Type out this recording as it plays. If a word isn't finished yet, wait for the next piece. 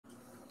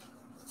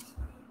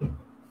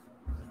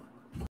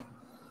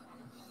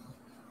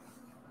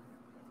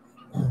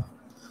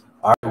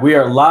We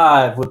are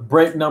live with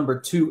break number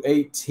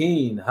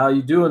 218. How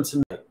you doing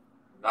tonight?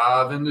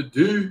 Live in the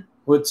D.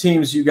 What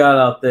teams you got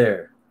out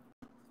there?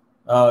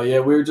 Oh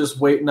yeah, we were just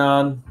waiting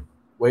on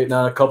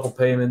a couple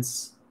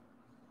payments.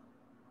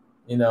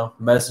 You know,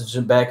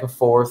 messaging back and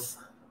forth,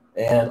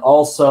 and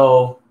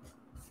also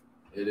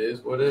it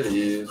is what it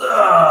is.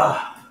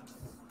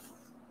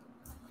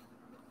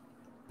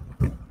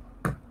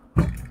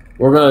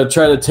 We're gonna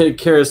try to take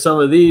care of some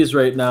of these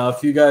right now.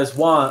 If you guys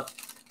want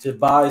to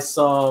buy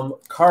some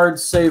Card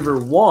Saver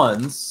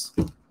ones,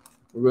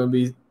 we're going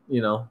to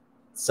be,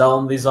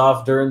 selling these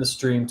off during the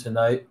stream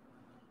tonight.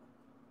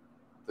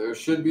 There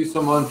should be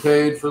some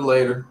unpaid for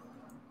later.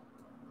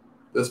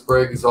 This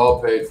break is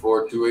all paid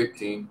for,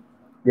 218.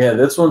 Yeah,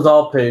 this one's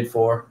all paid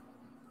for.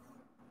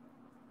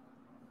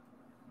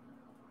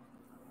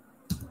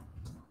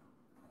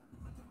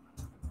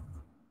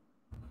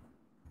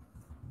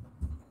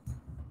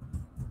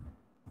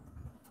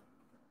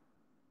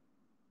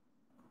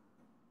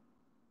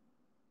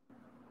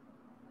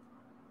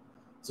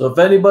 So if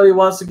anybody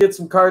wants to get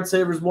some Card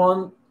Saver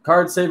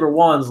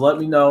ones, let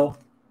me know.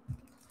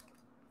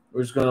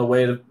 We're just gonna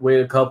wait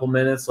a couple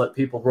minutes, let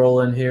people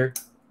roll in here,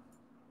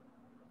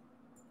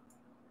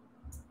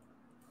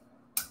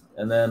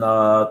 and then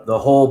the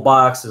whole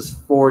box is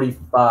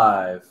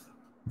 $45.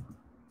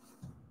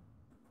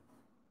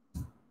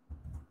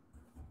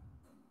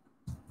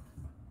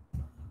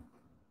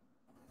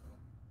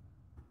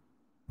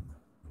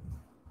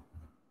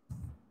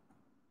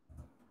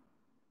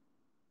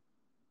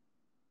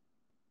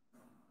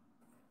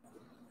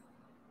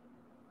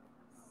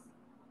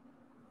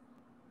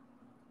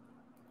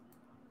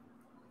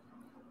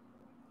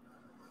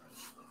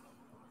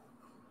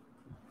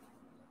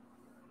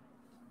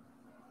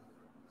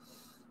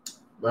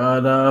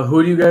 But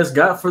who do you guys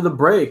got for the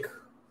break?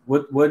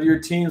 What are your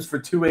teams for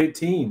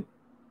 218?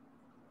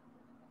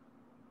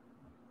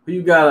 Who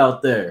you got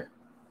out there?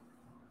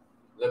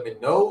 Let me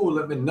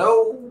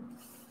know.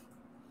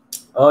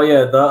 Oh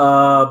yeah,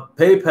 the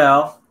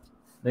PayPal.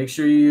 Make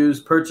sure you use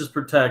purchase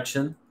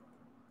protection.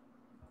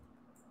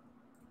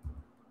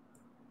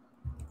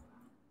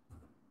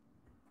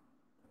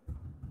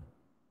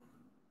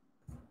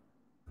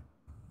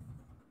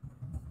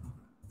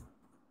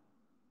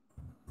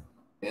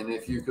 And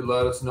if you could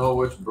let us know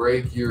which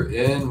break you're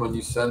in when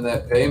you send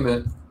that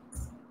payment,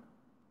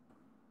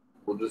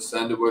 we'll just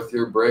send it with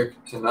your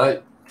break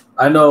tonight.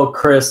 I know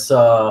Chris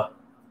messaged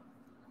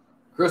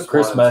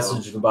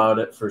messaged about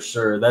it for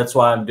sure. That's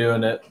why I'm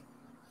doing it.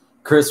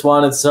 Chris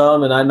wanted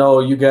some, and I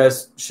know you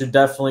guys should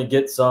definitely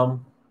get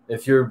some.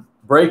 If you're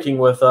breaking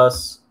with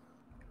us,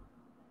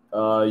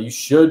 you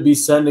should be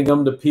sending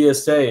them to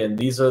PSA, and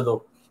these are the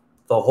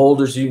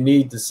holders you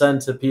need to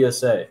send to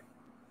PSA.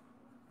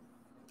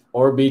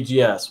 Or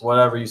BGS,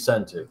 whatever you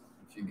send to.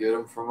 If you get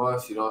them from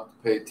us, you don't have to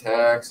pay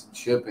tax and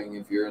shipping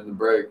if you're in the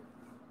break.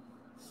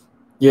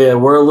 Yeah,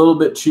 we're a little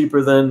bit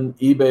cheaper than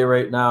eBay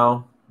right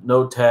now.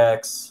 No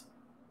tax.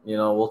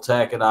 We'll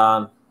tack it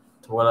on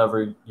to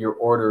whatever your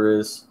order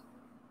is.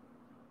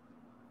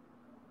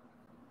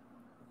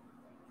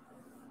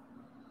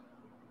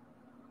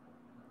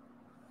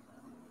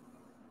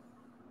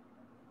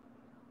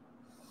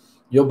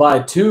 You'll buy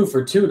two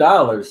for $2,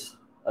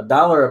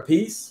 $1 a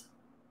piece.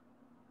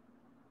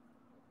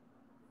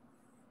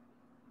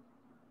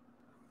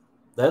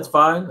 That's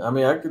fine.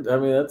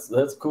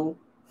 That's cool.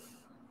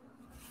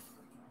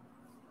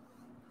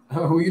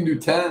 Oh, we can do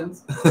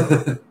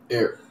 10s.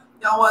 Here.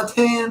 Y'all want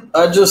 10?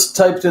 I just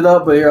typed it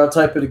up, but here, I'll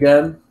type it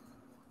again.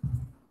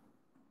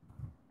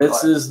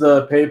 This is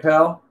the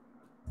PayPal.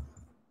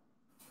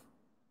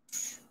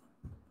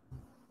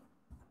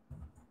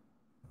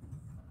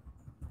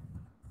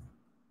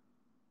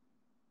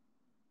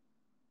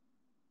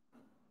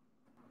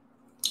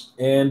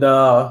 And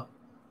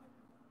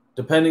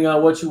depending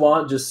on what you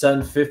want, just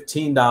send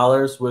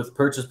 $15 with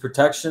purchase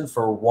protection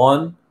for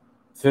one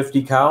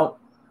 50 count,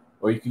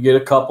 or you can get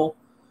a couple.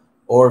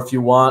 Or if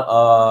you want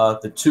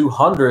the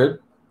 200,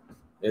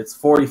 it's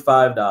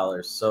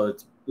 $45. So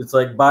it's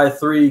like buy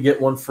three, get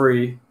one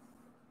free.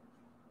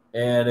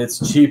 And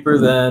it's cheaper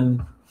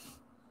than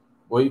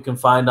what you can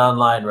find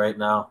online right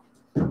now.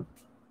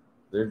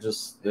 They're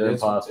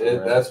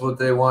impossible. That's what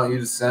they want you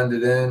to send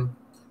it in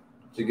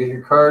to get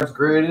your cards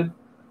graded.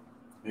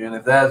 And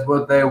if that's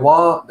what they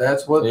want,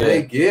 that's what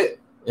they get.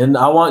 And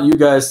I want you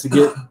guys to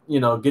get,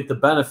 get the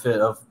benefit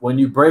of when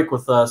you break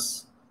with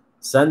us,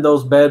 send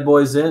those bad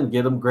boys in,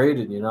 get them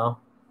graded,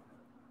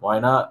 Why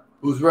not?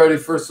 Who's ready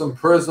for some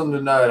Prizm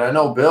tonight? I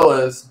know Bill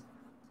is.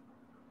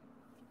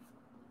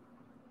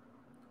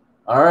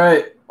 All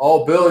right.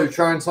 Oh, Bill, you're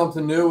trying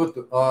something new with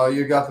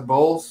you got the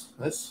Bulls?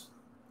 That's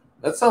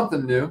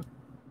something new.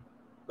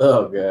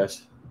 Oh,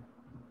 gosh.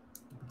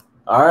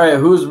 All right,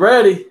 who's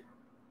ready?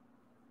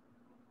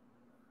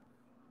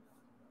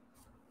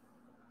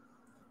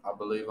 I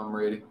believe I'm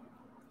ready.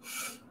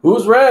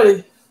 Who's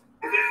ready?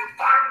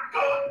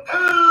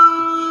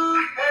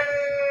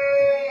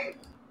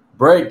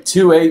 Break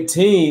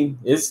 218.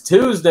 It's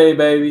Tuesday,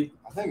 baby.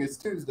 I think it's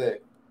Tuesday.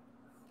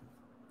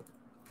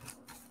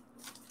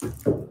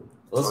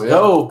 Let's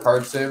go.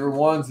 Card Saver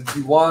ones. If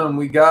you want them,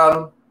 we got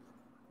them.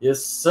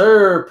 Yes,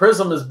 sir.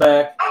 Prizm is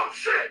back. Oh,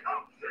 shit.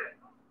 Oh, shit.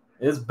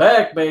 It's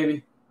back,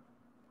 baby.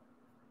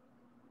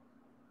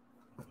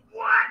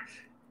 What?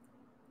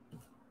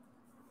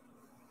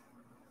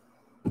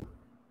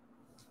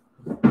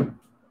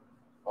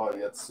 Oh,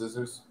 you got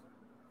scissors?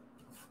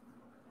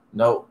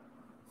 Nope.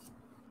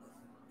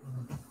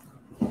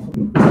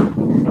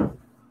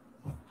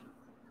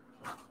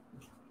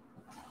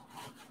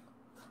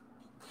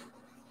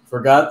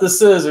 Forgot the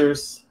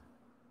scissors.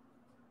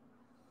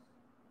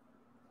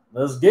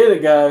 Let's get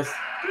it, guys.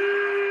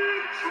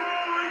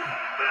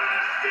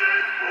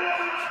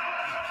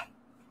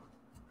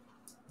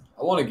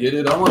 I want to get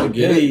it. I want to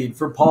get it.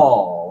 For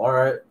Paul. All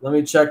right. Let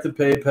me check the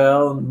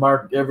PayPal and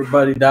mark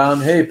everybody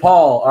down. Hey,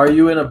 Paul, are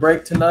you in a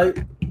break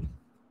tonight?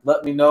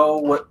 Let me know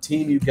what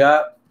team you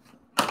got.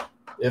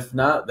 If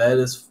not, that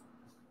is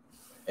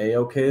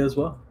A-okay as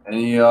well.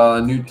 Any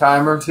new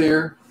timers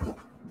here?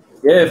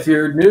 Yeah, if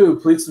you're new,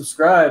 please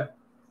subscribe.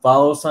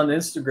 Follow us on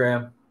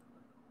Instagram.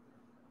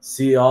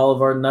 See all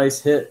of our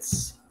nice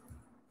hits.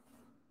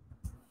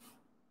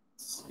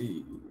 Let's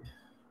see.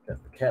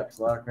 Got the caps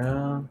lock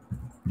on.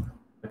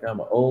 Like I'm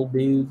an old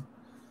dude.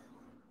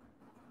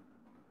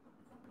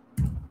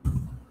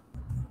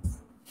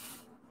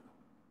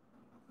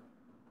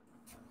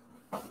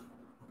 All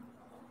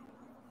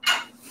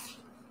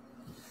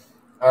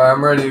right,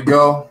 I'm ready to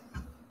go.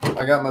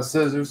 I got my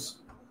scissors.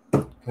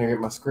 Can I get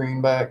my screen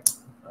back?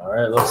 All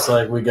right, looks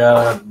like we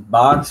got a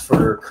box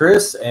for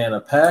Chris and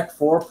a pack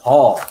for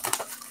Paul.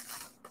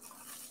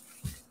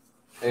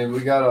 And we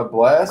got a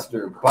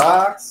blaster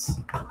box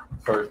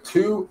for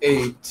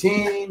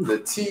 218, the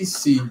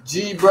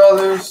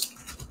TCGbrothers.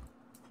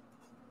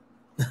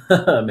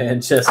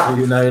 Manchester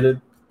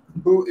United.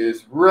 Who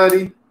is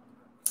ready?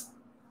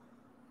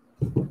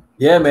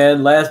 Yeah,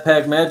 man. Last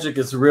pack magic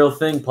is a real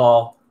thing,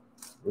 Paul.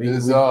 We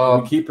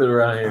keep it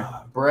around here.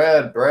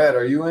 Brad,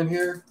 are you in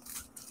here?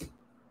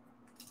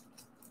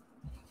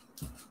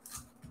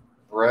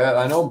 Brad,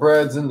 I know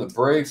Brad's in the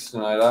breaks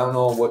tonight. I don't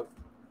know what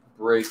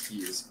break he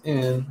is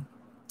in.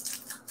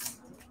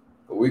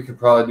 But we could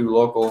probably do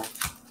local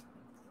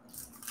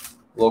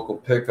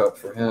pickup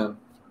for him.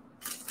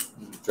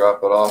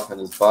 Drop it off in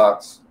his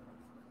box.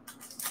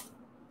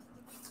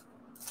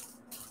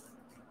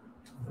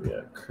 We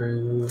got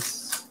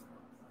Chris.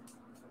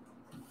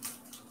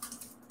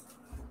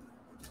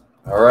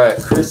 All right.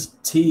 Chris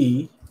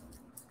T.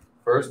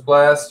 First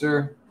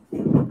blaster,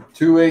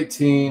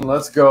 218.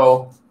 Let's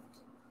go.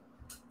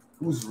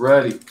 Who's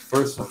ready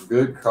for some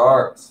good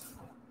cards?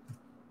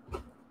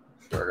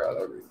 Sure, I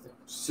got everything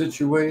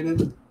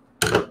situated.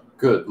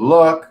 Good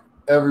luck,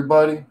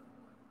 everybody.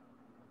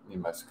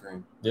 Need my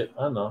screen. Yeah,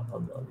 I know.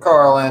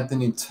 Carl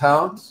Anthony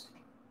Towns,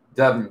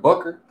 Devin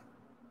Booker,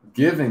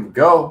 Give and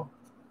Go,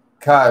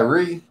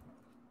 Kyrie,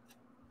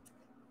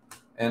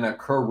 and a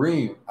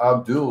Kareem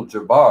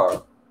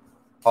Abdul-Jabbar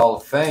Hall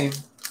of Fame.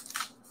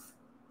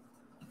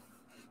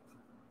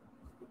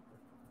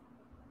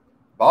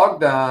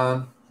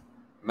 Bogdan,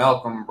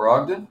 Malcolm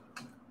Brogdon,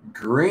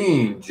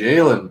 Green,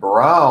 Jaylen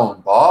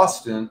Brown,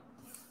 Boston,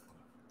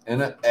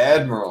 and an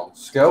Admiral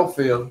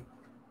Schofield.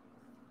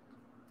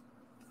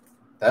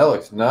 That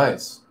looks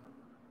nice.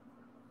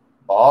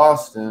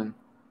 Boston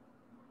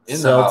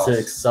in the house.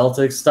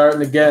 Celtics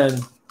starting again.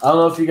 I don't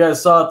know if you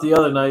guys saw it the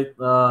other night.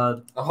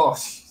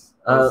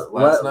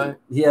 Last night?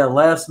 Yeah,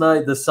 last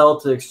night the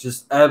Celtics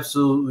just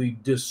absolutely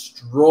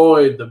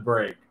destroyed the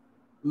break.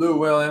 Lou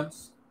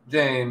Williams,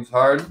 James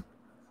Harden,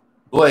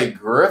 Blake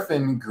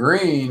Griffin,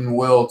 Green,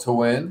 will to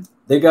win.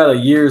 They got a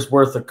year's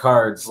worth of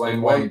cards Dwayne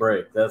in one Wade.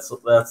 break. That's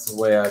the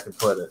way I could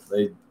put it.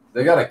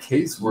 They got a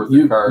case worth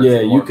of cards. Yeah,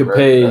 in you one could break,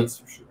 pay. that's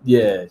for sure.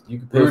 Yeah, you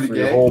could pay Rudy for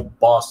your Gay. whole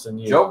Boston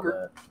year.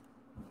 Joker.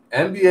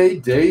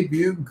 NBA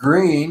debut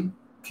Green,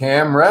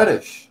 Cam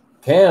Reddish.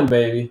 Cam,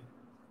 baby.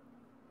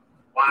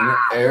 And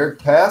Eric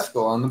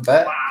Pascal on the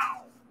back.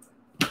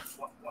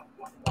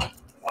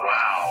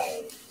 Wow.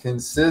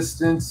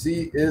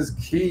 Consistency is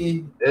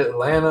key.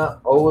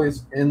 Atlanta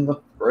always in the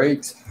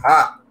breaks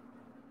hot.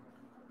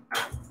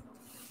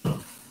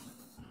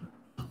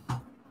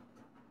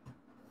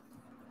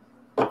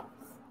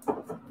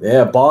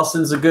 Yeah,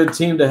 Boston's a good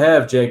team to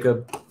have,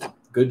 Jacob.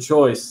 Good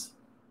choice.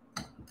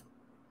 See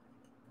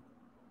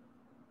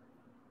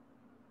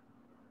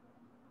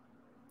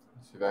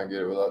if I can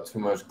get it without too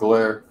much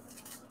glare.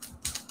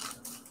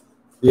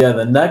 Yeah,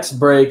 the next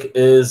break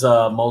is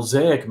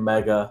Mosaic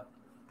Mega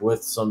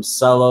with some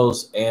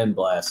cellos and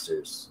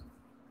blasters.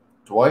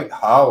 Dwight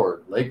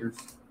Howard, Lakers.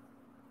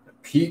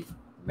 Pete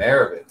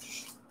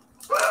Maravich.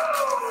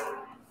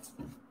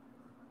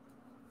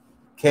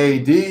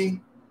 KD,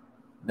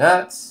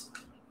 Nets.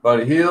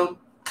 Buddy Hield.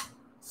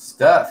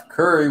 Steph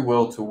Curry,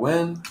 will to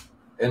win.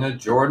 And a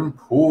Jordan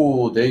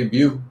Poole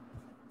debut.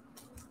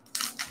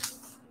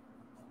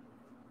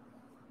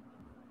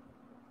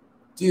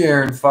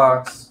 De'Aaron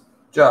Fox,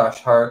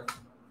 Josh Hart,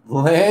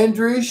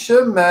 Landry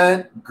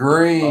Shamet,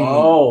 Green.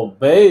 Oh,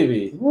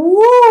 baby.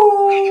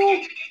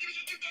 Woo!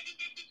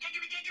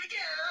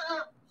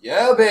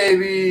 Yeah,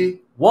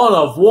 baby. 1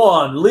 of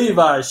 1,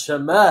 Levi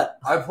Shemet.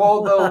 I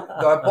pulled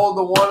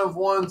the 1 of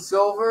 1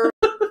 silver.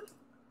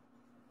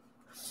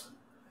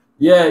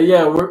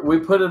 Yeah. We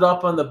put it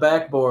up on the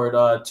backboard.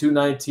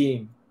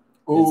 219.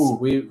 Ooh,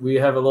 we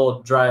have a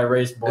little dry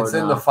erase board. it's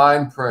in the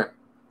fine print.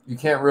 You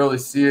can't really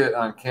see it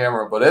on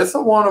camera, but it's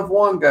a 1 of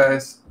 1,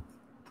 guys.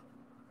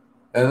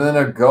 And then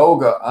a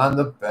Goga on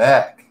the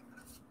back.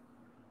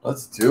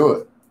 Let's do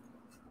it.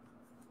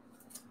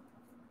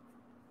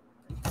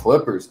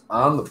 Clippers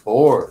on the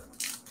board.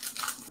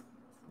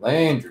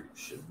 Landry,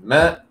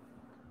 Shemet.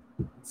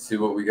 Let's see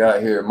what we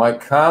got here.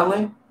 Mike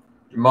Conley,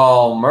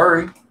 Jamal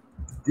Murray,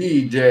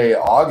 DJ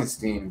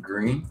Augustine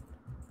Green,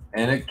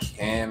 and a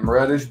Cam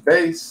Reddish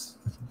base.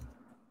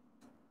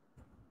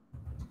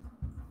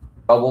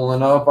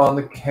 Doubling up on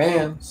the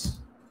cans.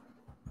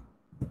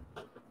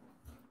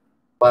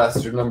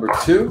 Blaster number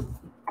 2.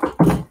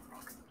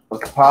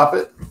 Let's pop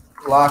it,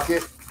 lock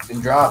it,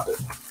 and drop it.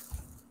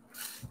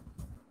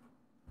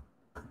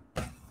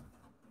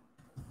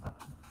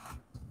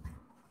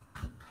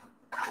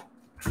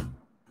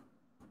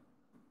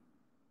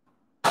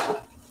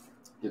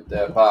 Get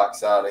that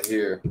box out of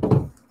here.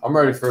 I'm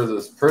ready for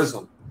this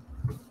Prizm.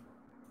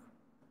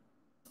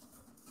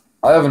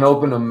 I haven't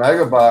opened a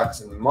mega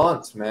box in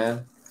months,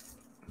 man.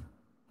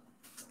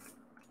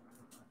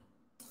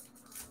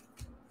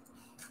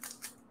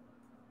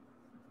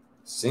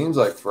 Seems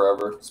like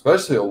forever,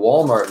 especially a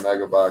Walmart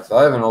mega box.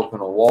 I haven't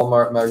opened a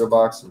Walmart mega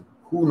box in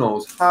who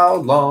knows how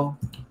long.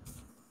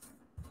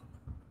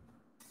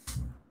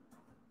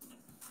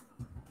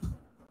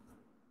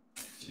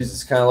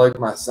 Jesus, kind of like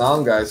my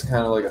sound guy's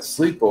kind of like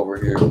asleep over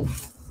here.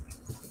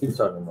 What are you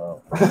talking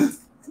about?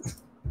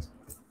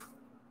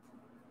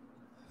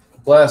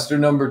 Blaster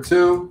number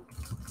 2.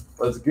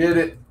 Let's get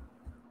it.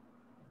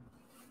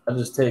 I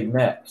just take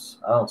naps.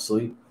 I don't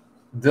sleep.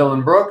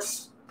 Dylan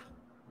Brooks,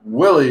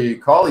 Willie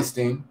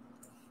Cauley-Stein,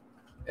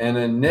 and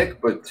a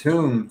Nick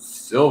Batum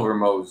silver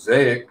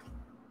mosaic.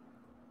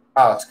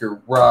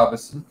 Oscar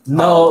Robinson.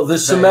 No, the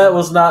Shemet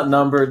was not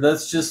numbered.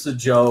 That's just a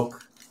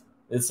joke.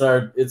 It's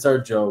our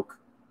joke.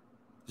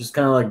 Just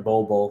kind of like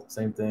Bobo,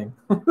 same thing.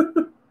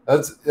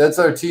 That's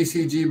our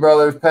TCG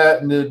Brothers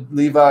patented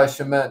Levi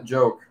Shemet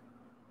joke.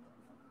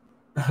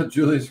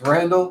 Julius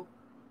Randle,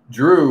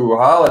 Drew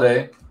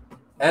Holiday,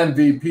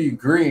 MVP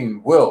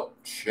Green, Wilt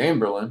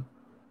Chamberlain,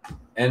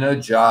 and a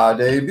Ja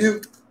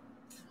debut.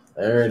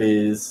 There it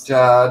is.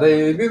 Ja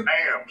debut.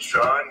 Damn,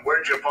 son,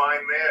 where'd you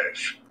find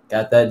this?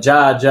 Got that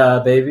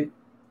Ja, baby.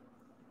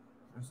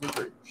 There's some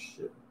great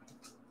shit.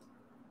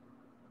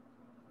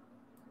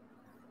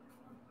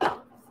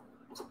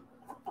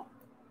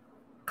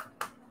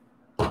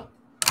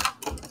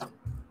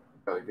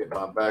 Gotta get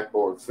my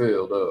backboard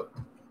filled up.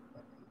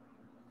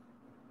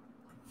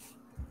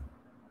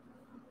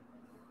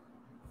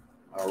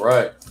 All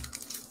right.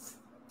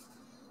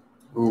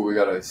 Ooh, we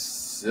got a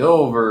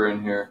silver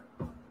in here.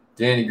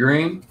 Danny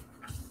Green,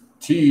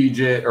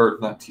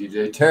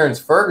 Terrence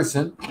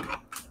Ferguson,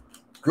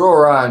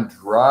 Goran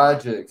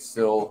Dragic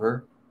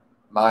silver,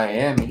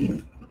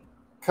 Miami,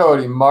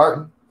 Cody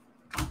Martin,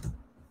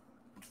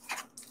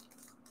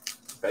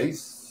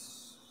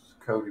 base,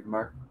 Cody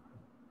Martin,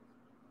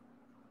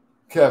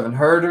 Kevin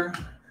Herter,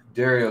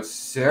 Dario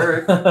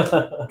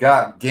Saric,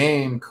 got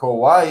game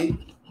Kawhi,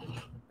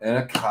 and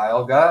a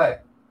Kyle Guy.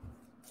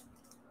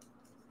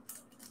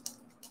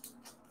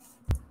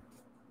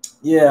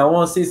 Yeah, I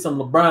want to see some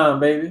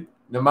LeBron, baby.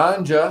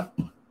 Nemanja,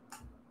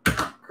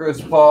 Chris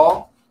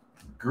Paul,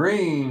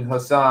 Green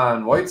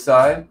Hassan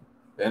Whiteside,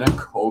 and a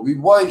Kobe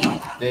White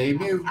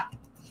debut.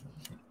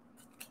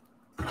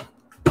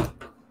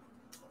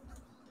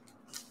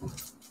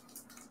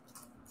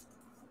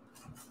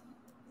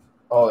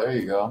 Oh, there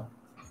you go.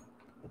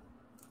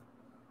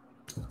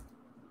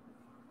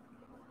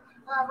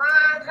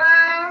 LeBron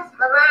James,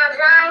 LeBron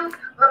James,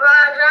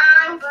 LeBron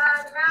James,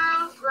 LeBron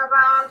James,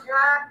 LeBron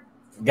James.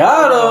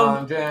 Got him.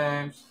 LeBron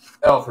James,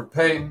 Alfred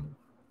Payton,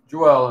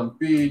 Joel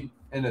Embiid,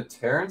 and a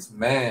Terrence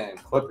Mann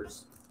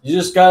Clippers. You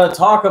just got to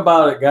talk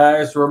about it,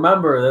 guys.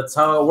 Remember, that's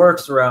how it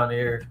works around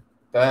here.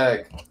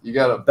 Bag. You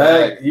got a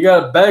Beg. bag. You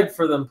got to beg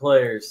for them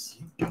players.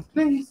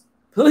 Please.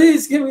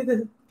 Please give me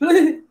the.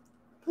 Please.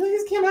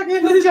 Please, can I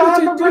get Please, a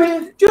job?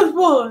 just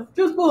one.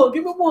 Just one.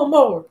 Give me one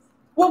more.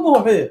 One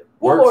more hit.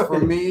 One Works more for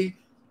hit. me.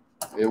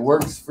 It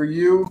works for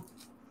you.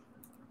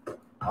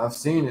 I've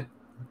seen it.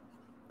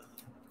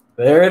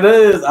 There it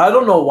is. I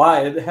don't know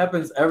why. It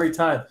happens every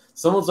time.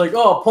 Someone's like,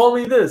 oh, pull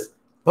me this.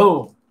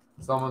 Boom.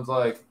 Someone's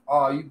like,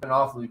 oh, you've been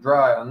awfully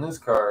dry on this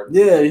card.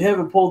 Yeah, you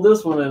haven't pulled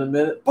this one in a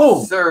minute.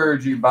 Boom.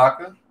 Serge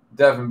Ibaka,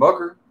 Devin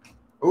Booker.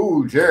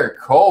 Ooh, Jarrett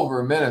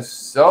Culver,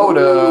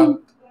 Minnesota.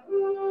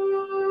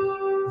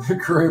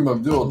 Kareem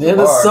Abdul-Jabbar.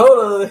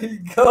 Minnesota. There you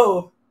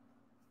go.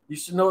 You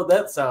should know what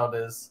that sound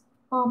is.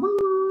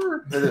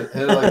 Hit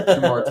it like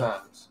 2 more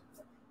times.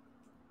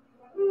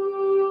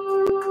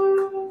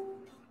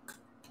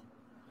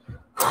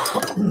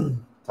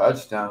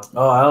 Touchdown.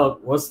 Oh, I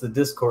don't. What's the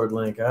Discord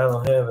link? I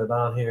don't have it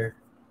on here.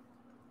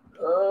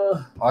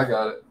 I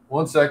got it.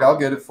 1 sec, I'll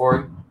get it for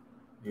you.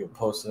 You can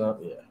post it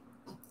up? Yeah.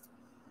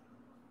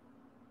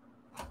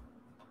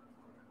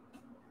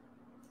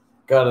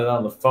 Got it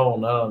on the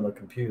phone, not on the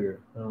computer.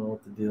 I don't know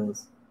what the deal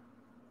is.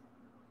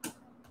 It's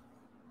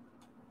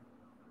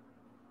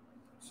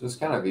just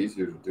kind of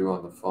easier to do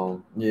on the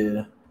phone.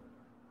 Yeah.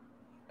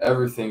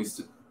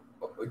 Everything's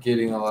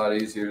getting a lot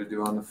easier to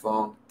do on the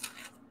phone.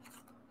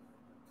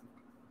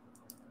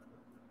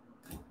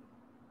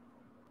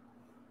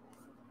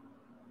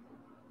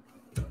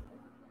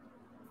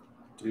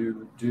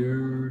 Do.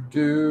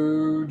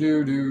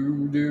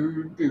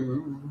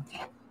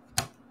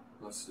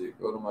 Let's see.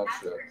 Go to my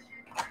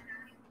check.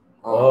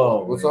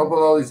 Oh, what's man. up with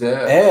all these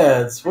ads?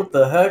 Ads? What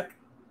the heck?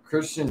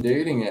 Christian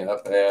dating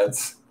app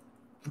ads.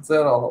 What's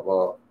that all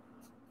about?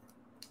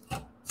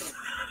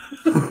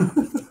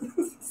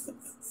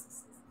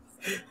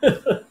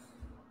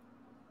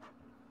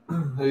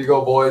 There you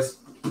go, boys.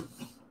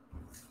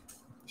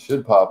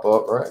 Should pop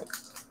up, right?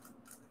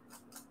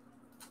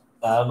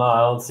 I don't know. I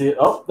don't see it.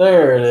 Oh,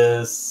 there it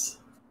is.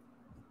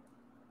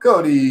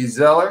 Cody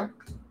Zeller.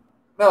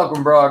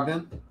 Malcolm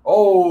Brogdon.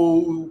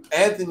 Oh,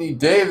 Anthony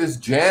Davis,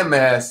 Jam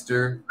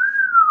Master.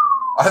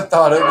 I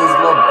thought it was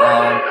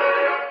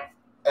LeBron.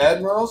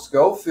 Admiral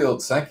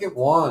Schofield, second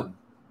one.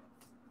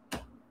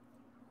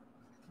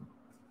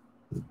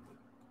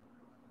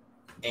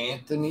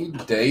 Anthony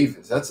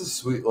Davis. That's a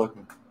sweet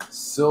looking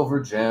silver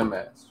Jam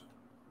Master.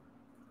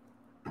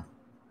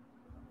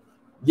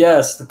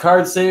 Yes, the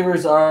card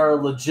savers are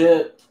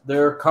legit.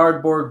 They're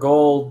cardboard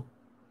gold.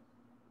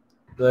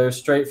 They're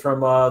straight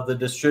from the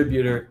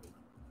distributor.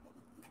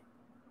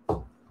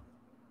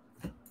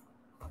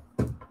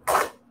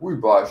 We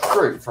buy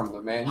straight from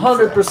the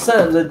manufacturer.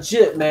 100%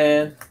 legit,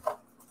 man.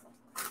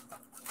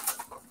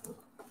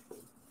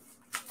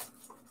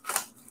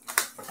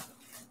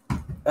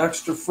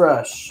 Extra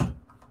fresh.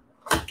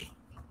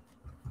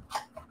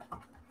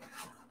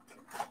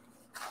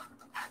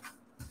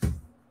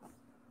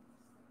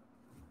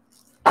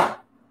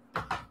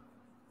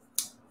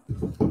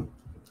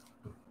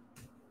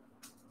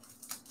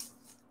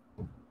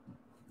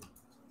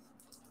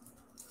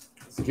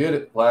 Let's get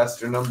it.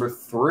 Blaster number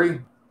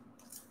 3.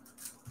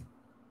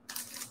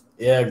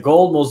 Yeah,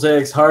 gold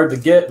mosaic's hard to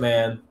get,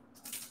 man.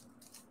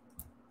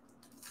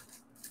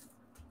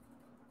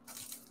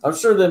 I'm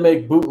sure they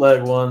make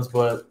bootleg ones,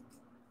 but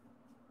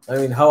I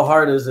mean, how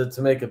hard is it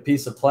to make a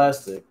piece of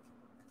plastic?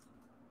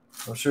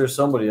 I'm sure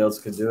somebody else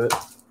could do it.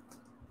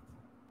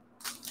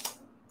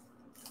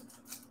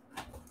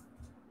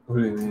 What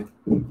do you mean?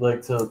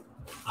 Like,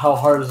 how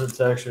hard is it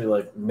to actually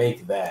like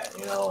make that?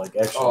 You know, like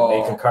actually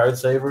make a card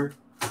saver.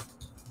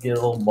 Get a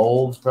little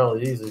mold, it's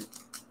probably easy.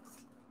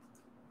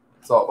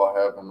 It's all about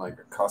having like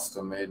a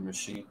custom-made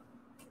machine.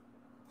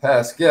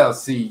 Pascal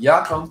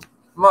Siakam,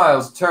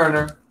 Miles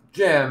Turner,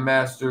 Jam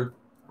Master,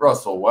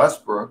 Russell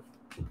Westbrook,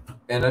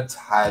 and a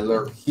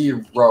Tyler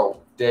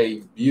Hero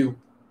debut.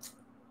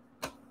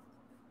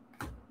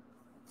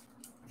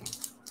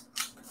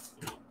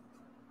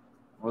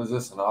 What is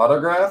this, an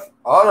autograph?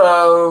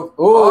 Auto! Ooh,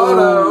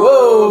 Auto!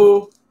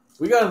 Whoa!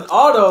 We got an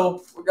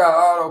auto. We got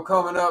auto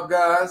coming up,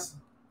 guys.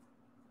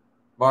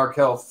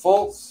 Markelle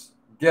Fultz,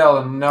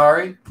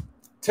 Gallinari,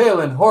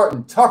 Taylor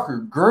Horton, Tucker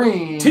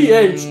Green.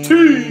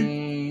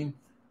 THT.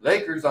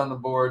 Lakers on the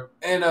board.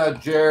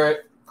 And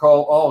Jarrett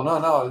Cole. Oh,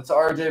 no. It's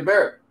RJ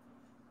Barrett.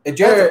 It's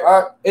Jared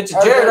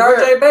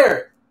RJ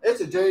Barrett.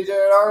 It's a Jarrett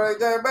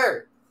RJ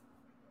Barrett.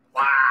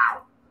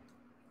 Wow.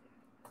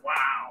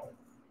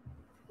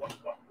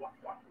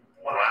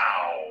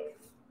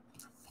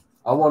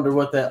 I wonder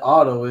what that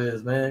auto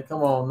is, man.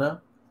 Come on now.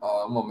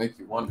 I'm going to make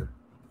you wonder.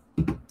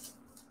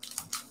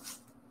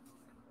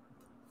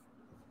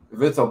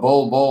 If it's a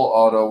Bull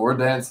auto, we're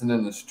dancing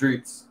in the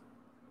streets.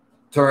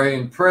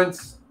 Taurean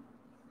Prince,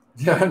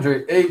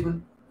 DeAndre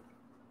Ayton,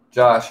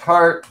 Josh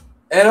Hart,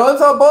 and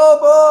it's a Bull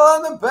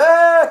on the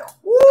back.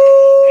 Woo!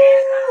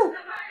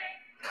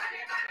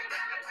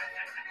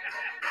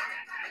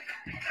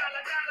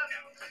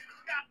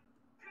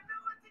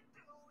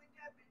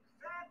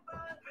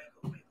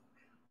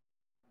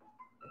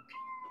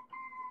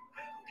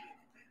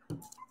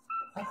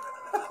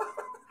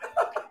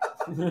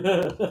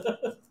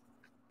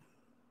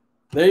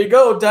 There you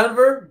go,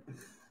 Denver.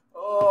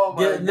 Oh,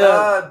 my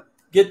God.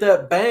 Get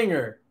that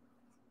banger.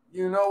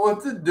 You know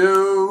what to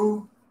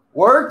do.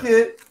 Work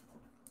it.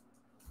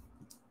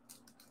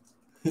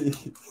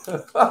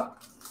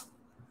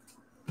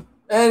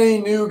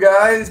 Any new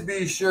guys,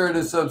 be sure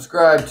to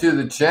subscribe to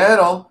the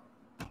channel.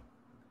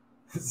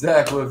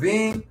 Zach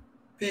Levine,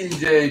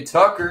 PJ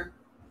Tucker,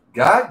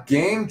 Got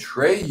Game,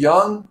 Trae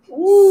Young,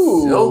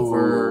 Ooh,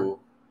 silver.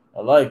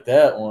 I like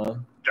that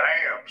one.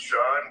 Damn, son,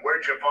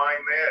 where'd you find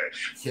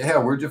this? Yeah,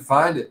 where'd you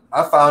find it?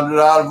 I found it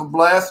out of a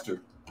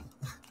blaster.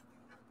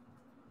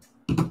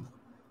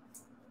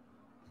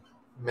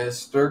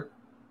 Mister.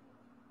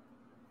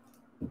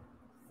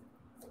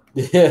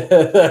 Yeah,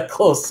 that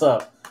close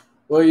up.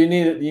 Well, you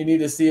need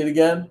to see it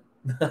again.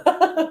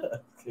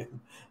 Let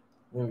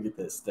me get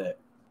that stack.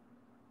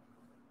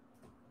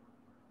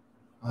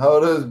 How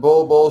does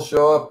Bull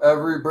show up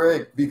every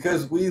break?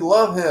 Because we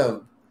love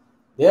him.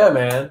 Yeah,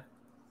 man.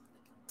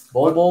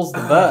 Bobo's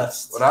the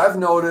best. What I've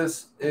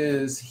noticed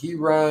is he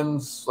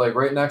runs like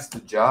right next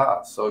to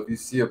Ja. So if you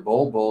see a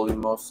Bobo, you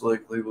most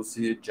likely will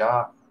see a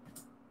Ja.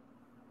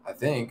 I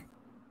think.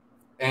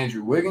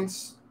 Andrew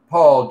Wiggins,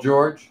 Paul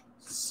George,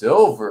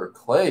 Silver,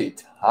 Klay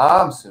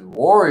Thompson,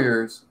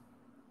 Warriors.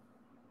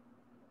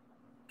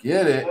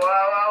 Get it.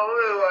 Wow,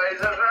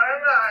 these are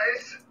very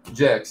nice.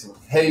 Jackson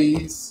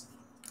Hayes.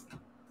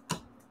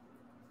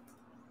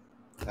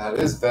 That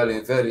is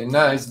very, very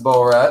nice,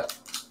 Borat.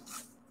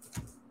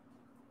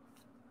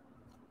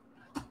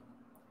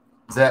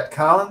 Zach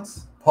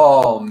Collins,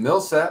 Paul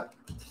Millsap,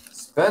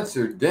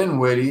 Spencer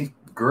Dinwiddie,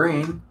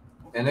 Green,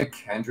 and a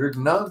Kendrick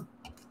Nunn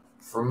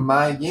from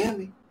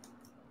Miami.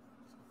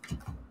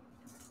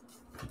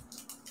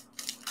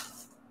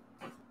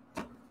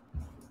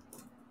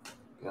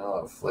 Got a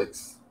lot of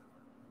flakes.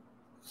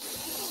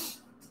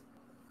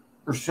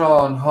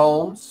 Rashawn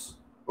Holmes.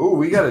 Oh,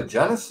 we got a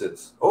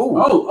Genesis.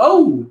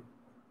 Oh.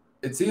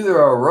 It's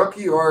either a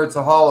rookie or it's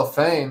a Hall of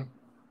Fame.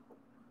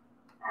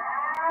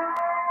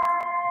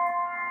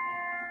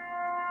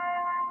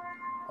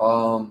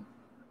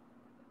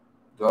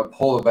 Do I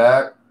pull the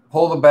back?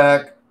 Pull the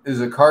back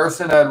is a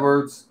Carson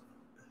Edwards.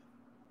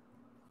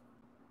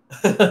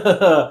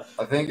 I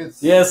think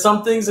it's... Yeah,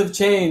 some things have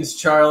changed,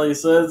 Charlie.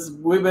 So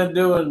we've been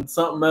doing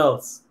something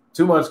else.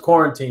 Too much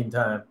quarantine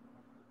time.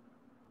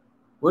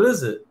 What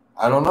is it?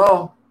 I don't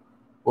know.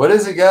 What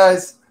is it,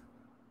 guys?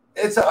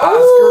 It's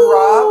Oscar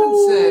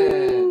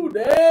Robinson.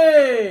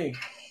 Dang.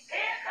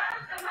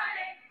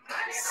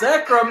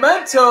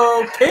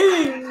 Sacramento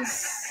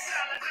Kings.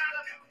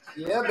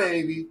 Yeah,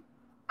 baby.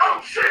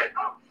 Oh, shit.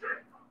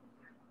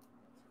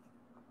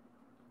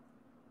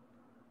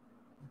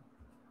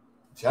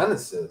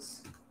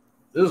 Genesis.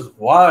 This is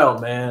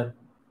wild, man.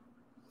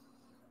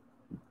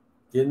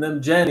 Getting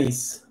them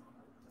Jennies.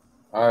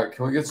 All right,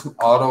 can we get some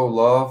auto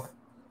love?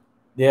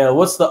 Yeah,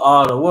 what's the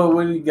auto? What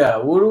do we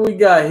got? What do we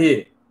got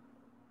here?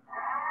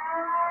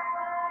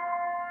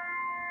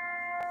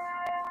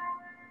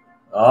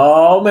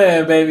 Oh,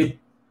 man, baby.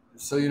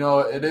 So, you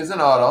know, it is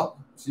an auto.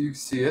 So you can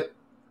see it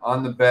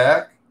on the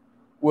back.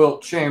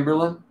 Wilt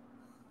Chamberlain.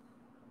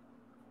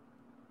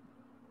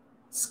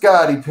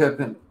 Scottie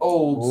Pippen,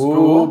 old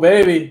school. Ooh,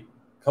 baby.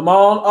 Come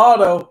on,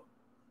 auto.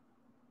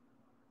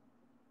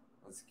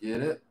 Let's get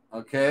it.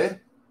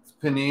 Okay. It's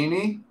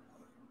Panini.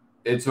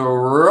 It's a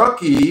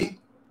rookie.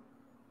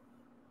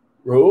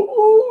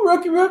 Ooh,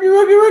 rookie.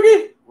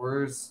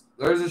 There's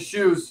his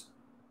shoes.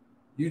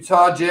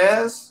 Utah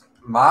Jazz.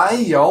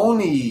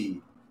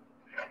 Maione.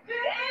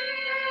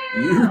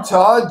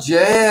 Utah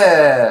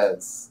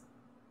Jazz.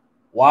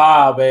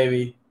 Wow,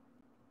 baby.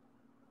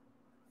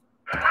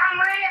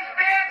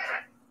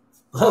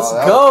 Let's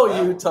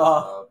go,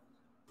 Utah.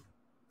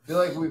 I feel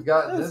like we've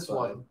gotten That's this fine.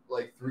 one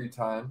like 3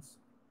 times.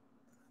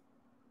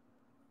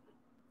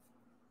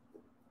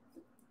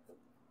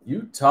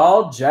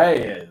 Utah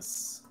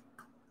Jazz.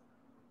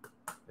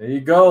 There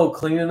you go,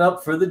 cleaning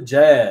up for the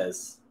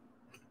Jazz.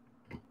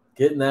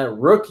 Getting that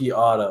rookie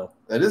auto.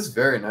 That is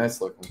very nice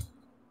looking.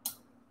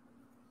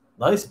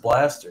 Nice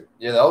blaster.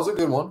 Yeah, that was a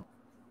good one.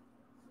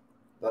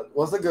 That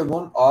was a good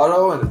one.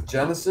 Auto and a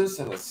Genesis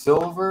and a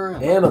silver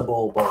And a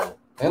Bobo.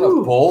 and a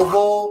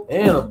Bowl.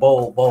 And a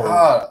Bowl.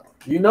 God,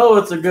 You know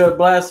it's a good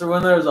blaster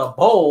when there's a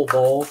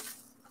Bowl.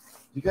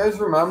 you guys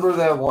remember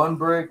that one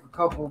break a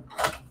couple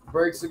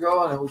breaks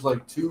ago, and it was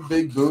like 2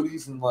 big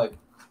booties in like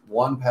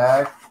 1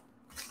 pack?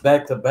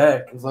 Back to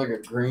back. It was like a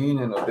green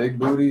and a big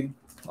booty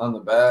on the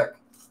back.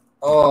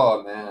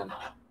 Oh, man.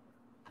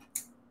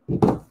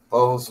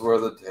 Those were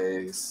the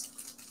days.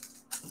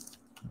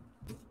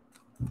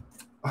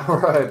 All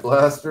right,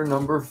 blaster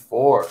number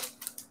 4.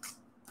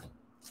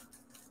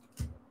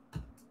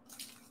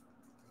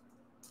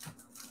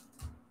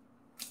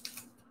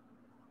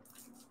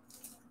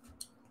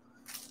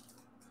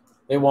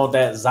 They want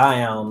that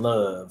Zion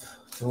love.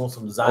 They want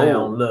some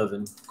Zion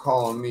loving.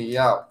 Calling me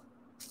out.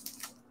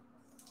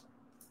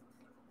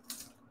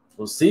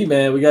 We'll see,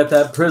 man. We got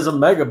that Prizm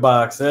Mega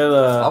Box. That,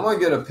 I'm going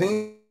to get a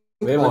pink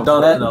we haven't one.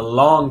 done that in a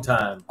long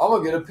time. I'm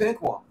going to get a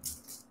pink one.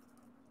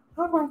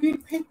 I'm going to get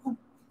a pink one.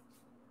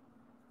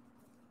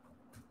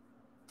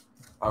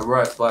 All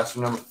right, blaster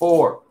number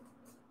 4.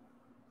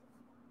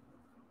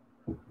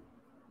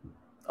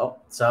 Oh,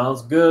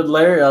 sounds good,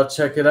 Larry. I'll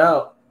check it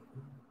out.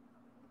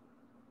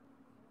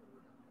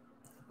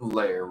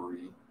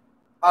 Larry.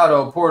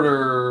 Otto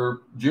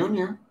Porter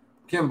Jr.,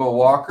 Kemba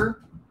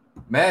Walker,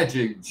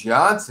 Magic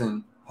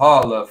Johnson,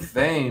 Hall of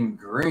Fame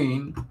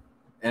green,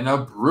 and a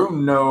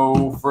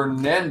Bruno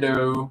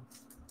Fernando.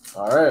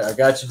 All right, I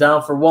got you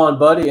down for 1,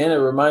 buddy, and it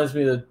reminds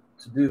me to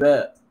do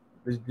that.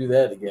 Let's do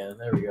that again.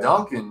 There we go.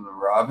 Duncan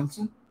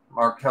Robinson,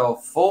 Markelle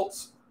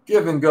Fultz,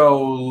 Give and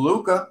Go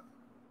Luka.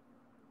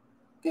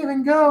 Give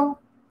and Go.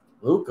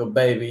 Luka,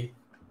 baby.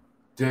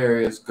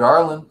 Darius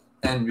Garland,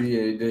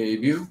 NBA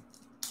debut.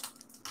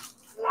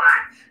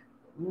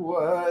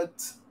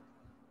 What?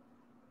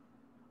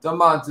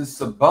 DeMontis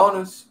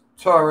Sabonis,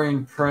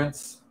 Taurean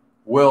Prince,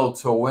 Will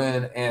to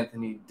Win,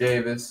 Anthony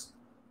Davis,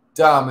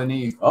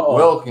 Dominique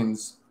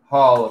Wilkins,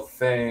 Hall of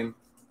Fame.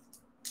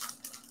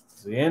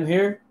 Is he in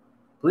here?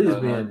 Please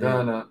be in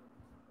here.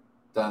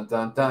 Dun,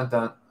 dun, dun,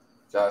 dun.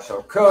 Josh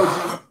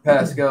Okogie,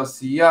 Pascal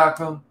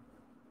Siakam,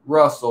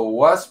 Russell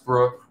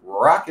Westbrook,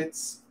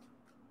 Rockets,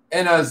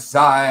 and a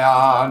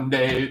Zion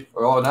Day.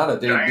 Oh, not a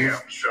debut. Damn,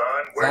 son.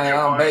 Where'd you Zion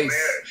find base.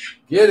 this?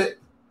 Get it.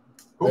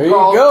 There you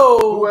go.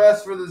 Who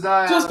asked for the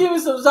Zion? Just give me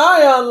some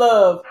Zion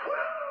love.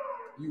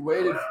 You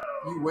waited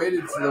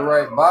for the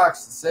right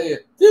box to say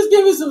it. Just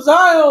give me some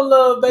Zion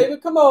love, baby.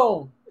 Come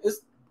on.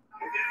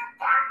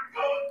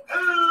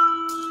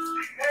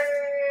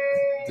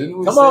 Didn't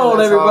we Come say on,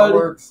 that's everybody. how it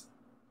works?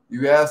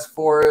 You ask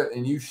for it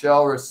and you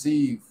shall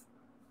receive.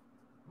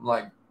 I'm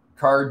like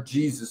Card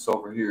Jesus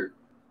over here.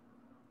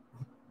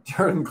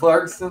 Jordan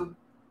Clarkson,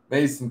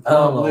 Mason I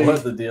don't know Plumlee,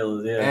 what the deal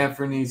is. Yeah,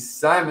 Anthony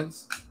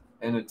Simons,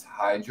 and a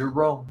Ty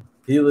Jerome.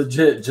 he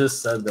legit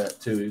just said that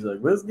too. He's like,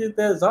 "Let's get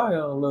that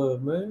Zion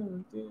love,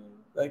 man."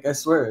 Like I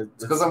swear,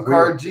 It's because I'm weird.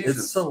 Card Jesus.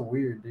 It's so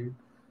weird, dude.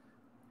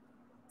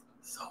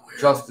 So weird.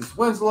 Justice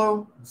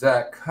Winslow,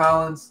 Zach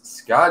Collins,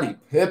 Scottie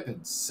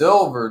Pippen,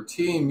 Silver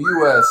Team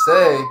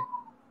USA,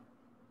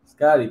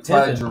 Scottie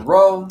Ty Pippen.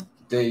 Jerome,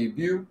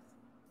 debut.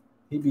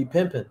 He be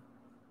pimping.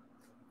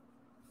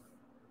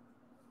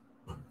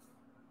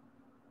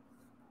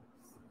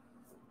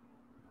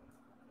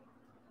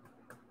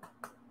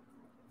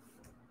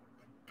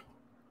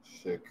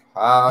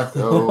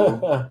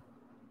 Chicago.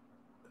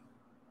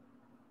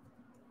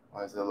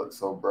 Why does that look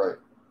so bright?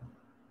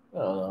 I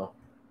don't know.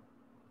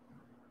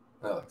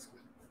 That looks good.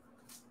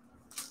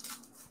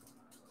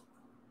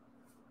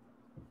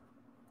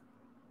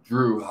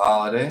 Drew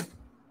Holiday,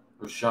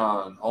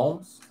 Rashawn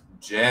Holmes,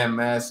 Jam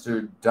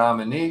Master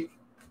Dominique,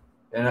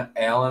 and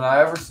Allen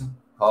Iverson,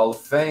 Hall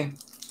of Fame.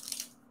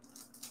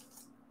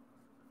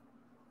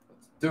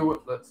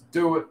 Let's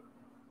do it.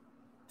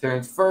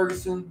 Terrence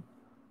Ferguson,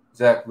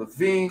 Zach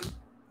LaVine,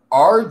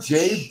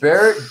 RJ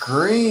Barrett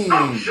Green.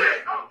 Oh, shit.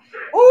 Oh,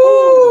 shit.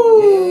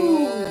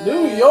 Ooh, Yeah.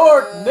 New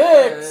York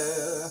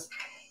Knicks.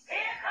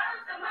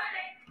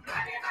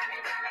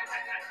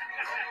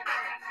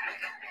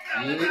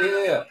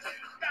 Yeah.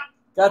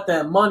 Got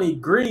that money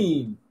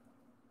green.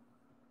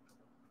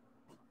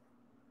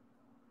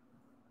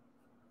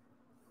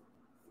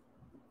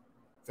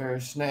 Very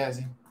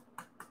snazzy.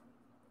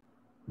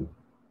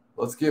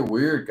 Let's get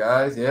weird,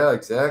 guys. Yeah,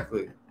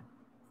 exactly.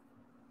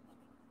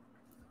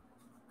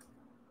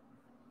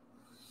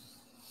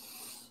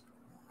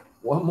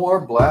 One more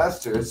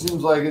blaster. It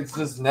seems like it's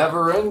just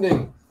never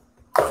ending.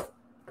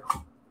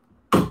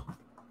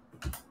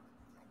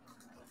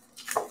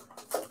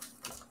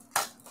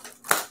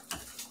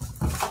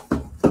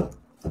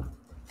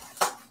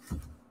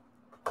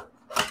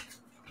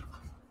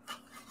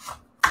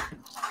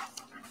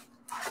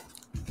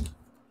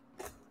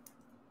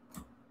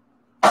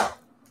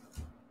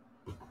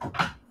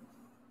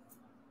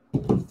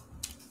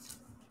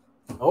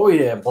 Oh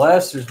yeah,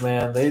 blasters,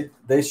 man.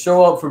 They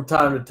show up from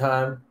time to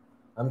time.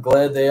 I'm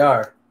glad they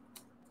are.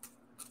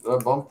 Did I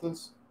bump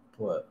this?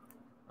 What?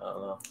 I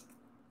don't know.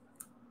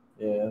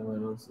 Yeah, I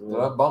mean, it's a Did I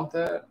little... bump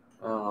that?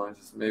 I don't know.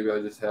 Maybe I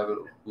just have it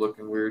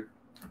looking weird.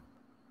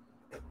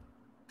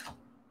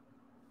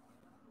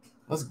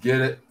 Let's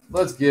get it.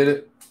 Let's get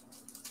it.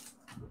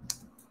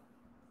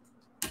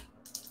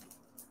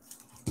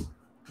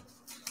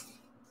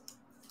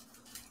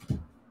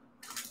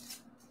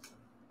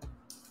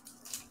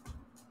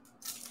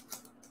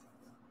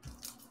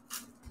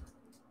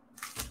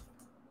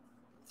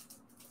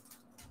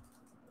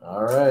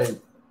 All right,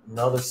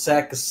 another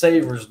sack of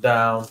savers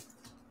down.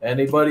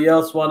 Anybody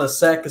else want a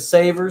sack of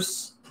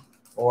savers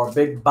or a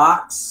big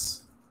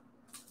box?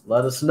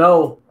 Let us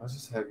know. I'll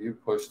just have you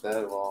push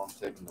that while I'm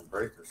taking a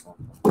break or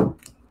something.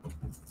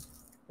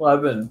 Well,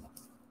 I've been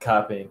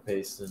copying and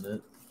pasting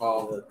it.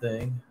 Oh, The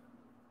thing.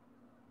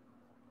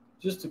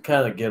 Just to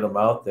kind of get them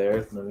out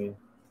there. I mean,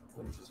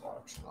 let me just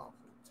auction off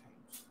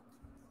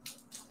the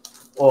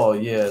teams. oh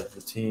yeah, the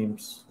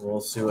teams.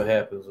 We'll see what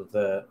happens with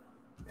that.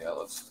 Yeah,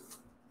 let's do it.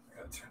 I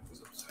gotta turn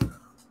this upside down.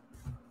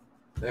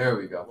 There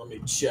we go. Let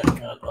me check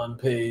on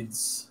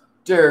unpaids.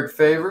 Derek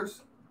Favors,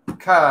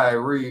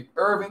 Kyrie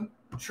Irving,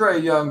 Trey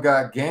Young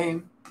got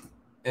game,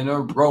 and a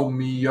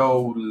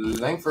Romeo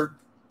Langford.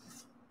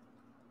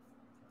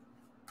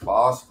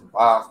 Boston.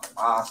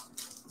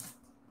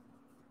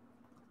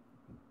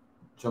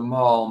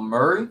 Jamal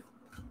Murray,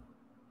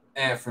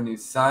 Anthony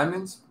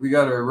Simons. We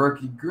got a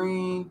rookie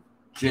green,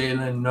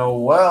 Jalen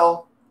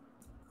Noel,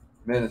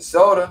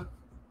 Minnesota.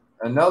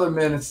 Another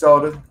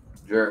Minnesota,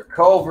 Jarrett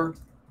Culver.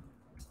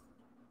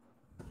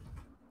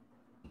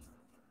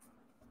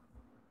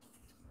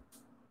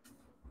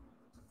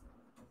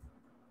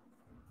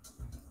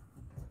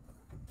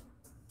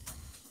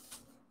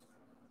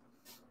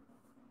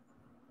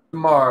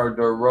 DeMar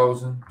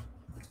DeRozan,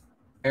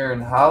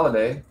 Aaron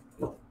Holiday,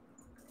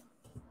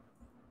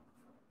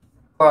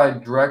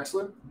 Clyde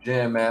Drexler,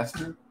 Jam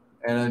Master,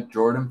 and a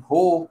Jordan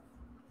Poole,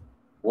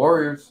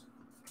 Warriors.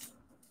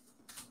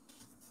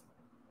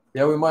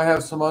 Yeah, we might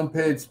have some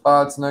unpaid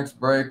spots next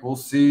break. We'll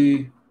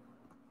see.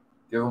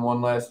 Give them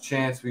one last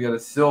chance. We got a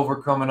silver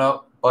coming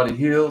up. Buddy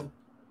Hield,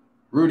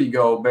 Rudy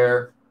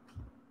Gobert,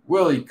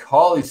 Willie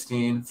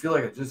Cauley-Stein. I feel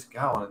like I just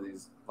got one of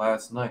these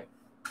last night.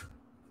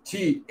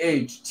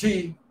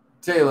 THT,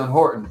 Talen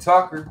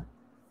Horton-Tucker,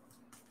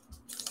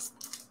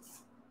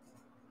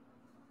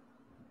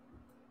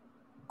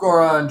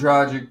 Goran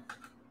Dragic,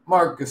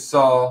 Marc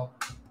Gasol,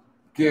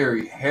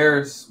 Gary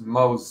Harris,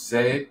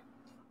 Mosaic,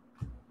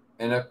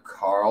 and a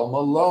Karl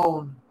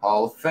Malone,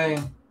 Hall of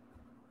Fame.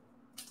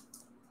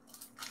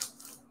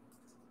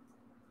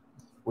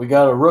 We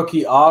got a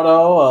rookie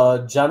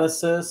auto,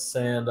 Genesis,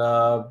 and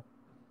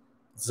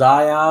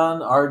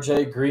Zion,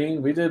 RJ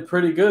Green. We did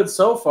pretty good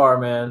so far,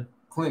 man.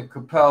 Clint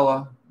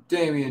Capella,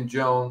 Damian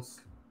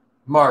Jones,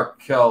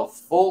 Markelle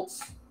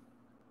Fultz,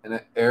 and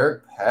an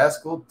Eric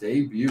Paschall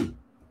debut.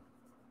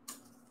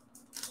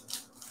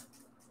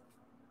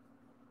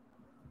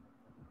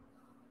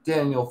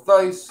 Daniel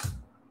Theis,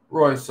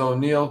 Royce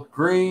O'Neal,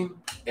 Green,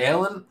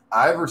 Allen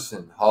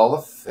Iverson, Hall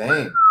of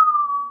Fame,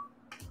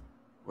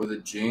 with a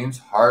James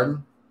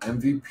Harden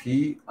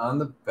MVP on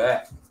the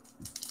back.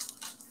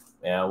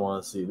 Yeah, I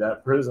want to see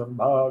that Prizm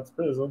box.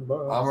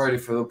 I'm ready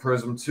for the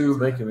Prizm 2. It's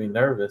making me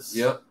nervous.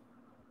 Yep.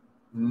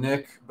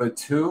 Nick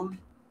Batum,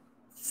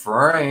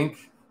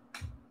 Frank,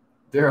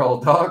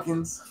 Daryl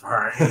Dawkins,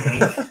 Frank.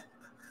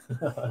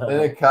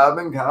 and a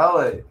Cobbin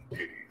Kale.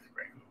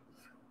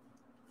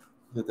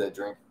 Get that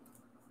drink.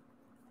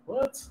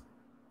 What?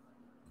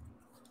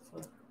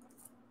 What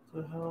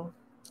the hell?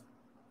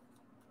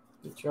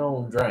 Get your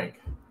own drink.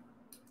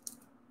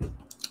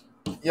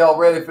 Y'all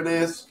ready for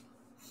this?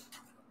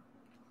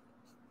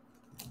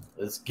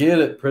 Let's get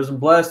it. Prison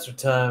Blaster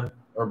time.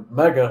 Or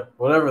Mega,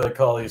 whatever they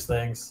call these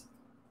things.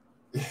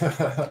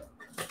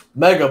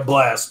 Mega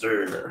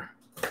Blaster.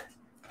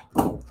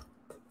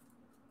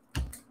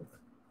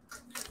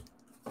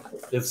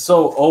 It's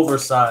so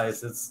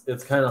oversized.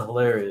 It's kind of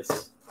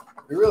hilarious.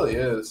 It really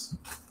is.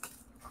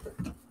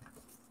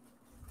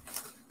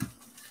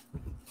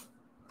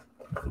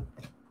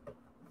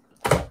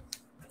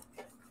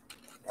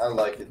 I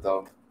like it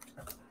though.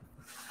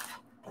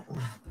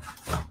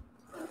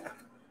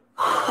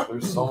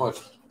 There's so much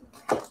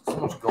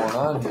going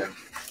on here.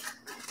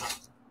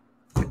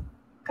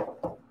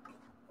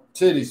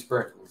 Titty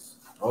sprinkles.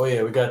 Oh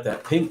yeah, we got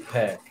that pink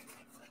pack.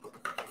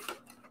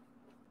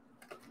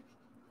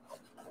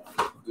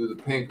 Do the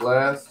pink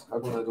last. How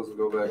come that doesn't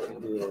go back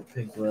in? Yeah,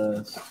 pink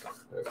glass.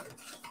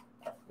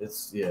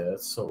 It's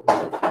so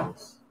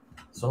ridiculous.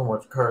 So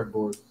much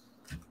cardboard.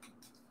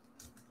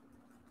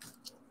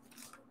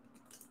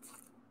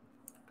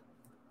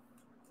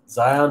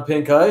 Zion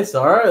pink ice.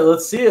 All right,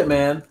 let's see it,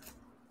 man.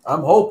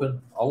 I'm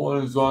hoping. I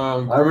want a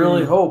Zion green. I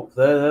really hope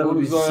that would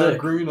be Zion sick.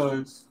 green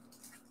ice.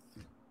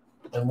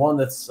 And one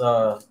that's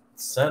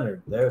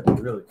centered. That would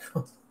be really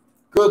cool.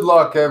 Good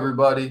luck,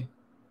 everybody.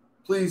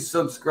 Please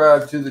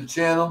subscribe to the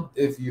channel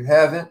if you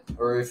haven't,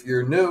 or if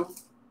you're new.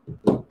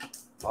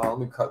 Let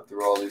me cut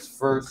through all these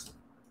first.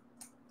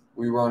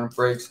 We run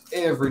breaks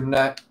every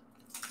night.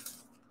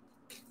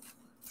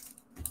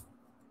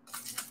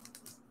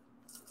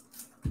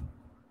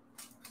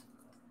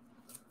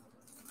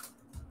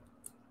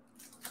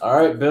 All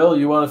right, Bill,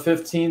 you want a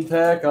 15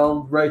 pack?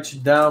 I'll write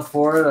you down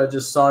for it. I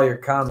just saw your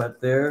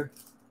comment there.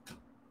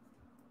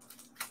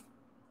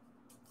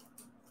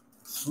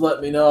 Just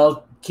let me know.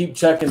 I'll keep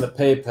checking the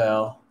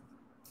PayPal.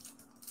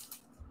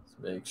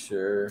 Let's make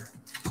sure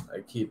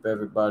I keep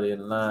everybody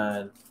in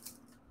line.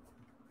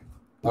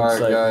 All right,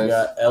 guys. We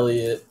got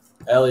Elliot.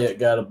 Elliot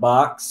got a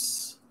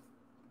box.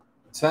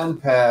 10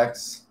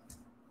 packs.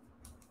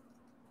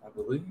 I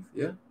believe,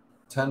 yeah.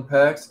 10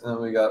 packs, and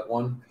then we got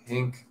one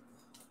pink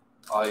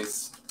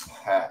ice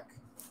pack.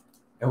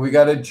 And we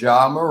got a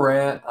Ja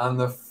Morant on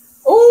the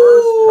first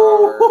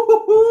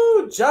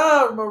card.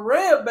 Ja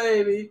Morant,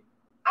 baby.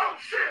 Oh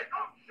shit!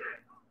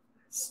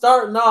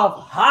 Starting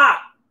off hot.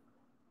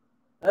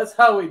 That's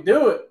how we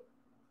do it.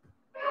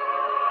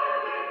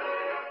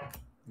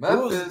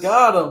 Memphis. Who's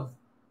got them?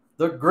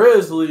 The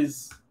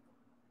Grizzlies.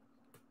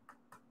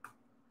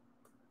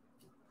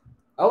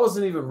 I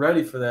wasn't even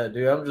ready for that,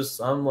 dude.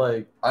 I'm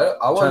like,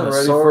 I wasn't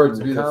ready for it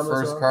to be the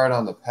first card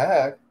on the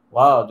pack.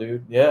 Wow,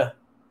 dude. Yeah.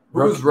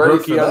 Who's ready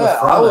for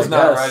that? Front, I was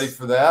not guess. ready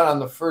for that on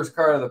the first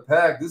card of the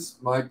pack. This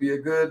might be a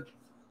good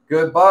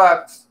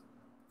box.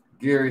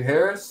 Gary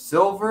Harris,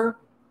 silver,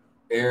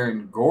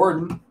 Aaron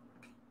Gordon,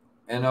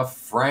 and a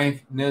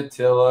Frank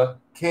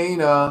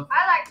Ntilikina.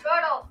 I like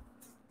turtle.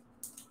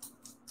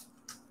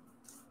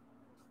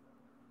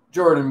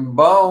 Jordan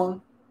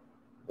Bone,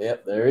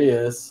 Yep, there he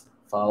is.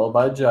 Followed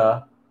by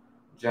Ja.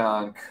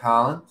 John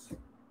Collins.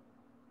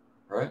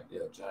 Right?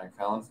 Yeah, John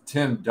Collins.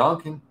 Tim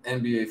Duncan,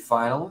 NBA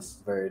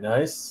finalist. Very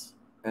nice.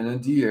 And a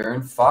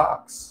De'Aaron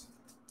Fox.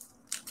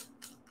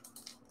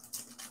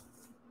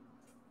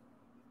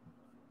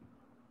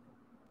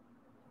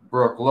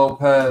 Brooke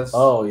Lopez.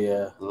 Oh,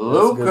 yeah.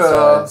 Luka.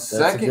 That's a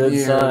good Second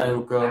year, sign.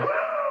 Luka.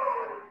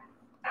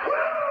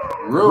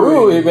 Rui,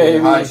 Rui,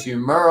 baby.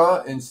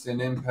 Hachimura,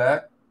 instant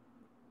impact.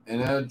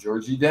 And a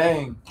Georgie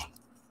Dang,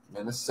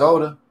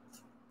 Minnesota.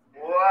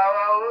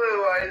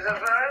 Wow, is that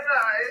very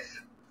nice?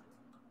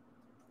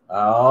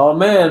 Oh,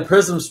 man.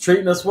 Prizm's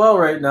treating us well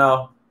right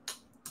now.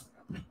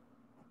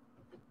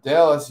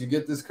 Dallas, you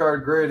get this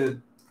card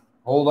graded.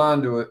 Hold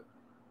on to it.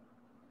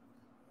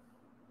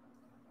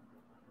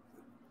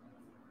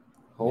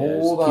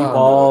 Hold keep on.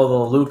 all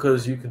the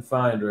Lucas you can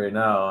find right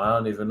now. I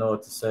don't even know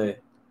what to say.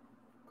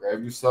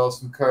 Grab yourself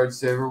some card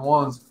saver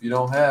ones if you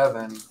don't have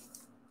any.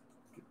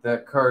 Get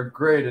that card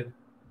graded.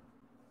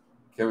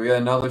 Okay, we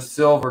got another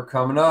silver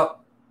coming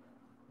up.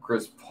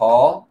 Chris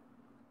Paul,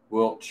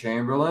 Wilt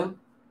Chamberlain,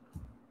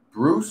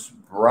 Bruce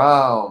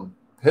Brown,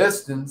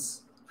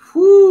 Pistons.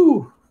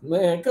 Whew,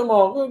 man, come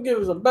on, go give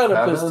us a better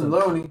Kevin Piston.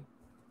 Looney.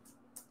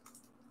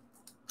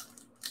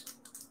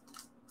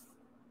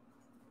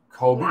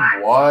 Kobe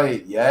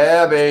White.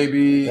 Yeah,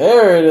 baby.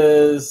 There it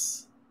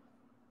is.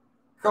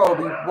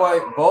 Kobe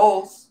White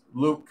Bulls.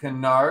 Luke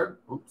Kennard.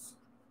 Oops.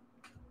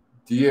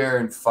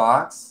 De'Aaron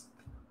Fox.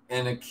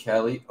 And a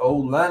Kelly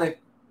Olynyk.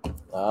 I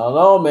don't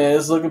know, man.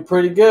 It's looking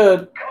pretty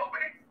good.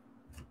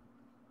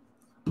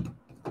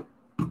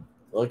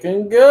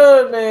 Looking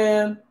good,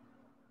 man.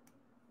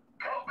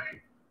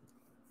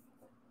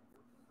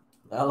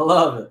 I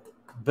love it.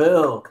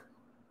 Bill.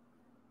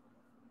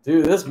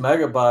 Dude, this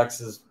mega box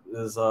is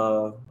I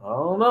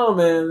don't know,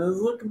 man. It's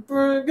looking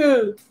pretty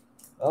good.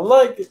 I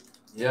like it.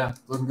 Yeah,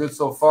 looking good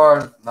so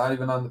far. Not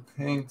even on the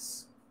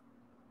pinks.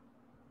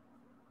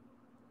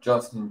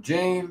 Justin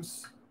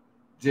James,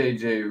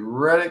 JJ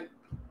Redick,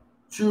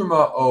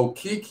 Chuma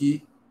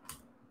Okeke,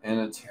 and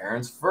a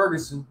Terrence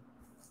Ferguson.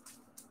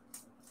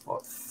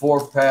 What,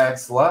 4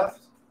 packs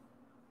left?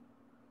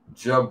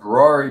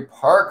 Jabari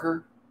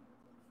Parker,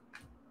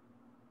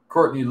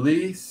 Courtney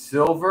Lee,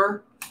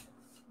 Silver,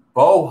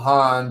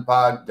 Bohan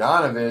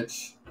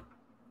Bogdanovic,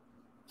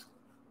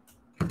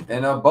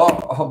 and a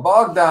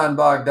Bogdan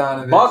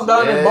Bogdanovic.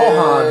 Bogdan and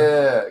Bohan.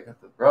 Yeah, got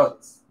the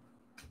brothers.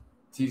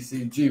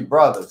 TCG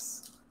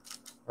brothers.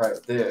 Right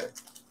there.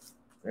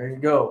 There you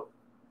go.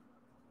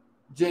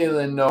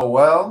 Jalen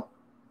Noel,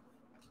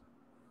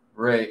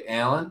 Ray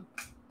Allen,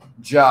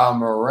 Ja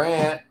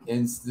Morant,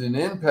 Instant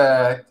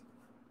Impact,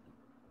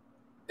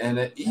 and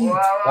an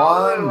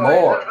Etwan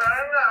Moore.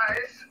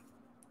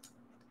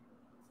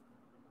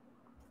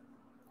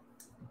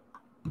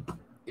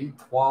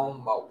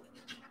 Etwan Moore. I'll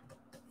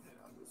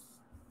just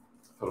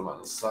put them on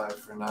the side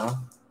for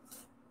now.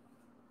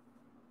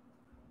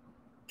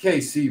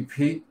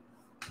 KCP,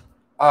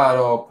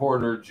 Otto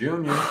Porter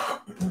Jr.,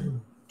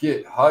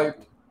 Get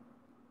Hyped,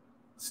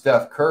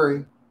 Steph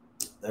Curry.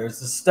 There's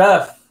the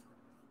Steph.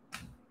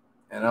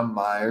 And a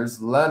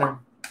Myers Leonard.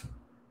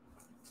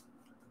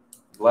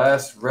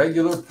 Last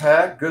regular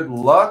pack. Good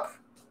luck.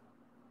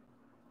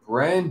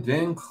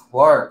 Brandon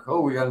Clark.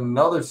 Oh, we got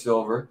another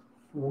silver.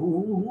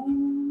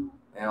 Ooh.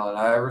 Allen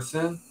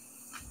Iverson.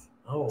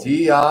 Oh.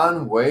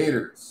 Dion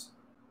Waiters.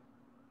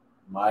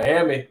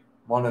 Miami.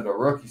 Wanted a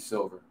rookie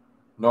silver.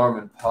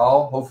 Norman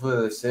Powell.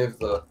 Hopefully they save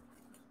the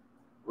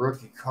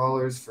rookie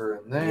colors for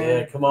in there.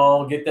 Yeah, come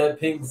on. Get that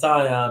pink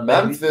Zion,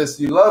 baby. Memphis,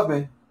 you love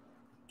me.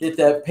 Get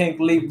that pink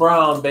Lee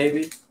Brown,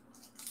 baby.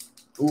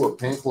 Ooh, a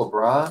pink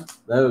LeBron.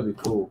 That would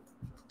be cool.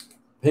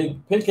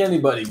 Pink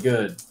anybody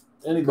good.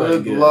 Anybody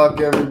good. Good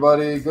luck,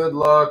 everybody. Good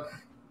luck.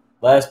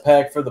 Last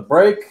pack for the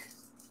break.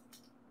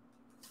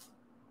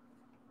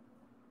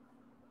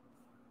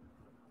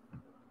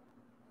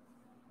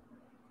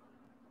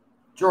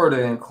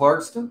 Jordan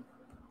Clarkson.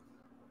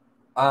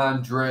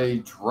 Andre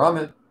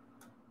Drummond.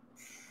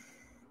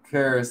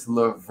 Karis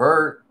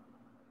LeVert.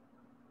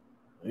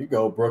 There you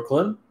go,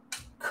 Brooklyn.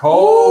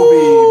 Kobe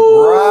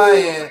Ooh.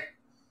 Bryant.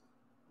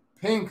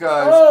 Pink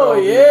eyes. Oh,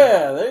 Kobe.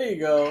 yeah. There you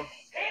go.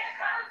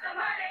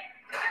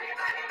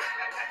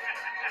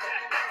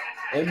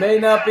 It may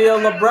not be a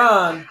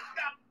LeBron,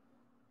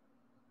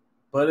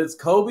 but it's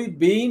Kobe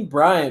Bean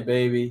Bryant,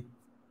 baby.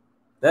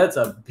 That's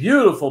a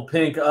beautiful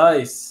pink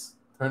ice.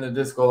 Turn the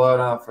disco light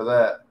on for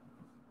that.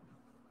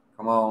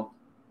 Come on.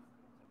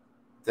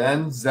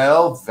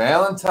 Denzel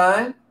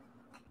Valentine.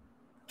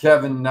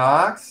 Kevin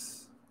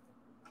Knox.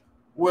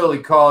 Willie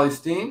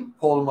Cauley-Stein.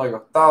 Pulled him like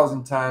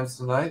 1,000 times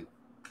tonight.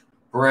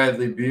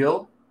 Bradley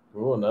Beal.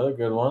 Ooh, another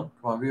good one.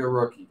 Come on, be a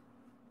rookie.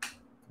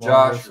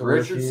 Josh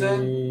Richardson.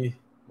 Rookie.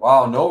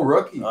 Wow, no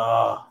rookie.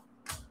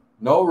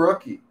 No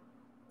rookie.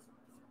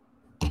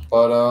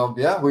 But,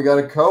 yeah, we got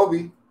a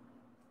Kobe.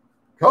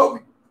 Kobe.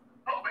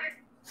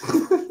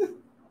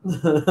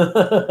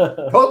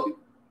 Kobe.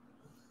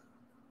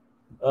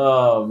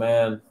 Oh,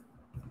 man.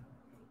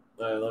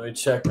 All right, let me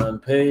check on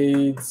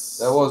Pades.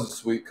 That was a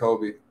sweet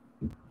Kobe.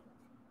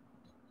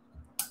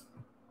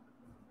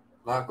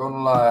 Not going to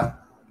lie.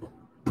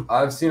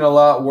 I've seen a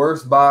lot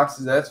worse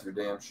boxes, that's for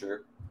damn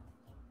sure.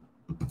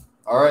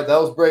 All right, that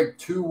was break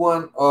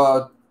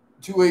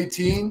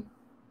 218.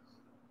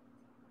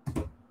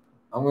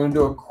 I'm going to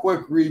do a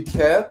quick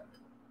recap.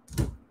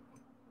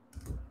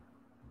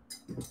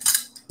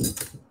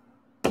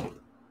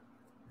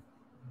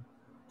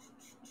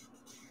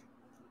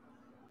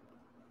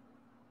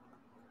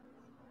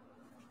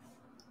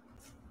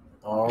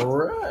 All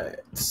right.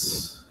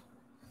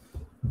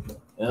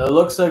 And it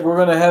looks like we're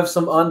going to have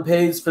some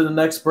unpaids for the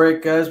next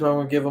break, guys, but I'm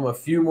going to give them a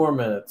few more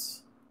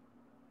minutes.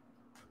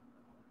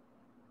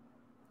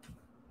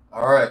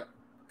 All right.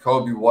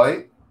 Kobe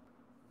White.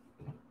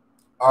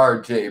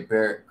 R.J.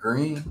 Barrett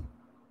Green.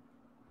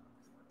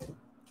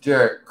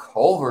 Jarrett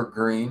Culver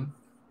Green.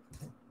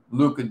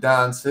 Luka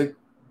Doncic.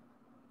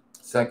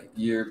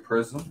 Second-year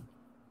Prizm.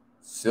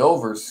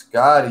 Silver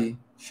Scotty.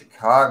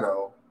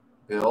 Chicago.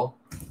 Bill.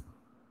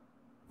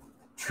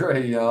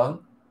 Trae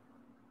Young.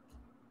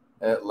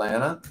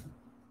 Atlanta.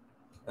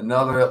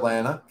 Another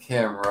Atlanta.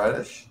 Cam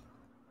Reddish.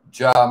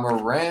 Ja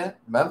Morant.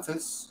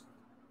 Memphis.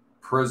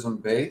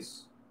 Prizm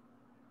base.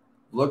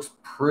 Looks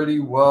pretty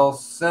well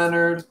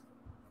centered.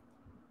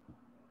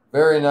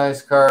 Very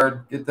nice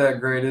card. Get that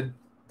graded.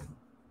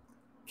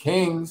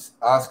 Kings,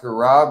 Oscar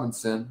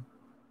Robinson,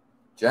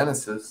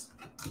 Genesis,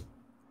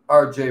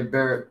 R.J.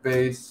 Barrett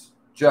base,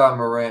 Ja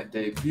Morant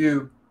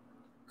debut,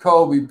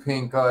 Kobe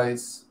Pink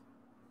Ice,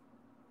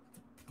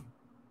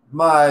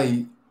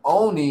 my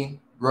Oni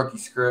rookie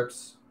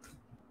scripts,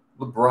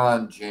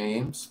 LeBron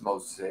James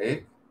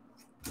Mosaic,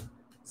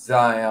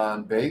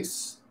 Zion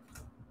base,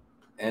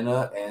 and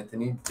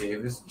Anthony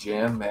Davis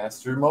Jam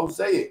Master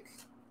Mosaic.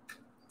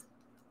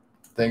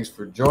 Thanks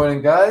for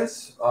joining,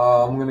 guys.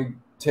 I'm going to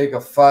take a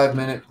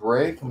 5-minute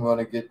break. I'm going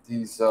to get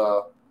these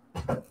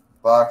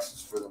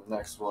boxes for the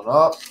next one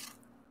up.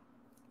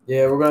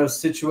 Yeah, we're going to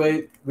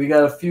situate. We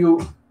got a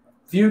few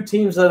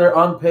teams that are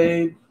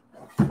unpaid.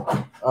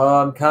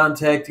 I'm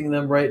contacting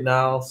them right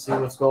now, see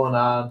what's going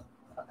on.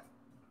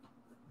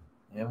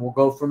 And we'll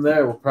go from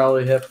there. We'll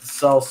probably have to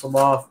sell some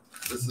off.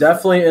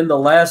 Definitely in the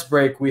last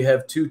break, we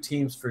have 2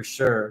 teams for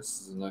sure.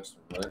 This is the next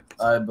one, right?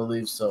 I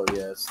believe so,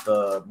 yeah. It's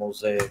the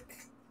Mosaic.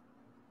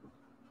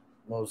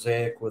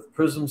 Mosaic with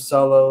Prizm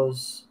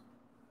Cellos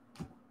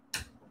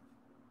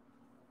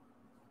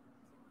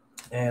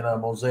and a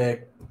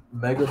Mosaic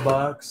Mega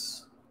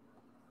Box.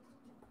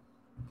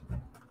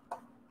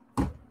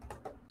 I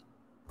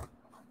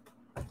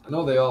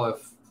know they all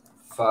have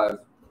 5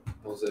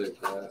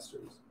 Mosaic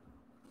Masters.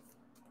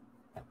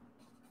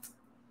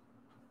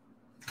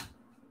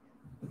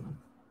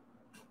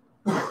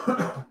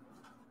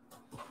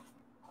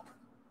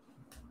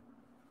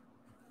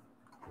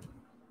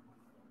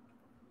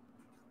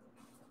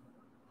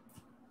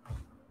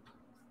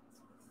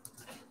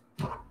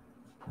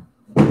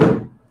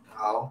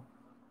 Ow.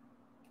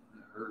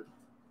 That hurt.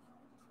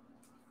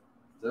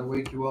 Does that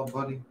wake you up,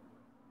 buddy?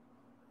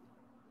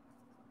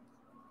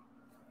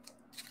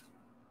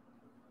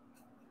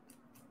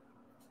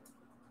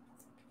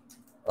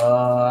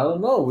 I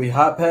don't know. We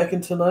hot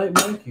packing tonight,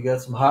 Mike? You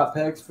got some hot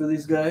packs for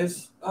these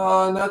guys?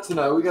 Not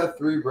tonight. We got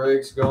 3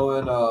 breaks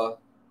going.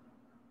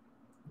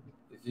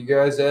 If you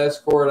guys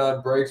ask for it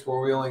on breaks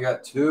where we only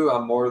got 2,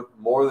 I'm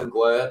more than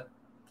glad.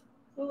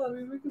 Well, I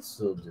mean, we could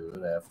still do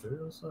it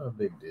after. It's not a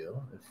big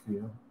deal.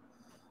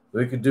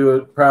 We could do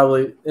it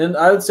probably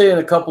I would say in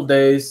a couple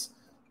days.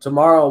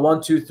 Tomorrow,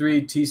 1, 2,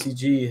 3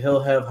 TCG.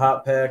 He'll have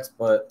hot packs,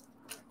 but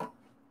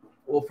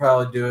we'll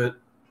probably do it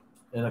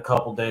in a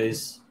couple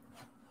days.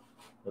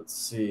 Let's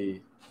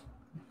see.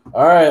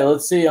 All right,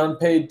 let's see.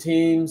 Unpaid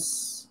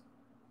teams.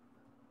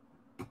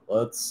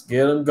 Let's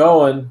get them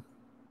going.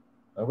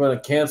 I'm going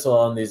to cancel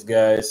on these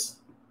guys.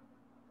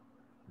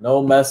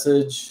 No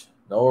message,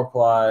 no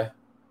reply.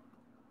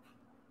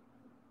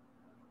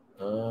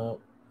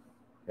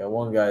 Yeah,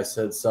 one guy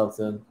said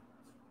something.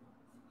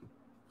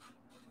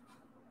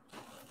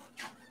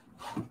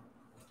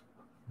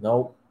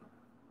 Nope.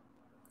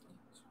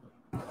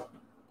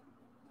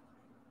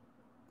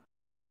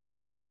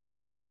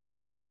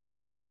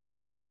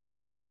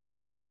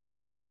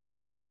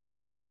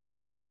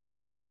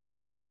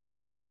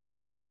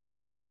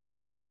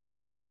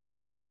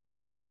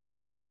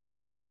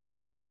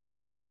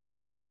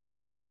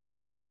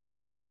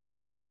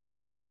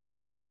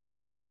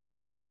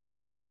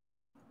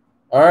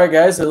 All right,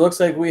 guys. It looks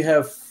like we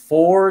have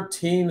 4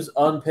 teams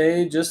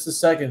unpaid. Just a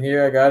second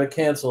here. I got to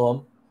cancel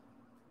them.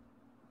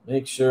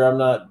 Make sure I'm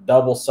not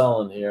double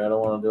selling here. I don't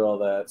want to do all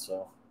that.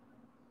 So,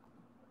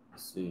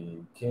 let's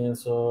see.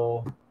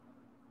 Cancel.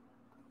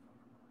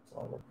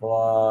 Blah, blah,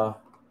 blah.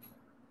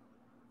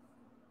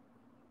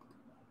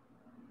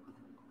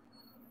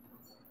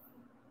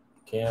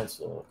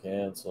 Cancel,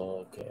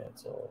 cancel,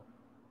 cancel.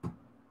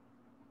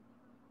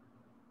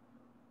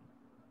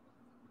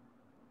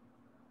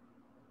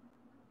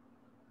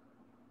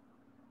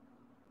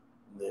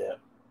 Yeah.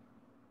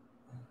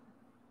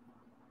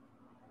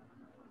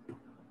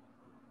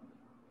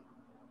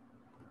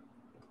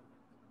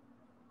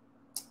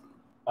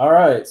 All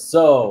right.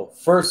 So,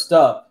 first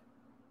up,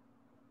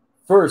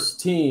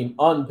 first team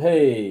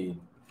unpaid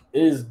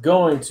is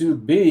going to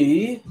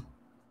be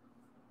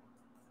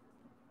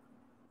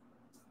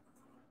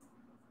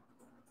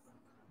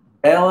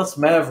Dallas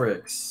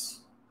Mavericks.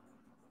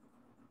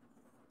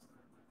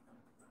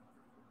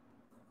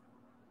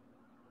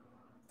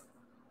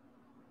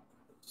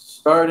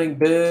 Starting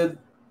bid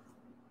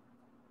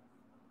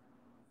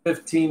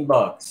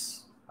 $15.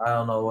 I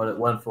don't know what it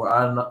went for.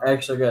 I don't know.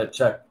 Actually, I gotta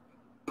check.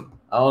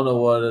 I don't know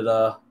what it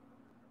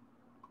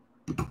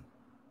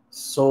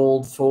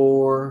sold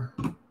for.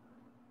 I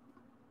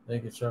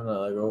think it's trying to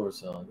like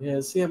oversell.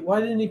 Yeah, see, why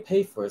didn't he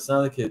pay for it? It's not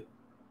like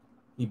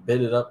he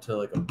bid it up to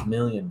like $1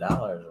 million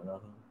or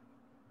nothing.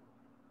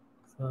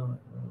 It's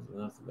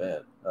not too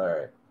bad. All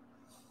right.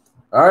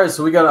 All right,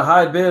 so we got a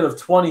high bid of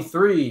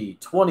 23,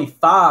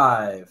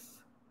 25,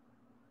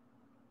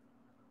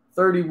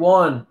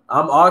 31.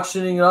 I'm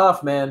auctioning it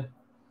off, man.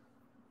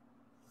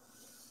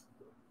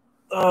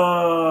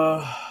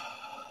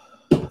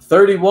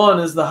 31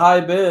 is the high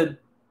bid,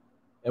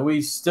 and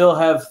we still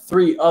have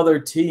 3 other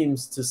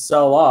teams to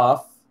sell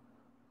off.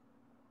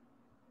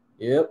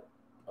 Yep.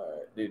 All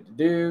right,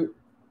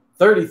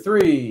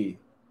 33,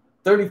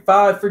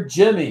 35 for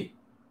Jimmy.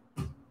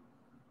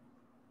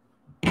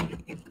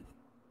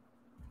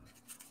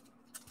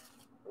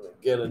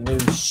 Get a new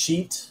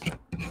sheet.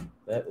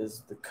 That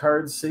is the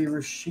card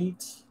saver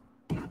sheet.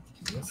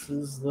 This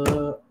is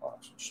the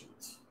auction sheet.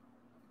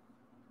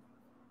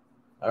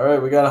 All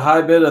right, we got a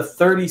high bid of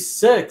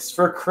 36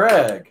 for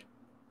Craig.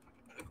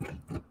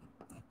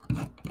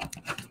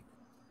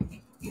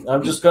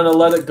 I'm just going to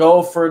let it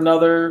go for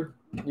another,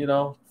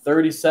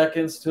 30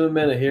 seconds to a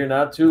minute here,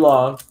 not too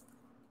long.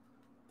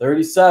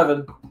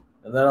 37,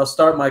 and then I'll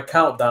start my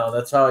countdown.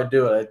 That's how I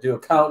do it. I do a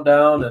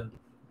countdown, and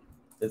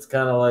it's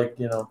kind of like,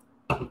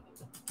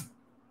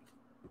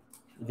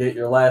 get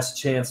your last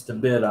chance to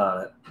bid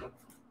on it.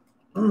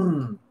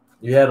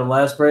 You had them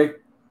last break?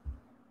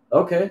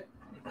 Okay.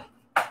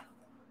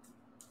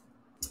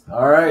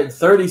 All right,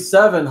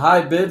 37,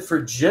 high bid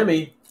for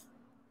Jimmy.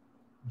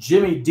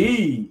 Jimmy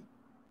D.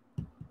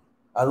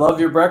 I love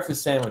your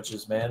breakfast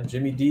sandwiches, man.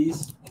 Jimmy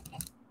D's.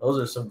 Those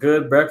are some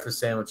good breakfast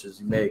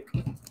sandwiches you make.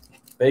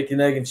 Bacon,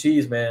 egg, and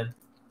cheese, man.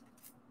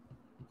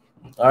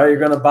 All right, you're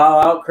going to bow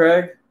out,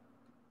 Craig?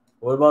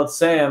 What about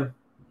Sam?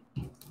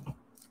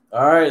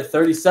 All right,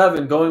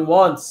 37, going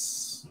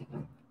once.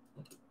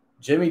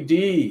 Jimmy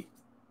D.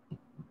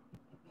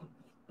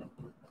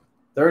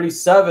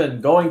 37,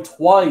 going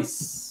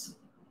twice.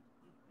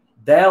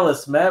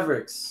 Dallas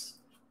Mavericks.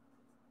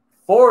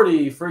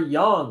 40 for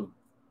Young.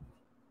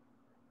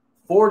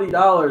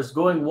 $40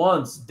 going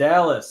once.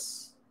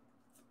 Dallas.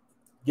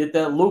 Get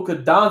that Luka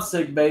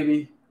Doncic,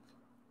 baby.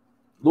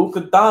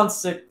 Luka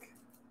Doncic.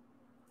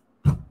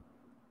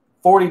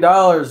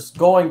 $40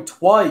 going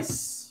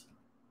twice.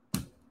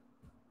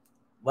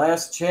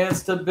 Last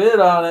chance to bid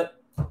on it.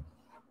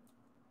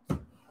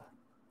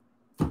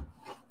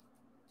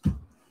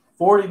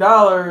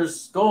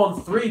 $40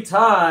 going 3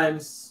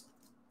 times.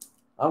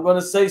 I'm going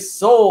to say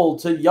sold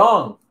to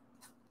Young.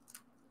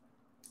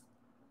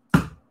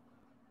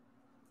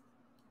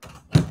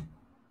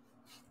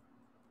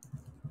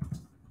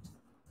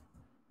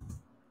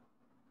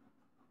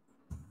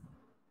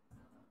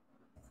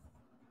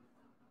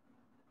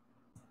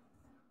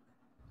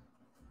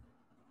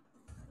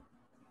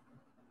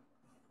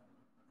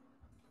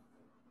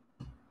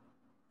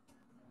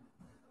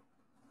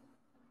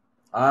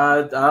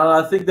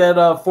 I think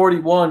that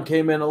 41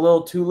 came in a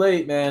little too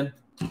late, man.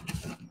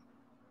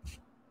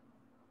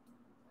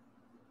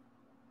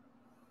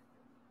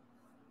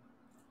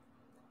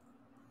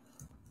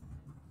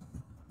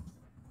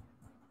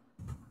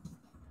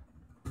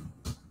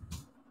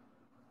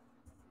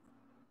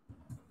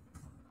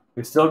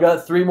 We still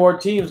got 3 more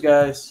teams,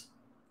 guys.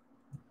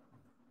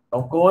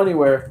 Don't go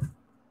anywhere.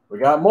 We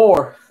got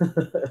more.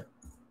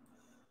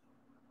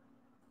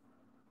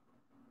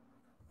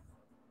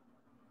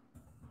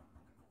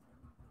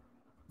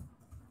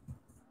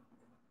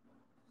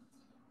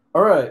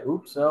 All right.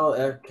 Oops.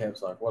 Oh,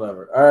 caps lock.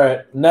 Whatever. All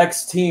right.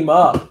 Next team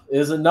up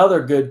is another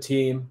good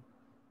team.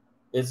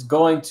 It's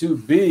going to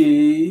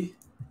be.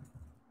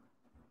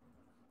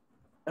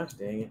 Gosh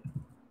dang it.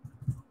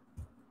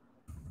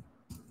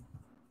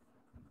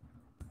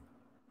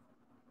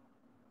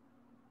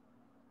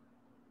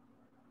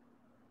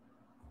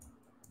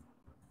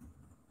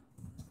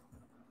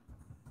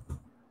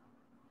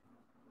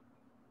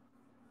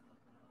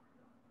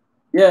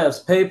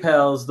 Yes,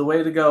 PayPal is the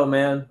way to go,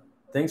 man.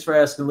 Thanks for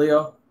asking,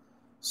 Leo.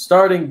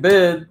 Starting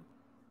bid,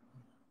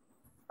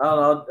 I don't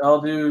know, I'll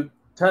do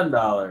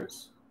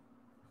 $10.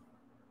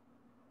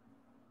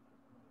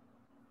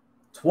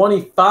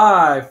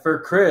 25 for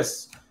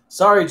Chris.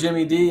 Sorry,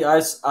 Jimmy D.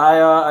 I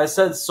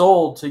said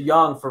sold to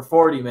Young for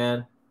 40,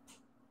 man.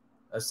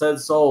 I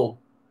said sold.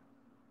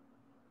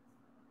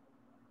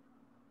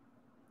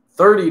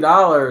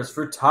 $30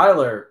 for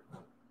Tyler.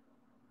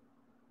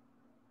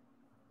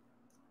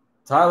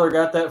 Tyler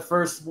got that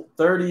first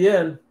 30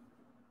 in.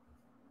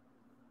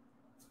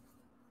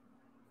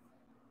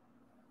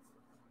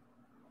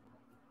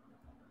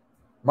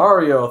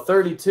 Mario,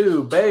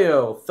 32.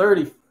 Bayo,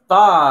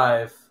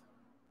 35.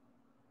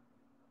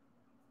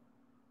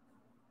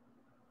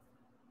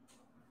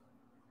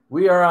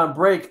 We are on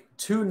break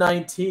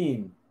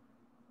 219.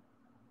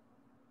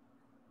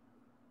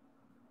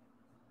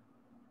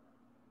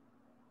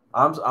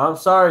 I'm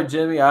sorry,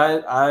 Jimmy.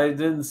 I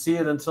didn't see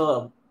it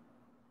until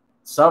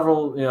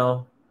several,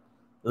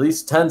 at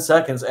least 10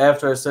 seconds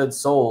after I said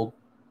sold.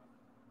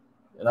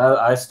 And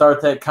I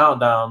start that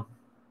countdown.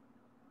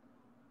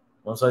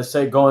 Once I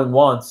say going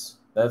once.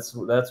 That's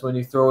when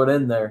you throw it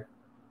in there.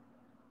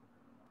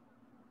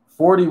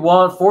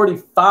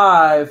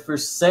 41-45 for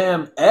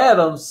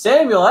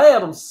Samuel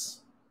Adams.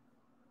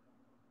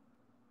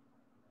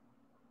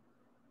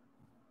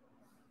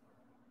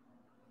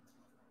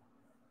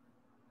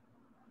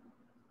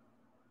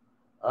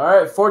 All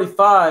right,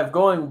 45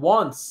 going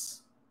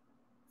once.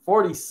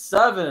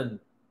 47,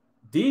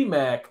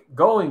 D-Mac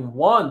going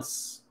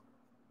once.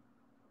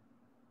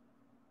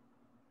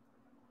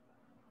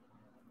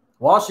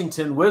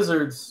 Washington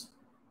Wizards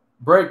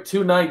break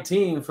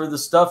 219 for the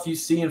stuff you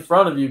see in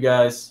front of you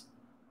guys.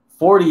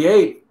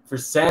 48 for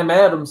Sam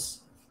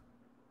Adams.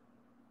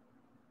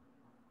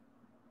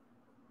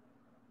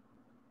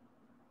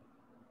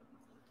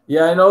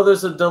 Yeah, I know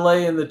there's a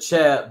delay in the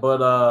chat,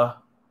 but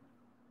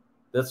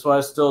that's why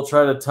I still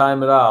try to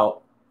time it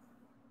out.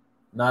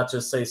 Not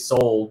just say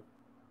sold.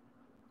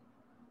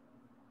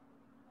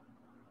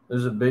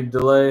 There's a big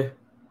delay.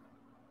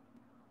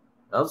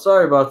 I'm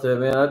sorry about that,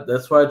 man.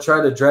 That's why I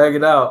try to drag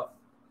it out.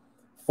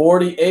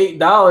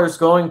 $48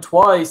 going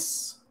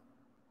twice.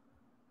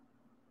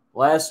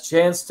 Last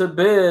chance to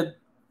bid.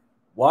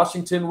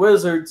 Washington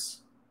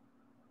Wizards.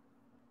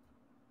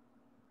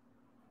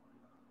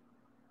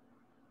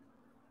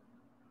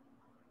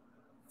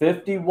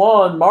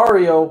 $51,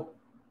 Mario.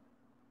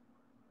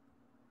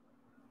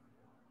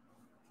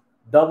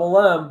 Double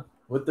M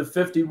with the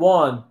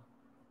 51.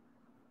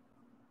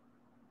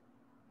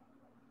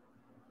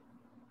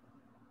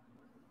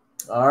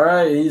 All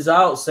right, he's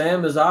out.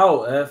 Sam is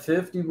out at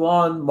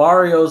 51.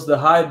 Mario's the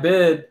high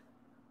bid.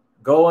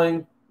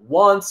 Going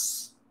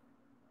once.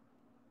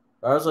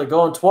 I was like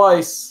going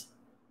twice.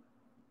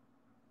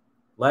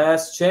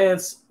 Last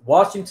chance.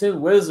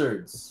 Washington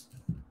Wizards.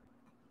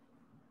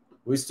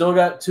 We still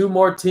got 2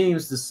 more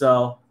teams to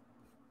sell.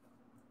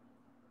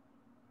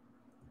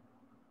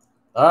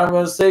 All right, I'm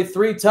going to say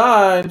 3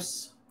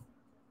 times.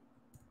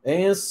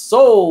 And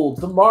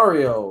sold to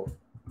Mario.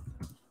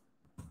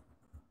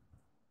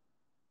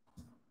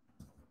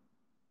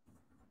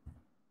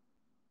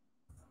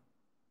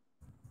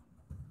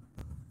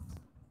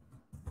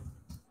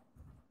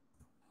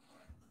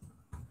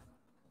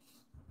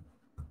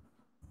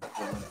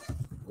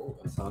 Oh,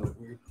 that sounded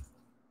weird.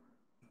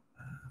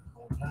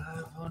 Oh,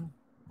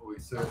 we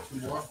still have 2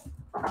 more?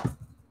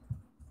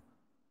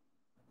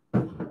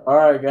 All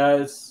right,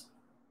 guys.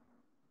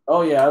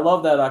 Oh, yeah, I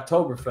love that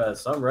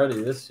Oktoberfest. I'm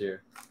ready this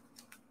year.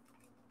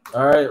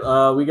 All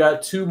right, we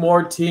got 2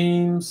 more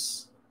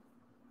teams.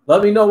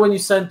 Let me know when you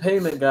send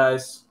payment,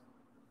 guys.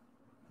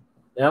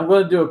 And I'm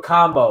going to do a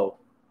combo.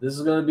 This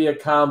is going to be a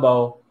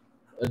combo,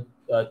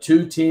 a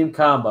 2-team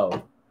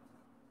combo.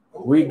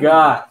 We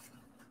got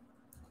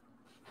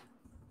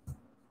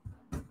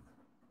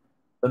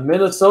the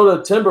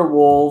Minnesota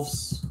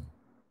Timberwolves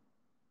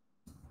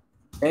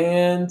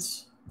and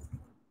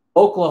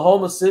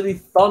Oklahoma City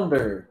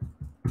Thunder.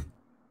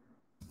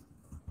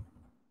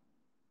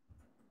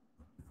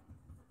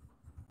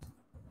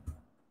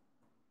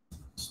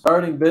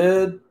 Starting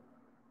bid,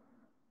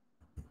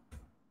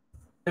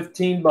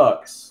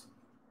 $15.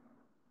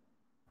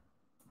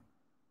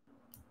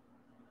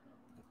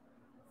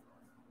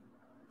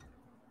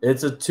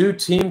 It's a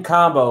 2-team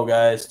combo,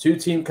 guys.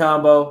 2-team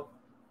combo.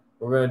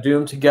 We're going to do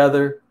them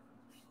together.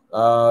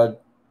 You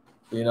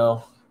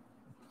know,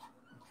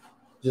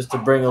 just to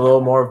bring a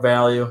little more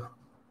value.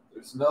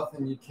 There's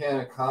nothing you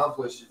can't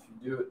accomplish if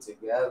you do it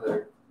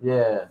together.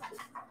 Yeah.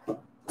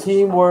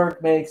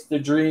 Teamwork makes the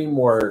dream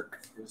work.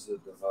 Here's the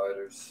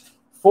dividers.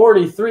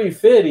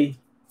 43.50.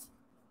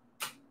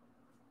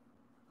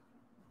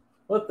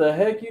 What the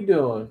heck you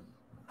doing?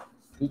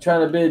 You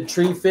trying to bid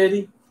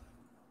 $3.50?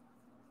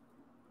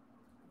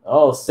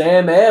 Oh,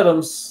 Sam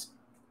Adams.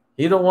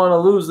 He don't want to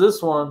lose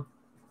this one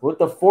with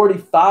the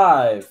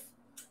 45.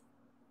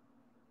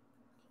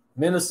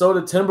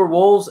 Minnesota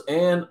Timberwolves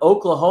and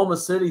Oklahoma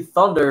City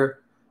Thunder.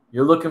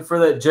 You're looking for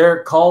that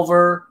Jarrett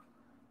Culver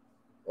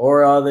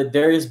or the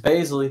Darius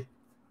Baisley.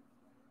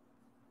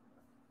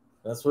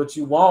 That's what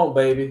you want,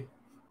 baby.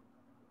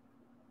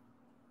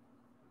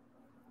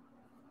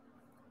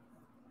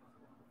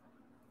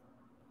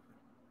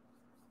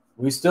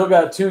 We still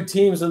got 2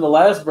 teams in the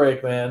last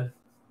break, man.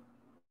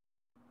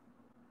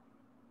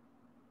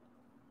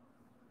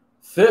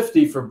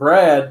 50 for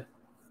Brad.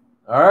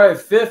 All right,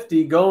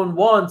 50 going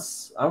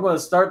once. I'm going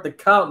to start the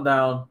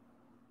countdown.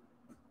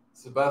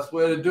 It's the best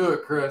way to do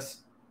it, Chris.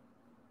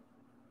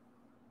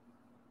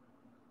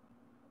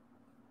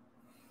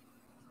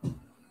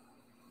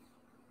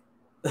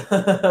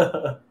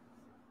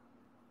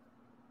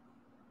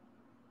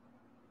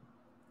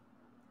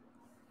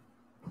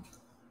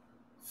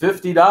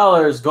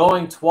 $50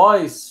 going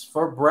twice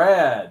for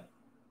Brad.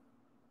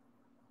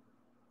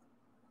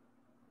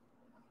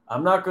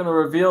 I'm not going to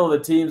reveal the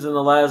teams in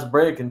the last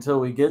break until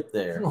we get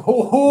there.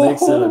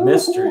 Makes it a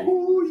mystery.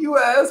 You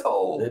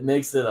asshole. It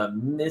makes it a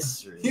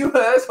mystery. You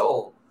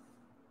asshole.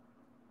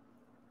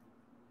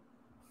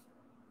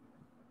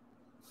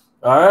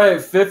 All right,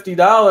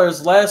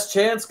 $50. Last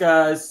chance,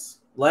 guys.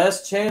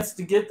 Last chance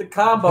to get the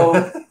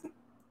combo.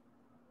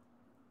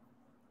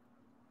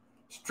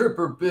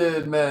 stripper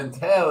bid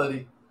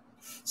mentality.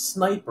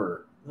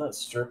 Sniper, not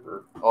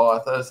stripper. Oh, I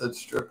thought I said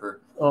stripper.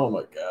 Oh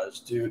my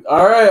gosh, dude.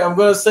 All right, I'm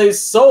going to say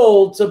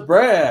sold to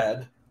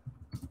Brad.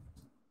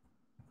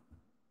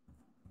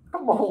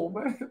 Come on,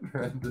 man,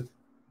 Brandon.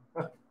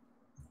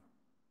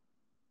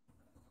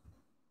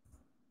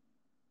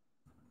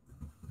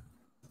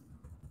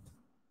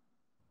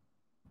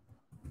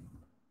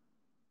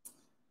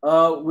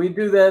 We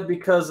do that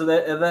because of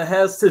that, and that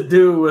has to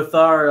do with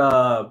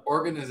our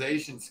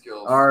organization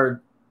skills.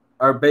 Our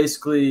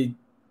basically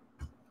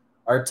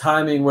our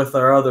timing with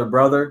our other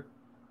brother.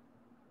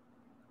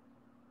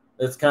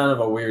 It's kind of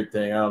a weird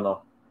thing. I don't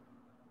know.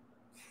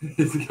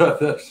 He's got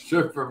that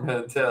stripper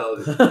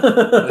mentality.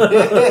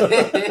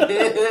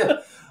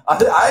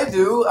 I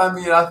do. I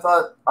mean, I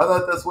thought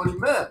that's what he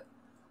meant.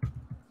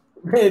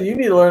 Man, you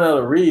need to learn how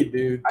to read,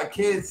 dude. I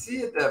can't see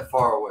it that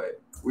far away.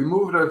 We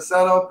moved our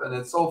setup, and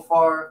it's so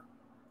far.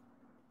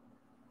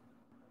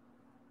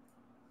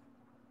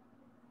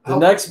 The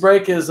next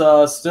break is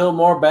still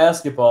more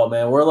basketball,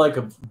 man. We're like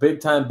a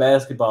big-time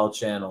basketball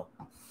channel.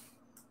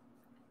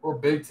 We're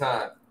big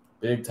time.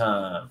 Big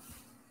time.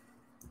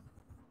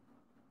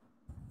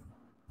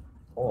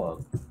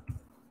 Hold on.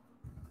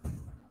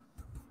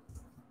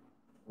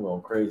 I'm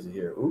going crazy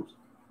here. Oops.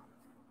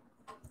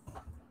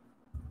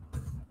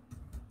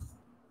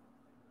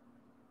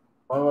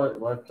 Oh,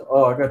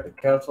 I got the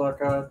caps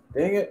lock on.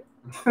 Dang it.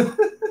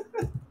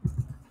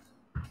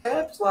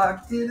 Caps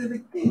lock did it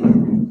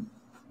again.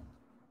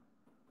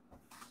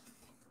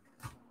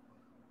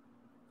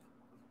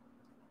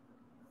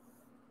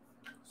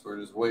 So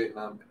we're just waiting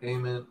on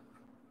payment.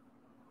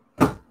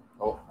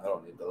 Oh, I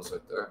don't need those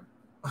right there.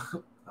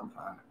 I'm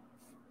fine.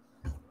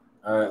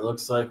 All right,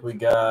 looks like we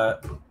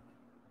got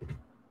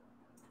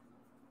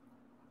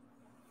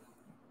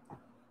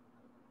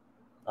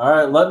all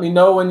right, let me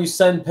know when you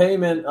send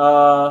payment,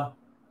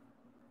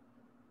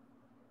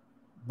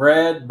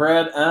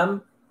 Brad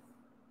M.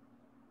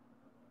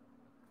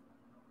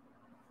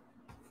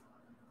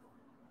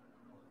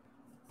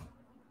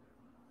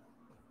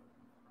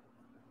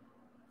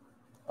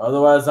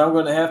 Otherwise, I'm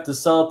going to have to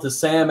sell it to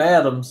Sam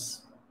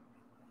Adams.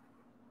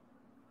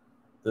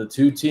 The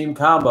 2-team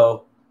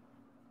combo.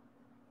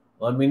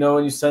 Let me know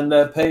when you send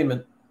that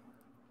payment.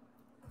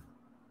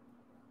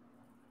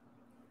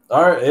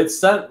 All right, it's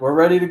sent. We're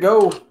ready to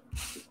go.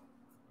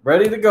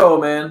 Ready to go,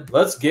 man.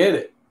 Let's get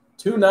it.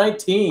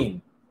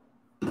 219.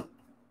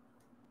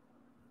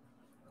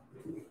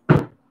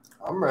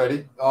 I'm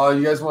ready.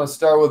 You guys want to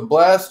start with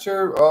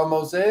Blaster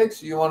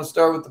Mosaics, or you want to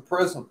start with the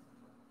Prizm?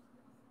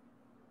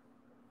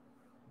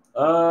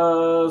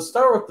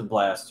 Start with the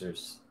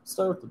Blasters.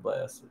 Start with the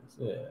Blasters.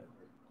 Yeah.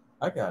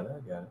 I got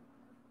it.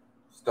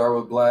 Start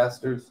with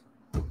Blasters.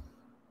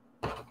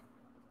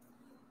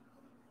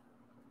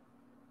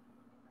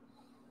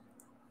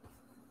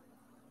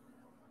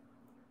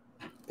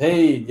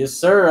 Paid. Yes,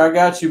 sir. I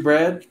got you,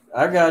 Brad.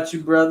 I got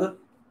you, brother.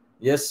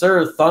 Yes,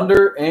 sir.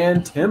 Thunder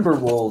and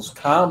Timberwolves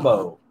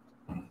combo.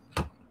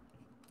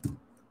 You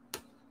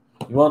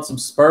want some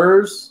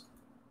Spurs?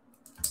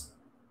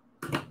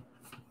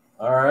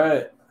 All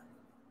right.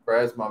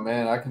 Brad's my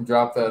man. I can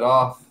drop that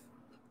off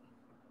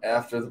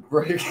after the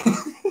break.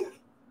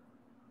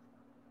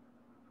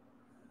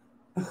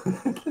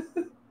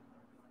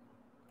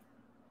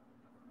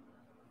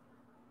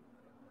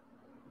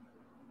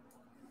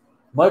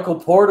 Michael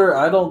Porter,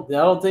 I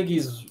don't think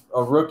he's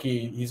a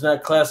rookie. He's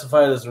not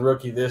classified as a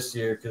rookie this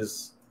year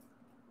because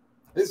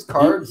his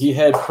cards he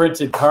had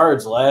printed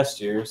cards last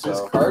year. So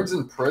his cards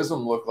in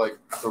Prizm look like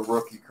the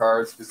rookie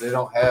cards because they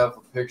don't have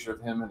a picture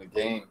of him in a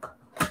game.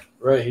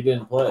 Right, he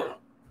didn't play.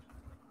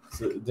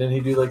 So didn't he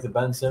do like the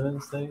Ben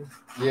Simmons thing?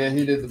 Yeah,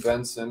 he did the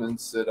Ben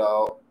Simmons sit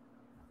out.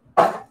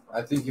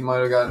 I think he might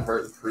have gotten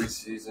hurt in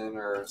preseason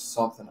or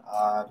something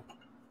odd.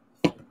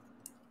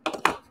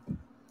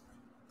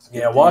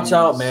 Yeah, watch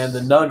out, man.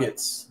 The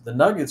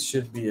Nuggets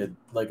should be a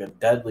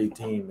deadly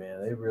team,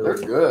 man. They're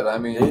good. I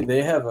mean,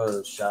 they have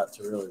a shot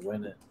to really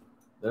win it.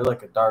 They're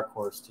like a dark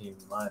horse team,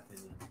 in my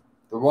opinion.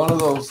 They're one of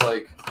those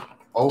like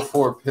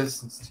 04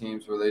 Pistons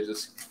teams where they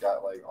just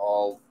got like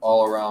all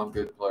around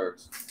good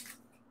players.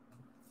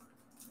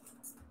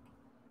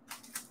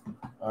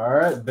 All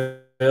right,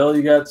 Bill,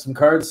 you got some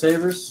card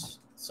savers?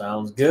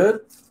 Sounds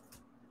good.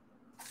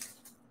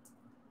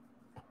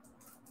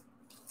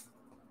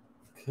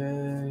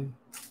 Okay.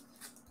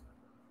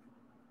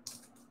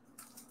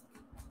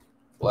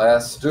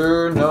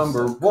 Blaster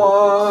number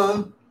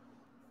 1.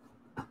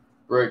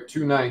 Break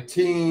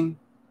 219.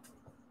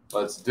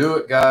 Let's do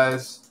it,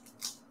 guys.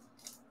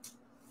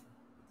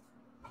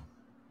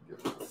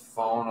 Get the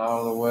phone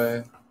out of the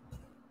way.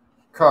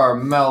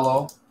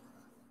 Carmelo.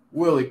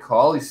 Willie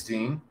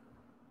Cauley-Stein.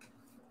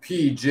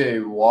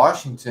 PJ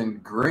Washington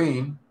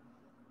Green.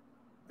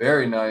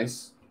 Very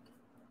nice.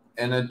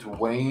 And a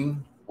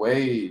Dwayne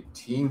Wade.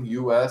 Team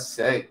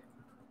USA.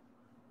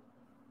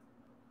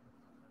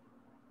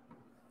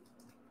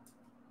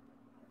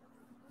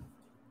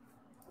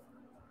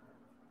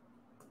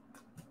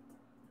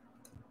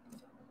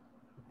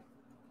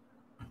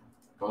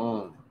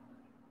 Boom.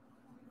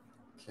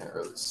 Can't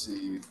really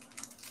see.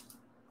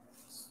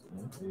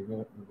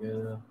 You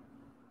gotta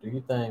do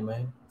your thing,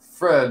 man.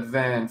 Fred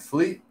Van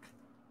Fleet,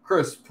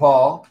 Chris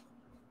Paul,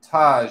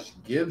 Taj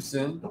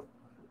Gibson,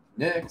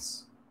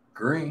 Knicks,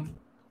 green,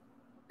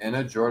 and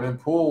a Jordan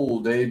Poole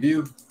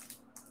debut.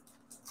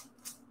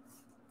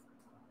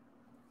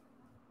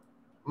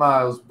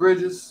 Miles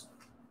Bridges,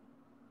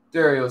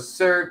 Dario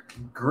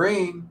Saric,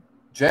 green,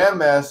 Jam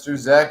Master,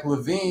 Zach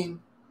LaVine.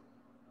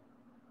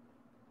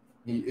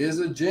 He is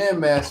a Jam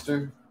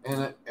Master,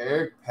 and an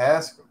Eric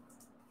Pascal.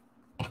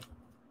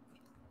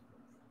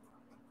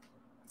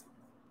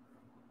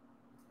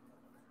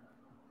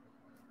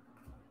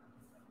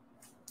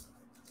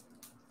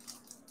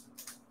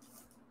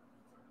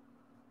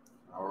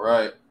 All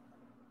right.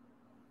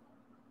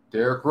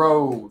 Derrick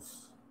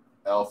Rose,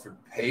 Alfred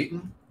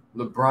Payton,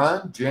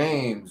 LeBron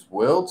James,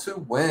 will to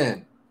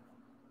win.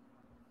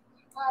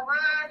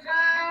 LeBron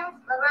James,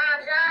 LeBron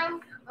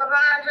James,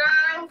 LeBron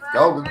James,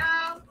 Go. LeBron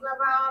James,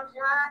 LeBron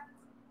James.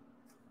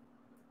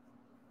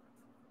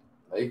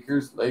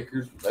 Lakers,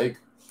 Lakers,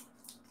 Lakers.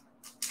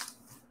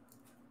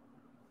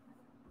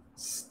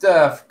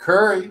 Steph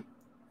Curry,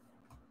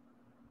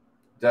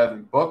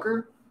 Devin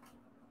Booker,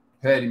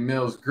 Patty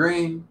Mills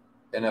Green,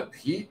 and a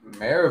Pete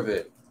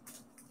Maravich.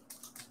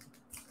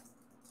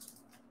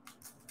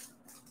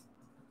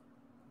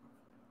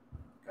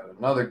 Got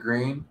another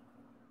green.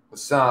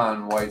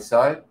 Hassan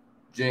Whiteside,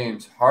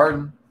 James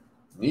Harden,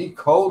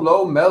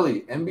 Nicolo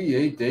Melli,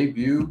 NBA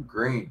debut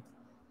green.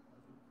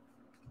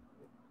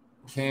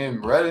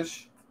 Cam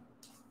Reddish,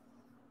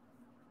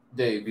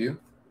 debut.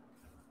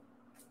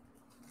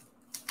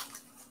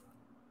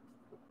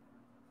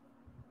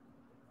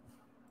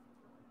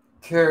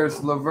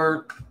 Karis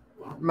LeVert,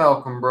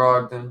 Malcolm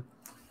Brogdon,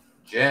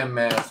 Jam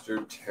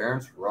Master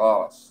Terrence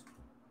Ross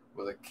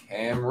with a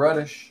Cam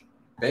Reddish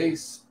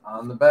base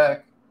on the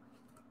back.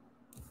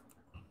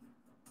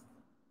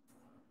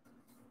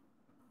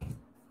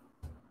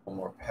 One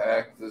more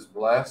pack of this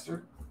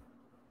blaster.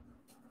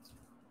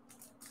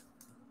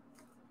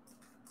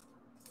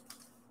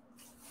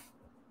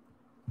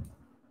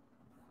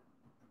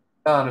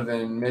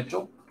 Donovan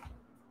Mitchell,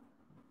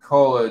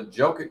 Nikola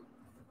Jokic,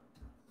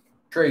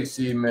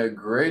 Tracy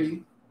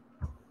McGrady,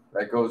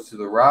 that goes to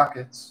the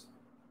Rockets,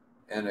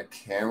 and a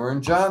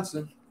Cameron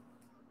Johnson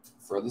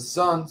for the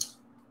Suns.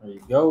 There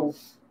you go.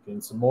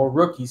 Getting some more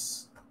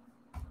rookies.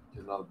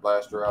 Get another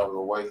blaster out of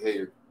the white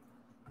hater.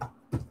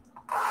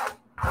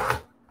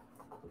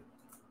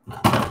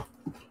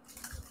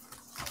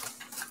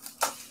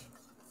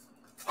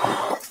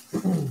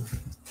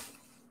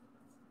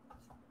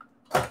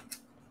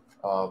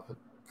 Put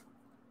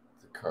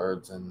the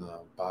cards in the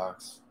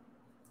box.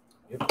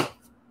 Yep.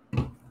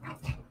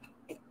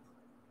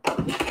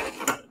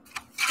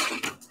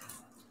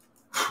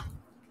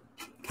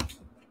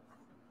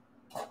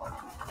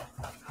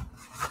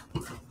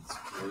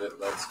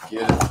 Let's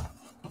get it.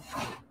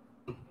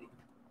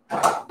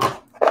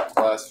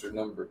 Blaster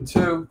number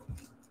 2.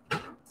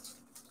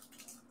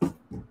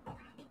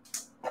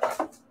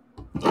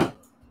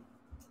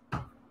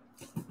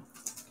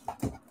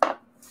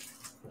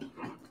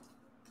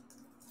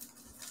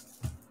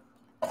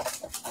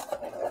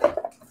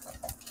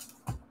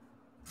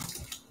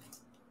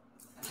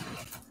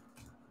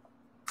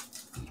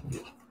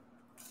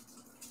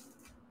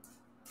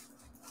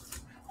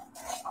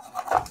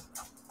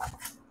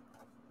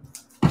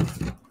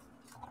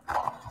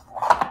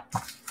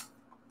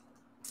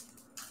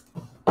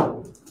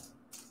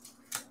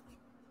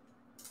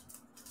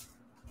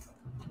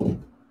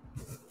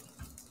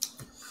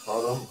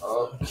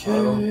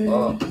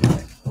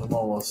 Okay. I'm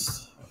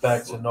almost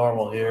back to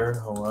normal here.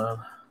 Hold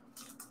on.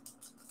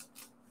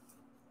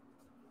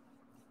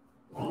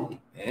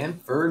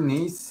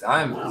 Anthony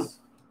Simons,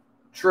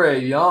 Trey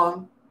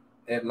Young,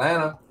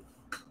 Atlanta,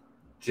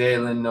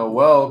 Jalen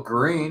Noel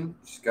Green,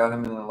 just got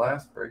him in the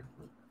last break.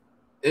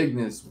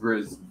 Ignas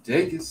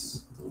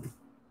Brizdeikis.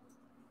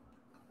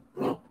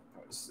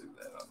 Let's leave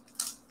that up.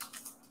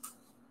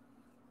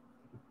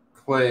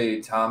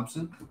 Klay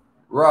Thompson,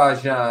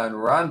 Rajon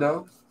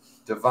Rondo,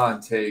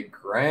 Devontae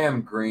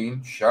Graham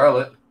Green,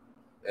 Charlotte,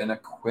 and a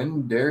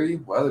Quindary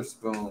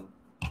Weatherspoon.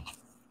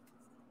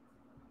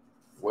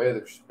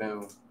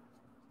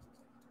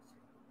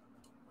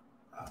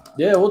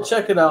 Yeah, we'll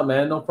check it out,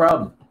 man. No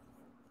problem.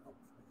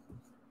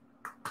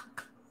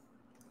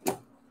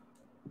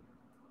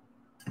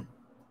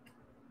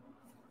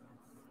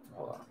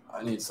 Hold on.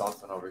 I need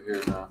something over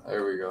here now.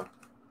 There we go.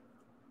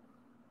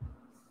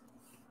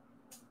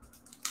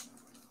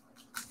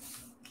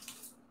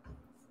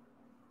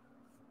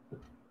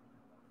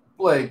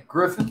 Blake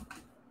Griffin,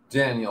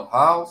 Daniel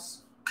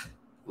House,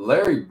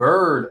 Larry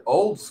Bird,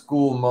 old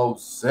school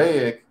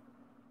mosaic,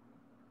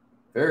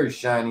 very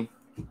shiny.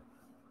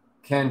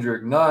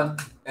 Kendrick Nunn,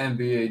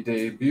 NBA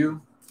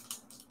debut.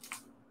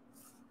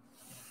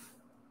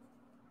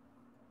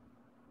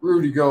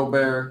 Rudy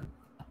Gobert,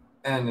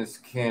 Enes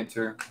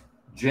Kanter,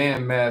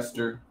 Jam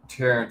Master,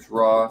 Terrence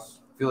Ross.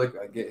 I feel like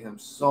I get him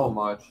so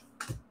much.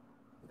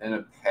 And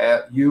a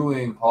Pat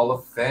Ewing Hall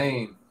of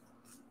Fame.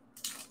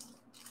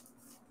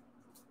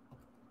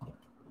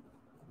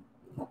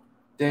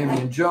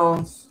 Damian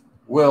Jones,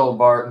 Will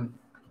Barton,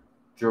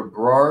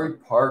 Jabari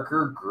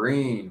Parker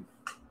Green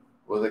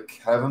with a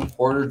Kevin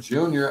Porter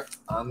Jr.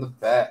 on the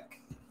back.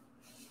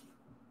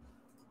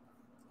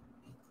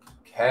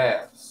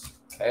 Cavs.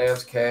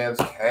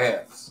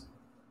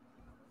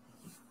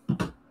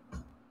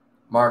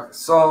 Marc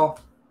Gasol,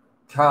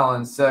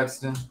 Colin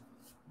Sexton,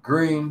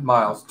 Green,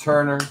 Miles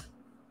Turner,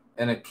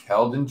 and a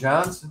Keldon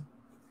Johnson.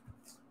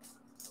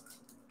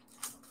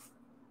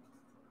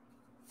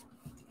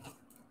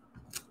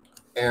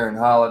 Aaron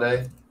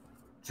Holiday,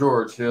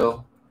 George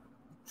Hill,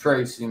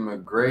 Tracy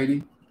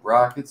McGrady,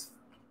 Rockets.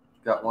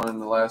 Got one in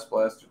the last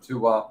blaster too.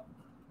 Wow.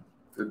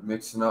 Good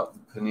mixing up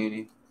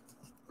Panini.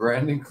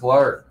 Brandon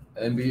Clark,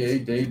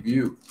 NBA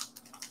debut.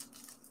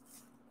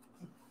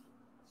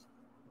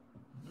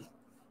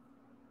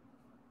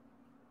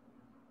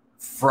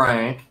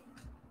 Frank.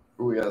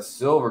 We got a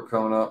silver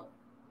coming up.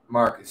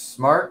 Marcus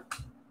Smart.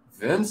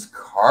 Vince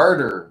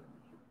Carter.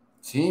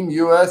 Team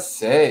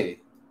USA.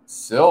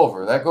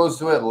 Silver. That goes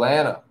to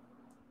Atlanta.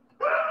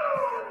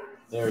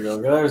 There we go.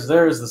 There's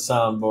the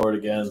soundboard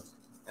again.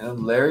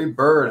 And Larry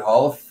Bird,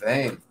 Hall of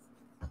Fame.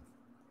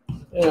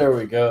 There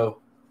we go.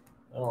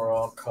 Now we're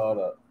all caught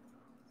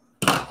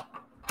up.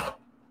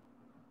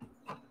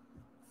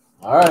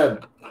 All right.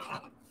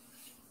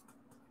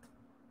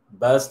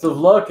 Best of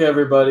luck,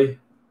 everybody.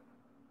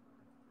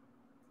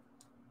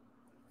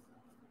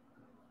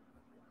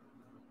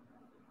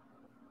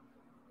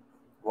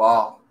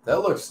 Wow, that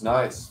looks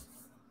nice.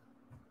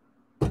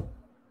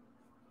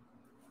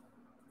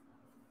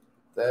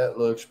 That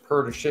looks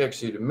pretty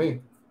sexy to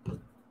me.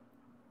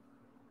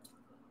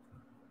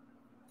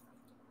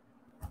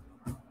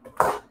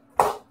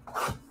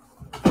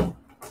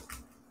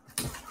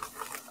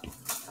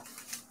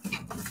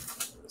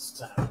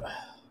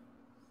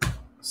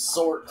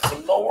 Sort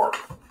some more.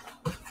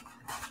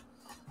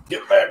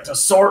 Get back to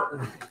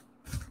sorting.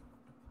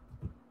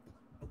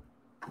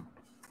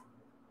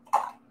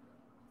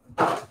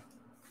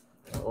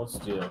 What's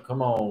the deal?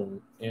 Come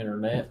on,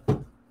 internet.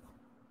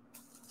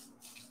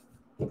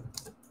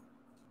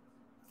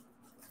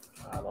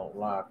 I don't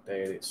like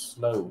that. It's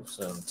slow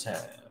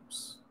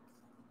sometimes.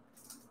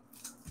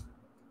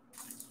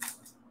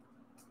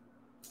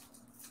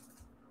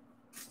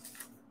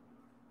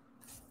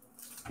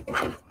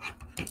 Come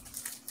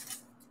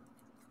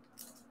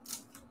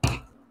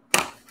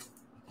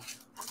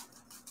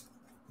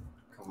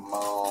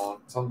on.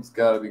 Something's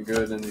got to be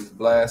good in these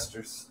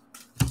blasters.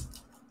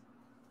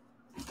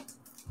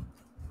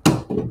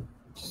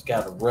 Just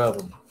got to rub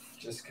them.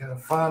 Just got to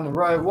find the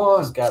right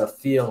ones. Just got to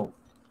feel them.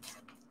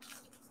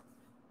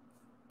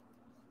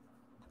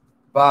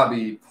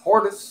 Bobby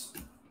Portis,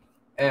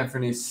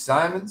 Anthony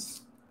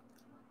Simons,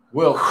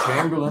 Wilt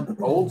Chamberlain,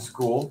 old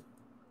school,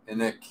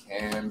 and a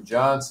Cam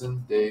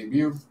Johnson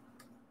debut.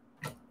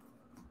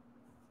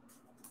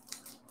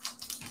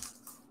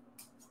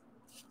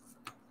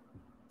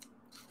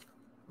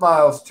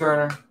 Miles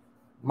Turner,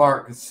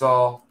 Marc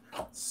Gasol,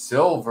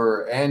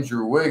 silver,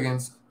 Andrew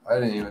Wiggins. I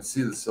didn't even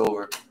see the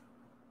silver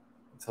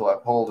until I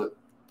pulled it.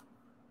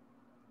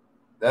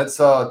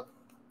 That's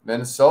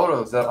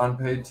Minnesota. Is that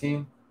unpaid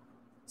team?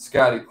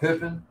 Scottie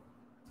Pippen.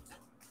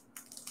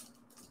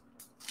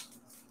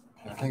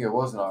 I think it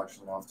was an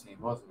auction off team,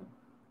 wasn't it?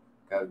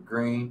 Got a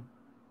green.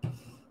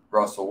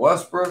 Russell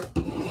Westbrook,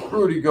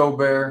 Rudy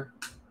Gobert,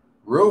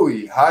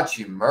 Rui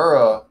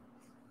Hachimura.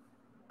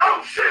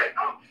 Oh shit!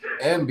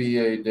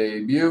 NBA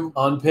debut.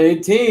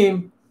 Unpaid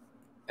team.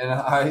 And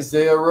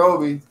Isaiah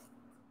Roby.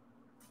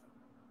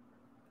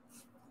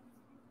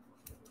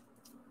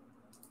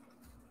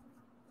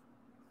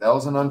 That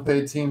was an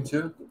unpaid team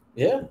too?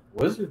 Yeah,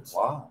 Wizards.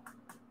 Wow.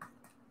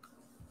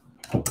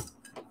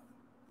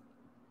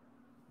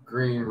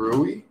 Green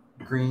Rui.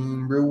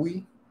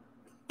 Rui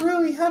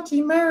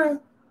Hachimura.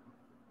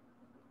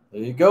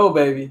 There you go,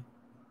 baby.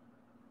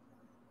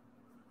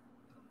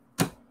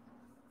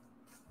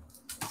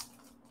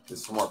 Get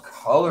some more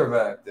color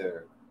back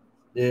there.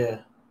 Yeah.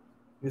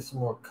 Get some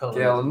more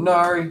color.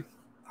 Gallinari,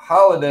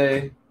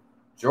 Holiday,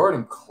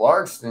 Jordan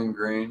Clarkson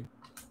green,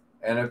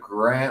 and a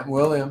Grant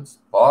Williams,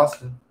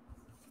 Boston.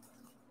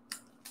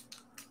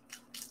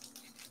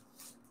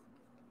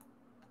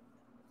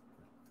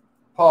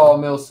 Paul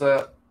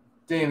Millsap,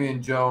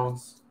 Damian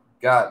Jones,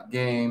 Got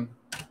Game,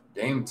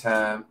 Dame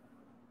Time,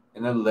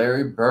 and then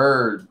Larry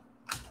Bird.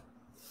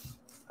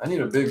 I need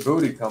a big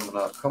booty coming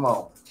up. Come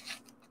on.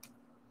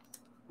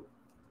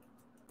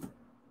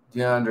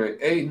 DeAndre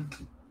Ayton,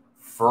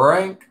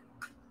 Frank,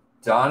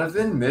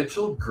 Donovan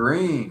Mitchell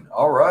Green.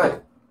 All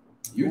right.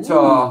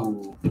 Utah.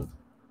 Ooh.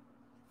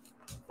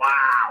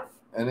 Wow!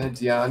 And then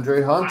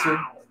DeAndre Hunter.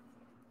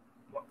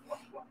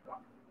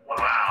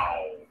 Wow!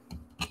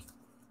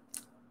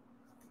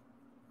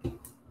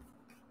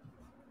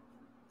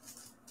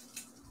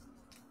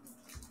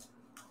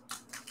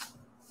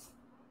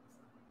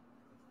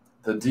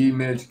 The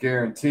D-Midge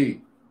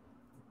guarantee.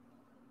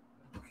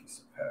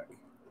 Piece of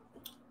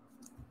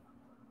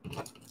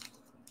pack.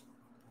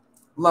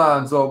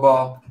 Lonzo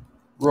Ball,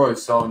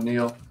 Royce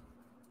O'Neal,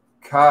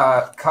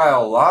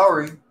 Kyle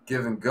Lowry,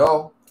 give and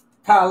go,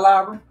 Kyle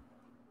Lowry.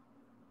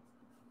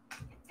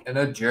 And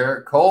a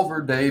Jarrett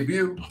Culver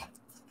debut.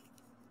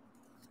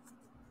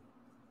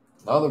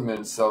 Another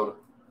Minnesota.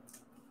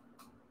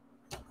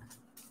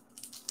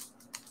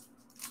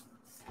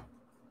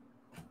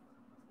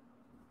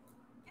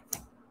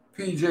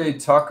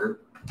 PJ Tucker.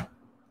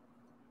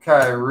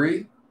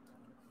 Kyrie.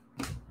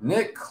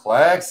 Nick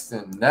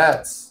Claxton,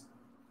 Nets.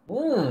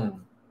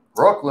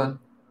 Brooklyn.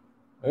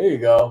 There you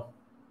go.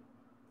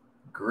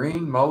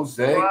 Green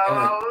mosaic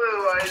Wow,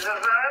 and boys,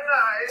 that's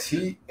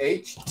very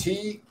nice.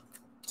 THT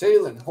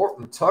Taylor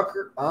Horton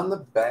Tucker on the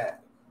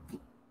back.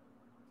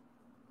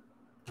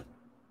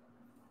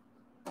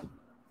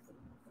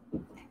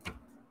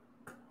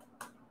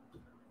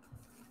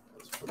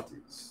 Let's put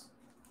these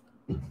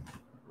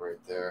right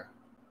there.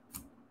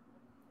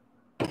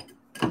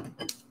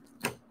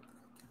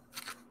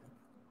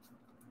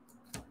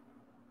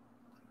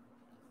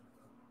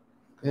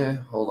 Yeah,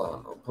 hold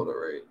on. I'll put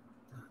it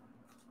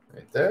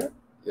right there.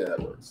 Yeah, that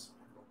works.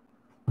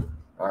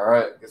 All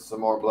right, get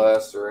some more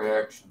blaster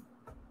reaction.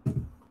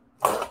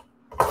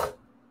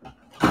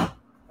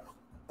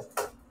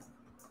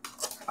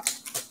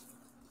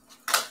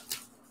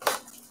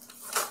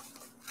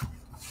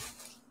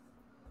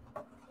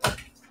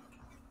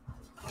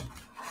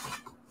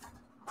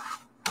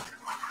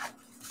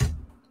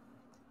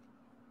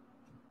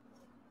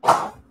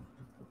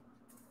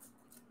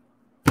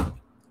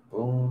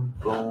 Boom,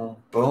 boom,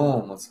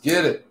 boom. Let's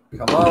get it.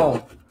 Come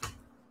on.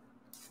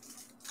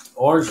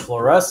 Orange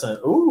fluorescent.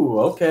 Ooh,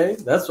 okay.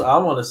 That's what I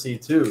want to see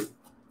too.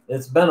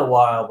 It's been a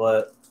while,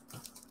 but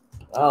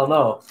I don't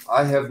know.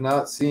 I have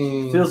not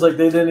seen. Feels like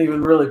they didn't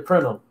even really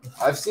print them.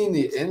 I've seen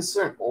the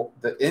insert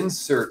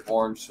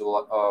orange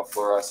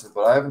fluorescent,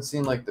 but I haven't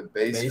seen like the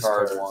base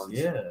card cards. ones.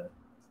 Yeah.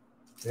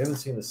 We haven't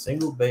seen a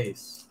single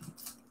base.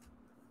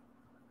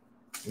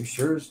 You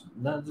sure it's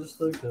not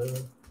just like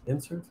the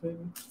inserts, maybe?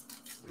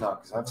 No,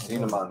 because I've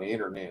seen them on the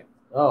internet.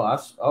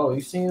 Oh, you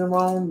seen them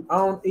on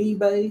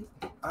eBay?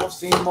 I've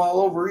seen them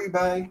all over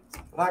eBay,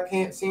 but I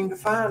can't seem to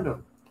find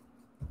them.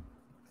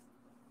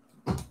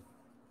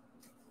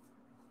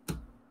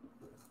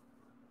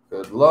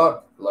 Good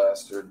luck.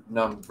 Blaster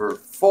number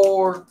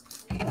 4.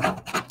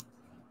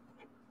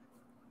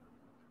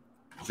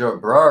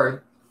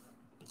 Jabari.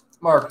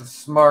 Marcus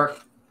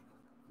Smart.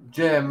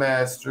 Jam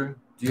Master.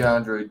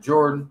 DeAndre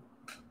Jordan.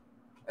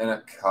 And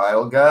a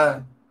Kyle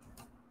Guy.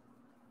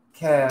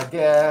 Kyle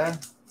Guy.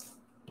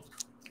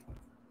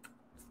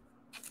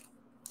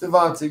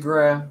 Devontae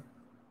Graham.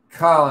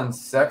 Colin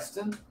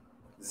Sexton.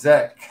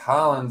 Zach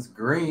Collins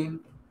Green.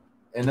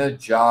 And a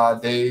Ja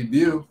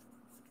debut.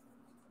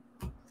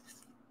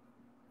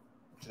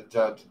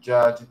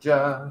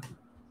 Ja.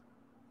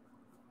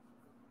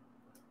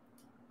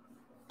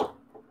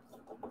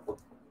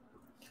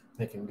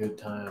 Making good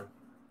time.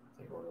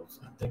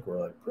 I think we're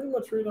like pretty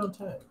much right on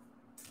time.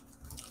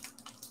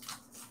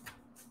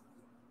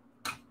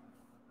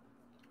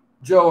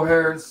 Joe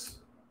Harris,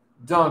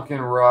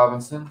 Duncan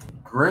Robinson,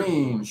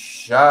 Green,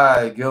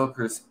 Shai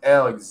Gilchrist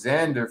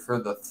Alexander for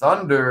the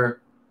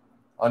Thunder,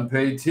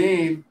 unpaid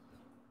team,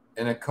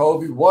 and a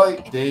Kobe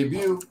White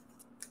debut.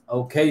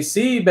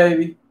 OKC,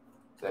 baby.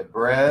 Is that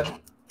Brad?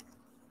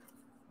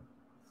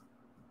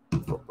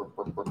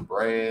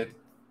 Brad.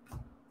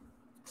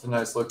 It's a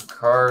nice looking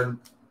card.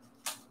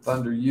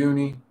 Thunder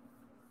Uni.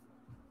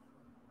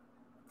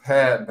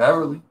 Pat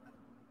Beverly.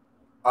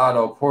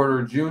 Otto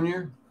Porter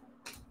Jr.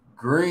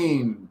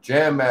 Green,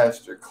 Jam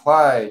Master,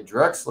 Clyde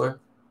Drexler.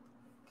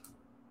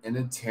 And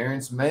then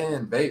Terrence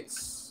Mann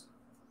base.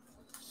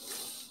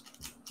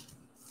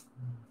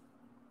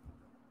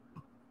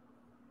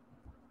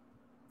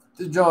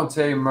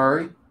 DeJounte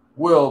Murray.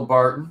 Will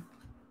Barton,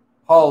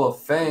 Hall of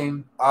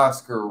Fame,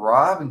 Oscar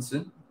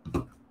Robinson,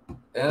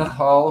 and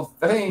Hall of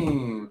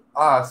Fame,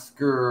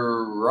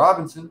 Oscar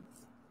Robinson.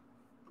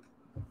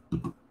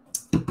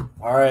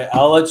 All right,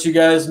 I'll let you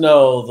guys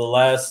know the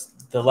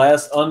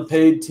last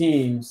unpaid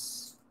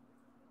teams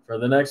for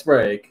the next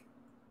break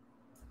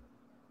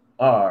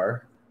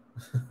are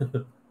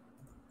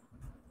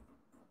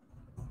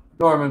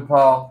Norman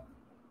Powell,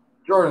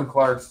 Jordan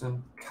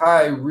Clarkson,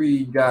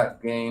 Kyrie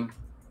got game,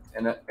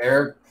 and an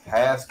Eric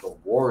Paschal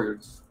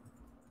Warriors.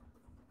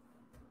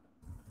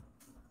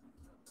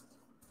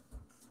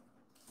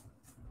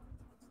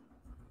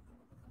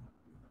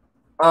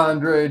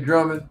 Andre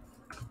Drummond,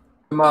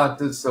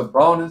 Domantas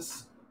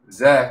Sabonis,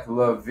 Zach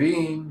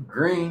LaVine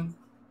Green,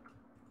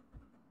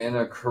 and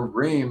a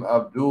Kareem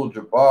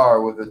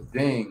Abdul-Jabbar with a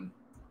ding.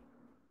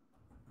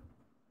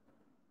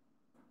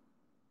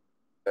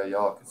 Yeah,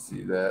 y'all can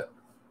see that.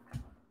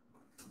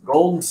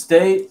 Golden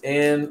State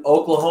and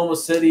Oklahoma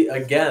City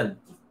again.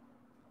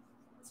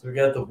 So we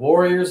got the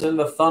Warriors and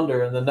the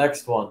Thunder in the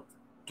next one.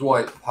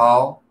 Dwight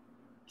Powell,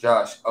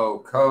 Josh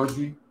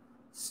Okogie,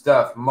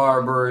 Steph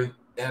Marbury,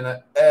 and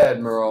an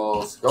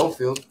Admiral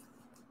Schofield.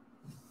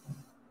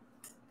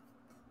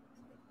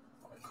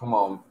 Come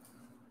on.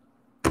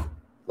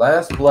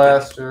 Last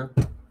blaster.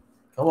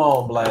 Come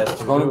on, Blaster.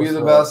 It's going to be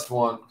the best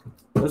one.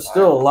 There's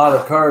still a lot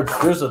of cards.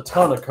 There's a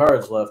ton of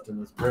cards left in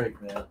this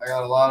break, man. I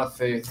got a lot of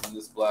faith in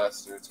this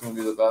blaster. It's going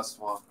to be the best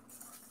one.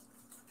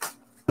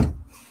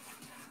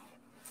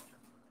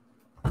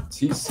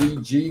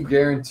 TCG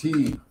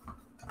guaranteed.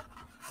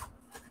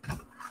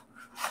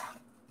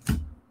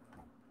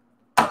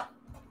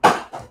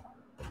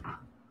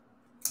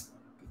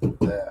 Get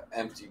that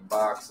empty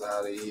box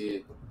out of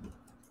here.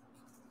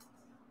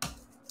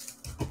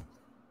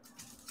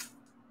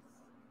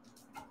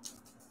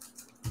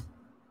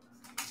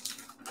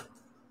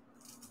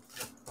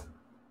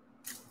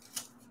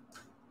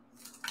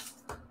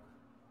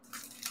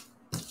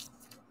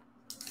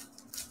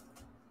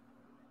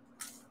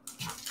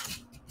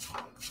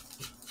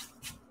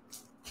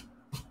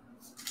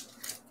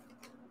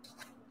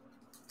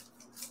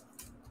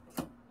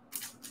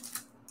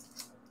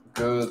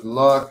 Good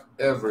luck,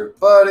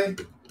 everybody.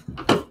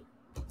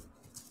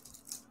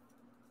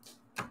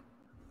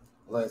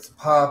 Let's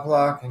pop,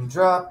 lock, and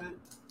drop it.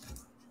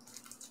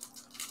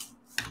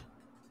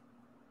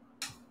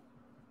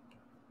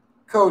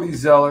 Cody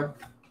Zeller,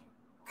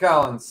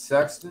 Colin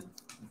Sexton,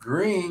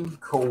 Green,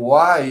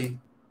 Kawhi,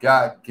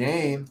 got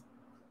game.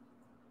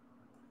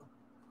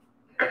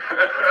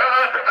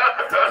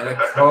 And a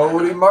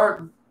Cody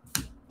Martin.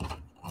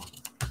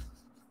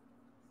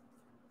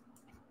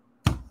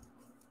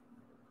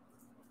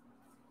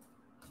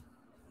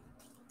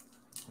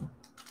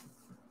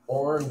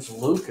 Orange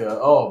Luka.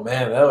 Oh,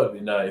 man, that would be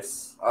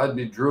nice. I'd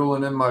be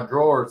drooling in my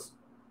drawers.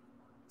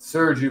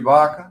 Serge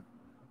Ibaka.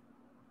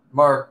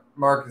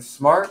 Marcus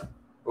Smart.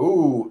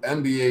 Ooh,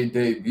 NBA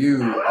debut.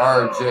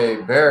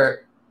 RJ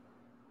Barrett.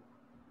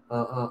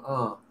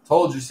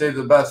 Told you save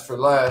the best for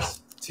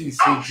last.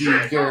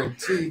 TCG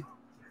guarantee.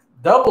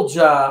 Double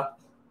Ja.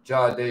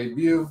 Ja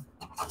debut.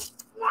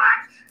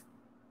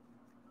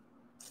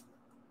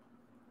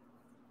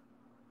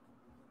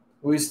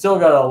 We still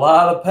got a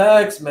lot of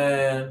packs,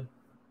 man.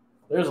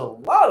 There's a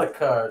lot of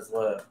cards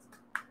left.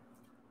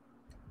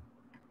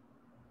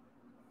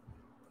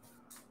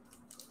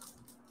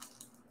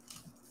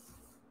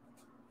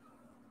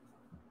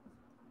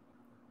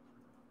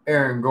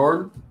 Aaron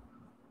Gordon.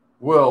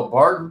 Will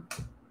Barton.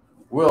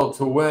 Will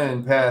to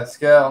win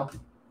Pascal.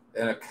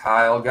 And a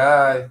Kyle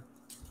Guy.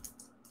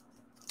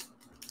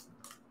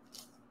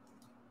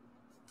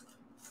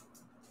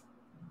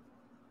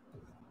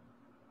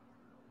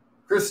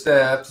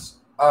 Kristaps,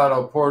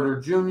 Otto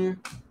Porter Jr.,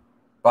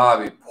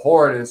 Bobby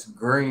Portis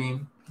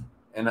Green,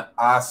 and an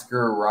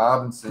Oscar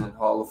Robinson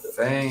Hall of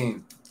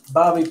Fame.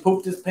 Bobby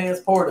pooped his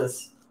pants,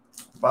 Portis.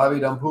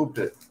 Bobby done pooped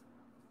it.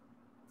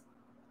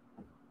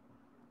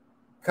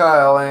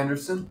 Kyle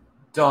Anderson,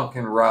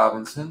 Duncan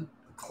Robinson,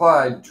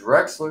 Clyde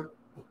Drexler,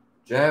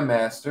 Jam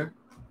Master,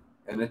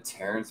 and a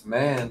Terrence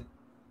Mann.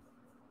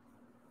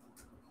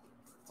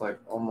 It's like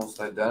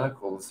almost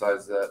identical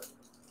besides that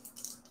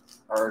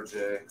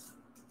RJ.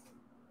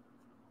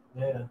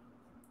 Yeah.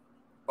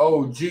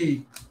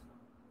 OG,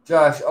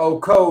 Josh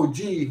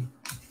Okogie,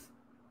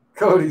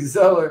 Cody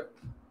Zeller,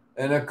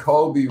 and a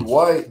Kobe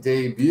White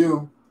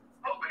debut.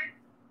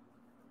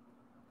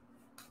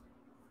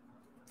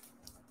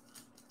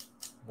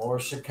 More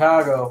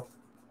Chicago.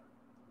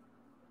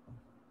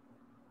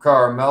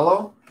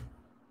 Carmelo,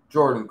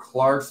 Jordan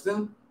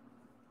Clarkson,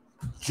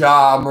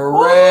 Ja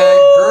Morant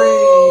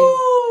Green.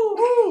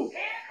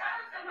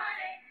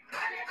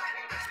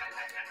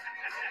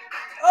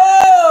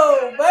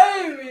 Oh,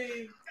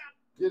 baby.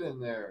 Get in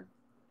there.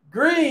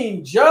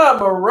 Green, Ja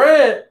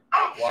Morant.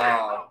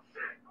 Wow.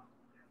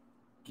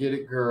 Get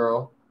it,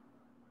 girl.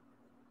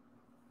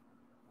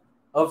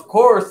 Of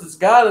course, it's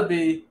got to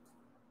be.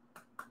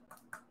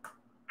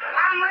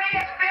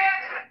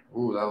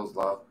 Ooh, that was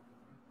loud.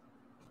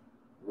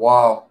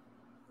 Wow.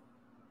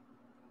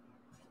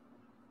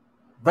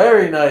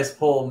 Very nice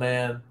pull,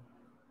 man.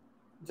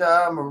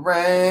 Ja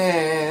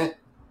Morant.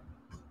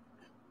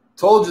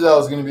 Told you that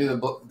was going to be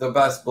the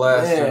best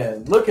blaster.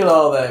 Man, look at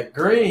all that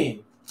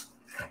green.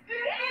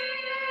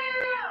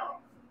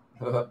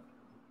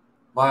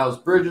 Miles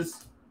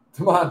Bridges,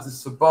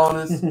 Domantas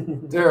Sabonis,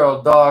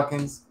 Daryl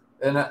Dawkins,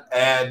 and an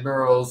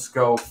Admiral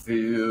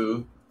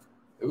Schofield.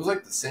 It was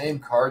like the same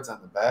cards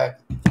on the back,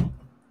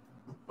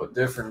 but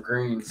different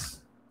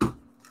greens.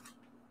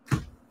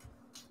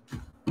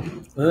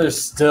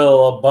 There's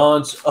still a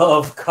bunch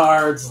of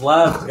cards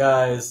left,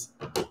 guys.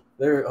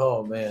 There.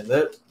 Oh man,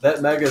 that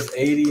Mega's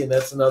 80, and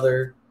that's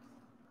another.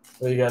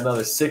 We got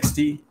another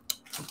 60.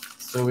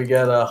 So we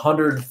got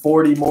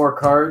 140 more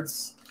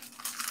cards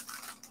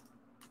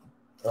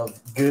of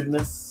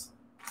goodness.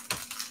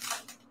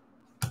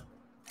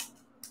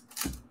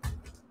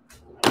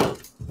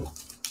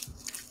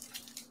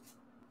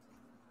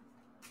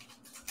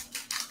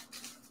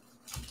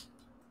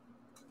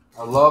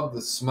 I love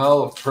the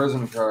smell of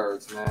Prizm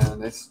cards, man.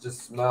 They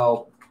just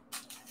smell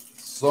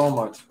so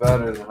much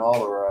better than all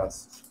the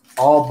rest.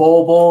 All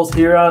bowls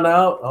here on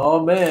out.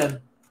 Oh man,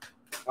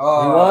 he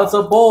wants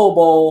a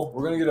bowl.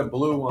 We're gonna get a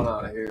blue one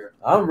out of here.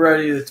 I'm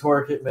ready to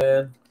twerk it,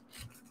 man.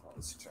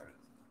 Let's try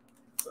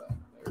it. So,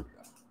 there we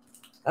go.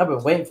 I've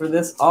been waiting for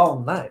this all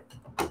night.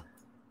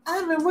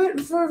 I've been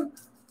waiting for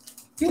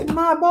Get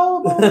my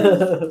ball.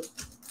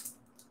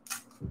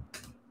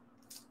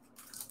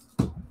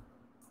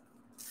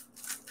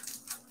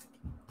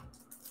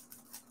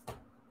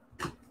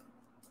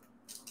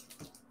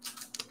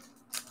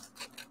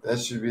 That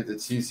should be the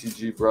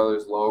TCG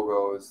Brothers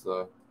logo. Is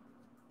the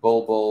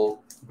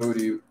bull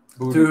booty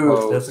Dude,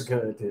 pose. that's a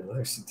good idea.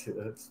 Actually,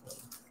 dude, that's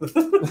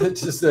funny.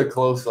 Just a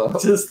close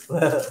up. Just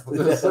that.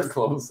 Just a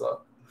close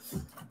up.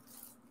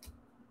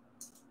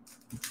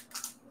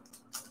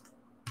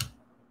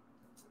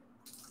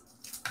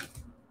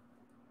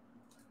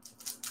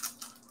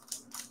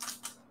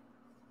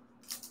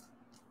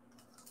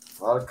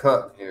 A lot of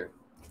cutting here.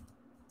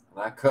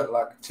 And I cut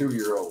like a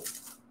 2-year-old.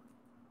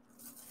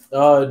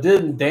 Oh, it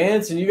didn't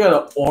dance, and you got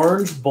an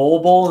orange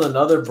bowl in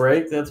another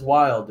break? That's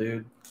wild,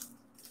 dude.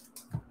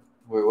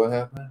 Wait, what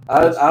happened?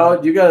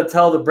 You got to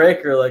tell the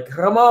breaker, like,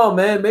 come on,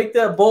 man, make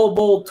that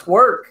bowl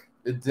twerk.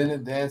 It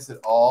didn't dance at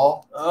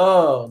all.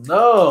 Oh,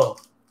 no.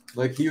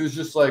 Like, he was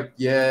just like,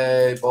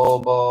 yay,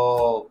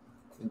 bowl.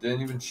 And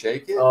didn't even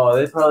shake it? Oh,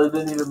 they probably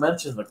didn't even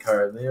mention the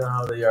card. They know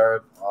how they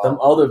are. Wow. Them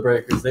other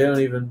breakers, they don't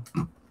even,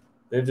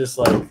 they're just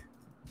like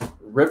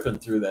ripping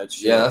through that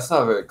shit. Yeah, that's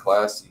not very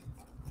classy.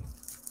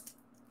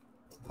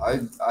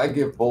 I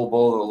give Bull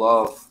the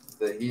love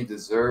that he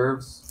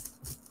deserves.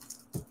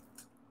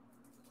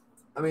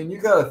 I mean, you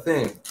got to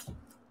think.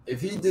 If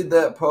he did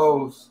that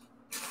pose,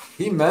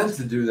 he meant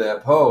to do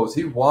that pose.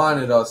 He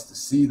wanted us to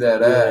see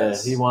that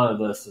ass. Yeah, he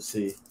wanted us to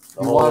see.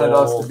 He wanted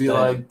us to be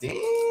like,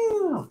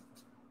 damn.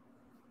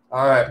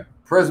 All right,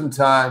 Prizm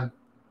time.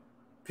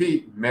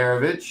 Pete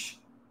Maravich,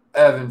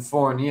 Evan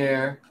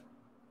Fournier,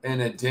 and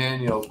a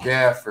Daniel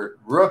Gafford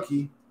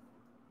rookie.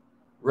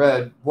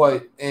 Red,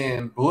 white,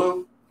 and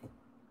blue.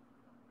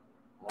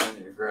 I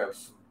need to grab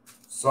some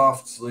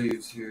soft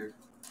sleeves here.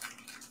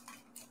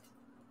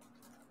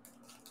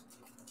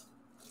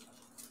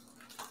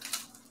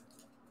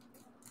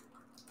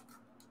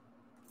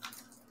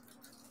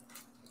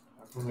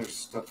 How come there's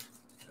stuff?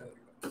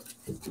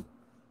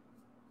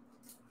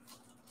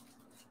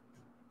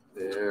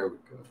 There we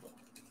go.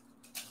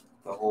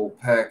 The whole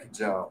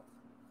package out.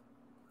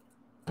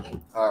 All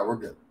right, we're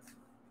good.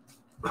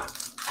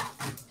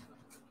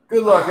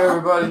 Good luck,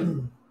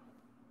 everybody.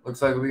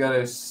 Looks like we got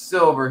a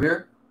silver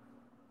here.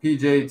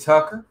 PJ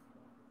Tucker,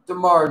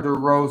 DeMar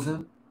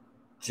DeRozan,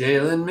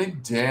 Jalen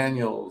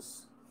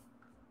McDaniels,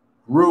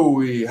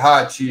 Rui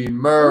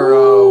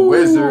Hachimura,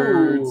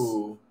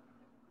 Wizards,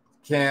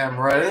 Cam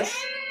Reddish,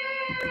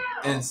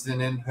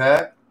 Instant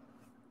Impact,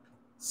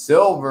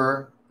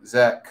 silver,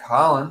 Zach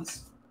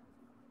Collins,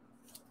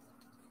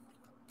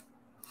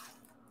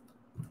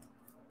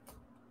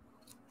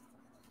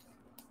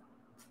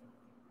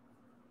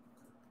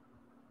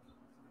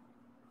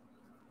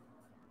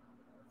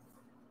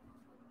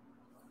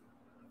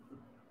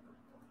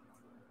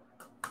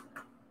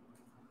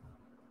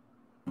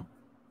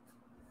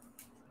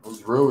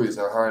 those Rui's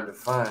are hard to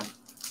find.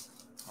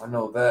 I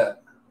know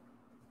that.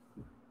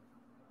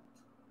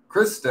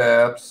 Chris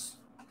Stabs,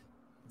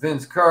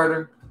 Vince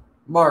Carter,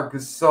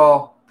 Marcus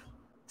Saul,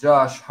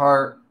 Josh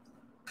Hart,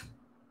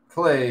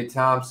 Klay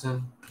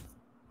Thompson,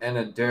 and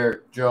a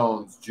Derek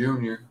Jones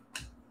Jr.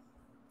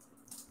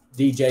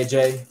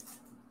 DJJ.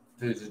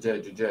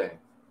 JJJ.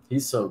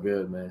 He's so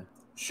good, man.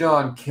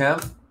 Sean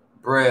Kemp,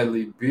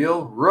 Bradley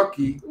Beal,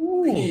 rookie,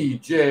 Ooh.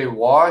 PJ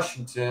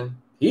Washington.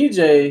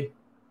 PJ.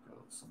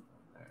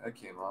 That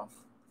came off.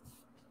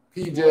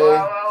 PJ,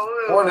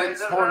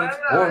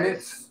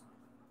 Hornets.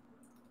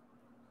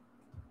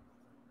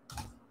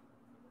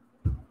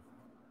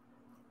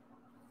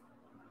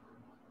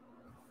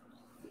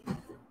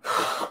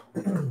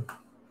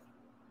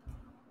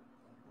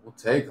 We'll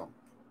take them.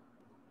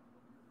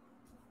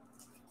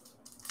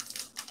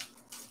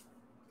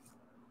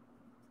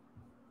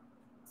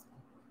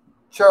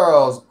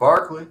 Charles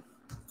Barkley,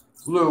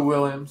 Lou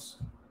Williams,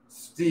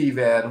 Steve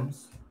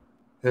Adams,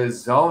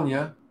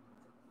 Hazonia,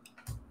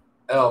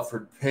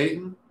 Alfred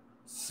Payton,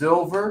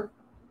 silver,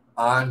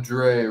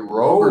 Andre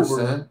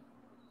Roberson,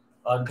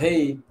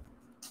 unpaid,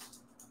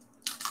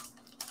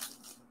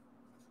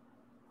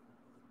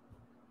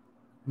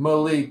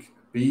 Malik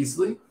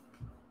Beasley,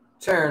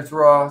 Terrence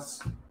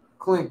Ross,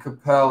 Clint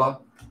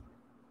Capella,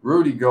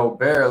 Rudy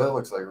Gobert. That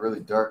looks like a really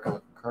dark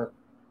looking card.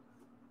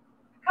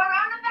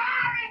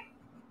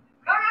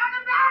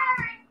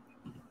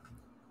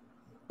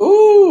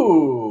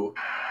 Ooh.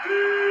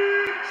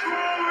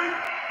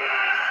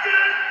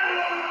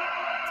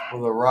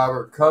 With a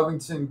Robert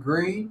Covington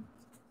green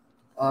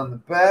on the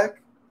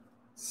back.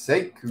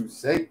 Sekou.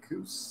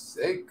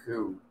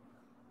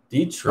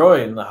 Detroit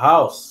in the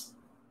house.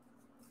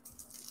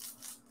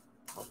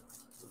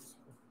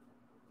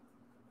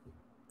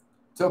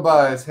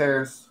 Tobias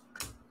Harris,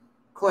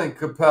 Clint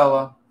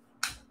Capella,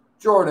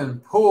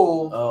 Jordan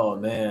Poole. Oh,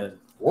 man.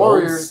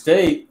 Warriors.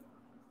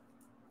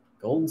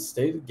 Golden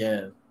State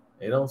again.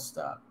 They don't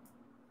stop.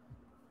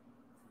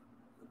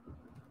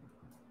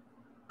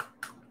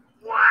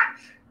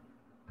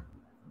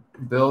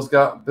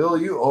 Bill,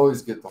 you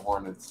always get the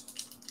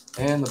Hornets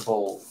and the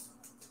Bulls.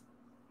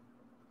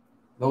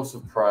 No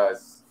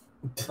surprise.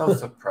 No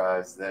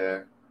surprise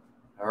there.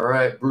 All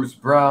right, Bruce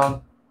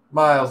Brown,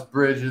 Miles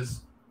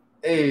Bridges,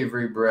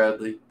 Avery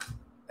Bradley,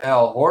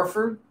 Al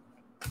Horford,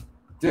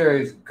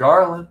 Darius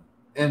Garland,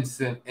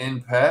 Instant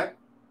Impact,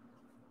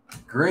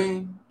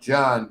 Green,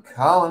 John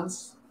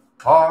Collins,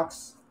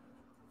 Hawks,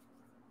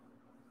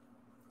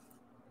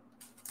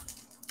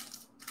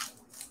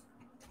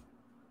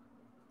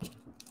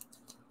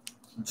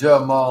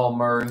 Jamal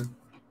Murray,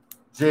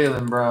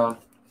 Jaylen Brown,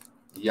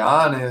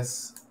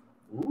 Giannis.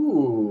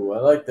 Ooh, I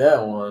like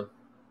that one.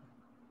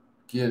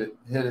 Get it,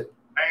 hit it.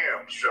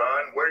 Damn, son,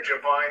 where'd you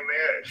find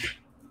this?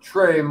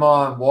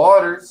 Tremont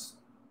Waters,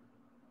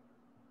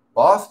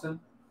 Boston.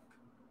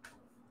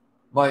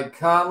 Mike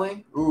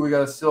Conley. Ooh, we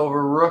got a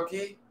silver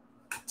rookie.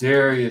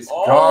 Darius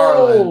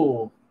Garland.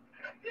 Oh,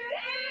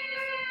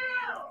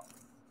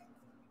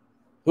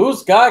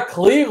 who's got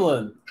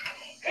Cleveland?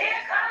 Here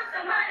comes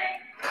the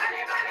money.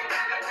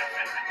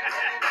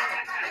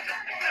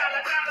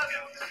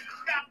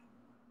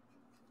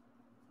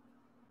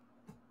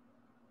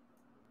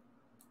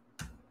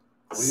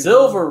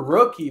 Silver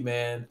rookie,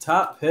 man.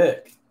 Top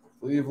pick.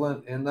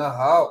 Cleveland in the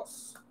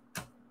house.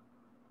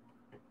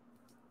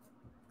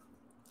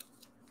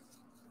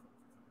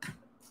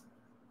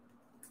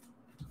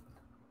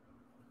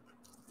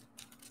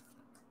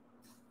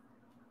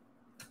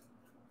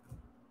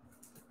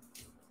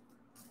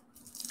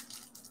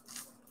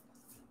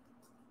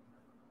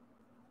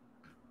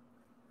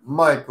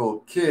 Michael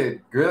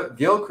Kidd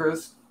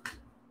Gilchrist,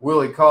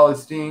 Willie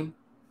Cauley-Stein,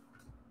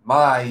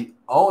 Mai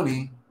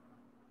Oni,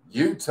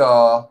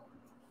 Utah,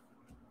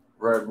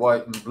 red,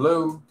 white, and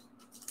blue.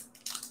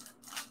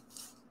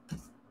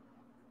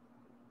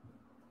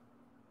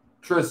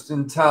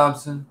 Tristan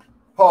Thompson,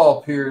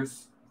 Paul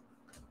Pierce,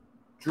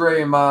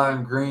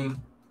 Draymond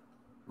Green,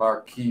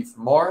 Markieff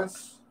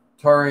Morris,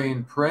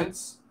 Taurean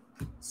Prince,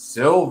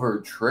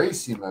 silver,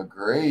 Tracy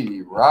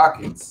McGrady,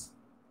 Rockets.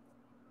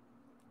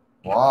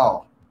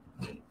 Wow.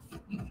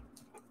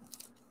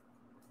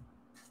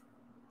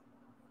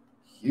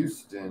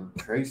 Houston,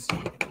 Tracy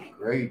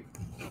McGrady.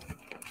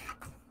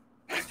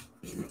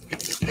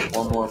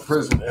 One more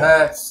Prizm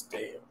pack.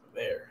 Stay over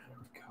there.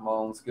 Come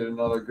on, let's get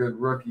another good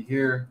rookie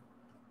here.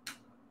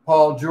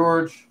 Paul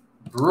George,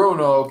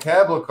 Bruno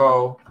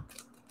Caboclo,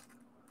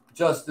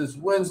 Justice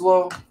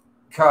Winslow,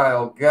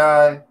 Kyle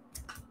Guy,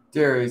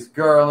 Darius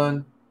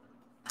Garland,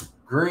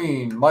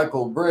 Green,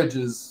 Michael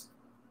Bridges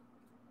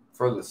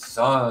for the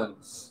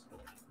Suns.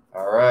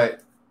 All right.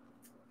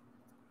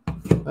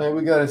 Hey,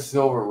 we got a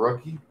silver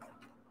rookie.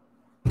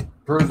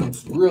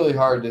 Prizm's really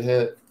hard to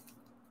hit.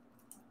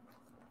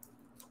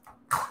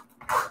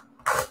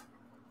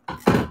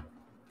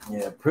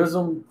 Yeah,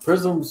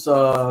 Prizm's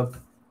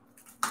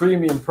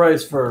premium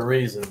price for a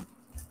reason.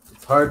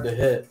 It's hard to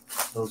hit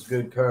those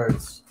good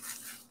cards.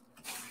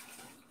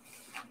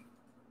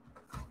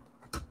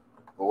 But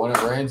when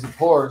it rains, it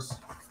pours.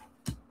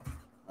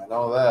 I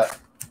know that.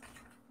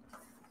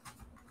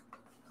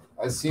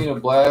 I seen a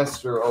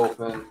blaster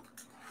open,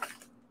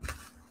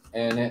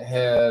 and it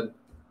had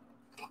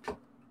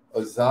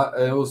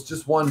it was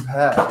just one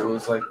pack. It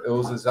was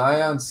a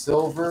Zion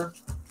silver,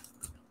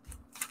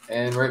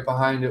 and right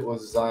behind it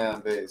was a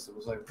Zion base. It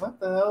was like, what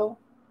the hell?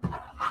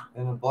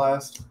 And a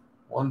blast,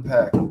 one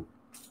pack. And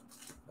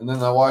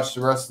then I watched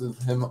the rest of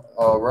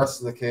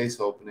the case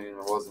opening, and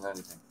there wasn't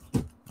anything.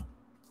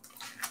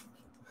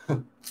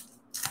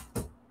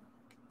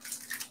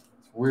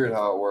 It's weird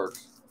how it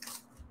works.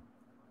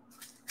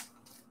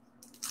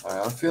 All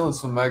right, I'm feeling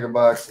some Mega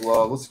Box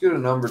love. Let's get a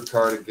numbered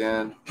card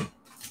again.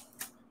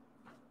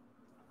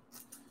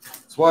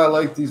 That's why I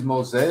like these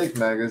Mosaic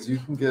Megas. You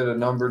can get a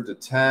numbered to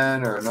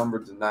 10 or a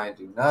numbered to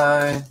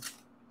 99.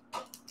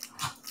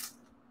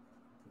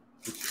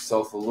 Get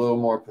yourself a little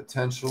more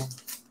potential.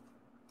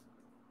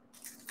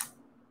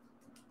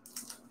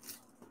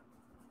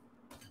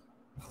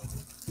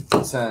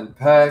 Ten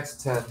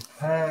packs.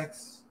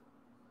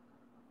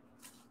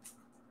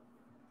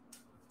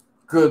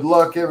 Good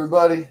luck,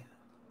 everybody.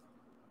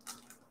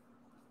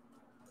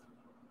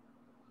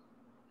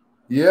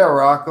 Yeah,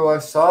 Rocco, I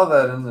saw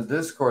that in the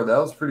Discord. That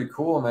was pretty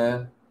cool,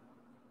 man.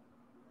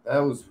 That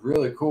was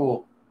really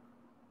cool.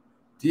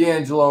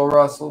 D'Angelo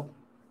Russell,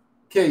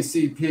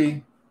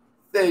 KCP,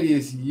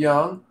 Thaddeus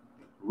Young,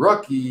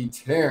 rookie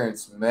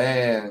Terrence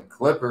Mann,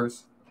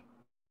 Clippers,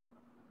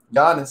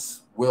 Giannis,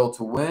 will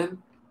to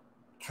win,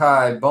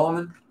 Kai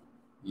Bowman,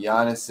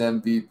 Giannis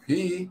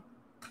MVP,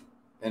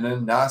 and a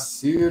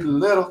Nasir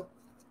Little.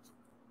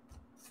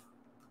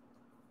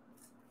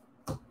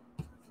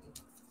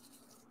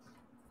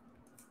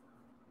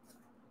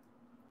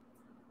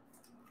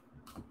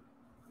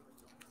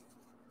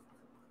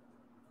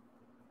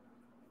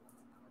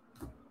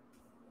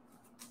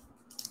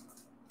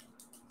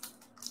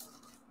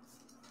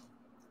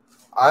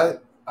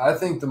 I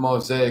think the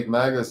Mosaic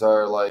Megas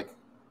are like,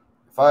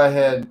 if I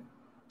had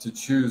to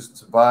choose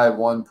to buy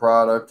one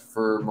product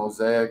for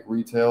Mosaic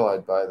retail,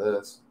 I'd buy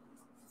this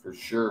for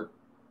sure.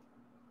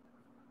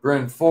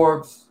 Bryn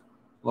Forbes,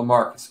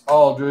 LaMarcus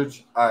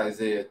Aldridge,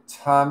 Isaiah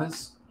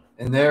Thomas,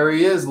 and there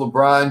he is,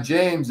 LeBron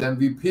James,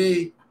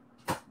 MVP,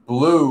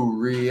 Blue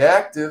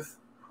Reactive.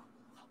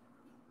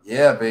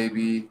 Yeah,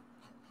 baby.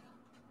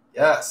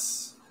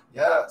 Yes.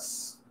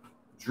 Yes.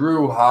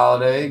 Drew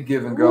Holiday,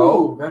 give and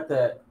go. Ooh, got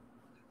that.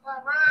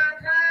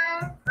 LeBron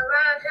James,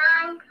 LeBron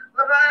James,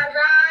 LeBron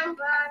James,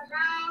 LeBron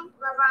James,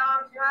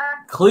 LeBron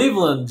James.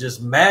 Cleveland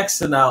just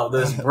maxing out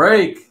this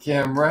break.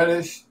 Cam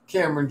Reddish,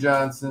 Cameron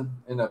Johnson,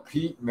 and a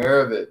Pete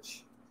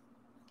Maravich.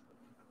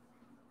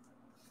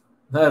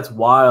 That's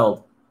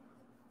wild.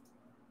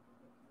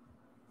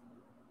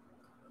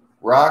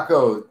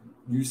 Rocco,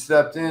 you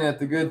stepped in at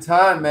the good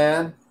time,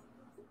 man.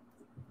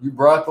 You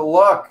brought the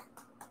luck.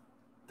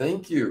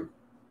 Thank you.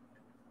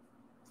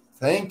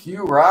 Thank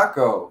you,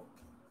 Rocco.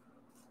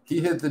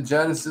 He hit the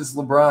Genesis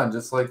LeBron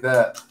just like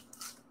that.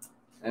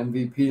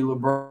 MVP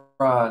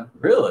LeBron.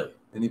 Really?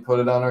 And he put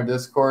it on our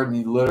Discord, and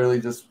he literally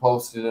just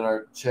posted in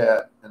our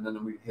chat, and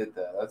then we hit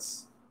that.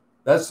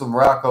 That's some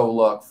Rocco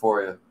luck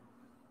for you.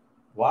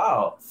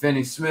 Wow.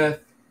 Finney Smith,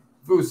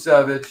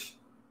 Vucevic,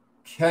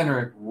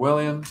 Kenrick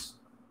Williams,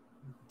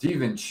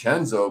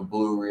 DiVincenzo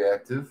Blue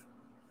Reactive,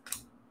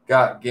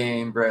 Got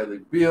Game Bradley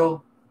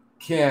Beal,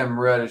 Cam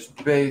Reddish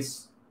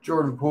Base,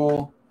 Jordan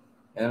Poole,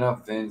 and a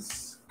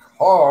Vince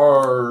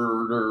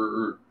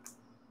Carter.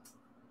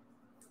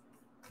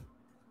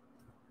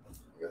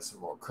 I got some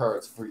more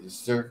cards for you,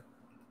 sir.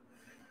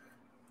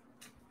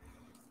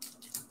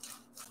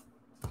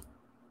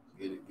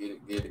 Get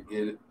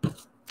it.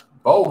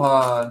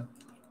 Bohan,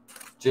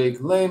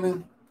 Jake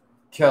Layman,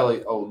 Kelly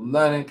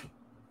Olynyk,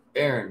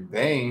 Aaron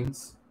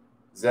Baines,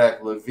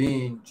 Zach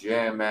LaVine,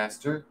 Jam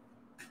Master,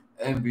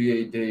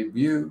 NBA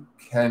debut,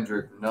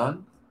 Kendrick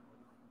Nunn,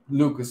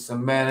 Lucas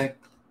Samanik,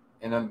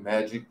 and a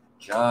Magic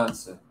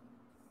Johnson.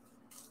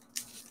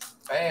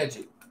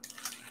 Magic.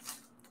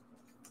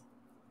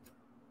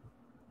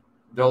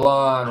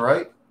 DeLon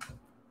Wright,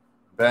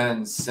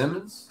 Ben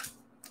Simmons,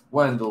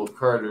 Wendell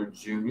Carter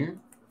Jr.,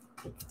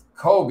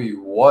 Kobe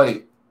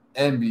White,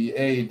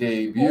 NBA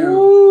debut,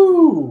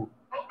 Ooh.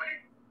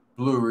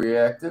 Blue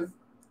Reactive,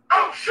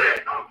 Oh shit!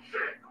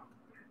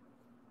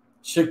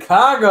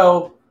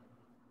 Chicago.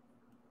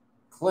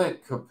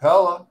 Clint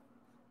Capella,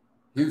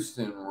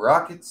 Houston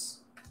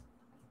Rockets,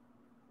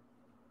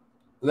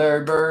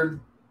 Larry Bird,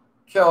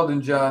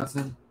 Keldon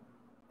Johnson,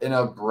 and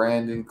a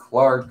Brandon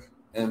Clark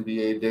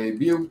NBA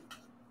debut.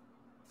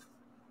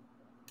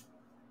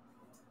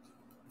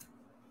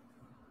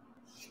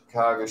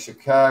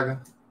 Chicago.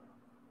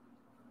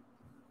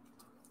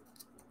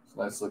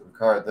 Nice looking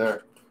card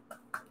there.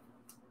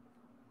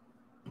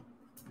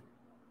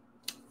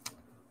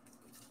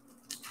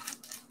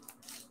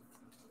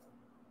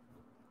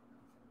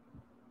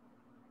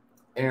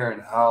 Aaron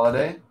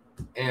Holiday,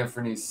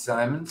 Anthony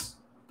Simons,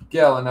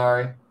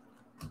 Gallinari,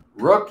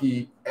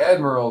 rookie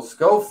Admiral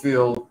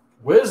Schofield.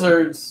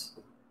 Wizards.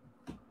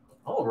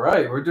 All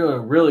right, we're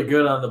doing really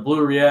good on the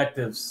blue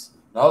reactives.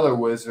 Another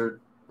Wizard,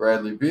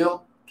 Bradley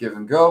Beal, give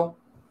and go.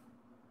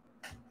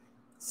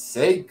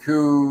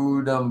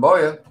 Sekou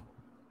Doumbouya.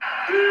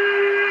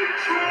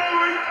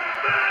 Detroit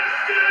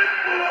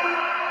basketball.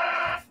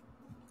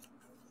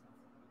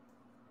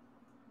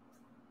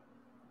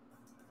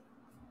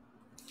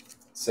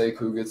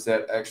 Sekou gets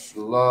that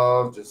extra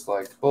love, just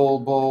like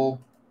Bull.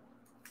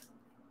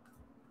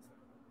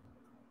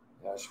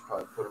 Yeah, I should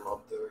probably put him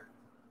up there.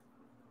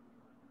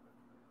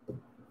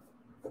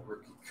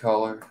 Rookie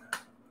color.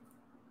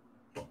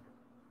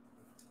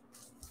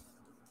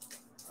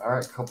 All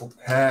right, couple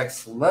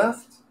packs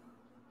left.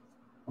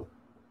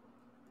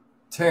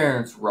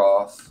 Terrence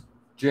Ross,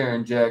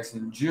 Jaren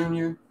Jackson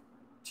Jr.,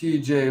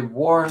 TJ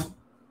Warren,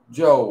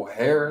 Joe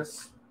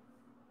Harris,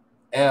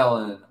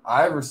 Allen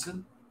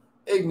Iverson,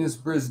 Ignas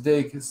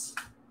Brizdeikis,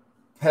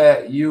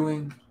 Pat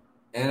Ewing,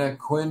 and a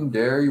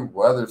Quindary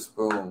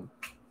Weatherspoon.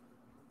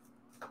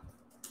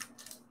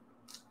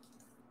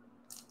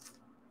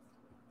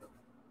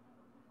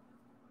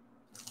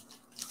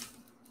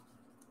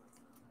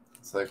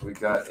 Looks like we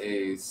got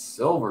a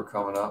silver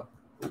coming up.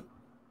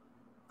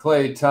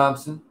 Klay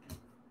Thompson,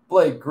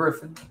 Blake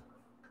Griffin,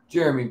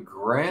 Jeremy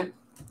Grant,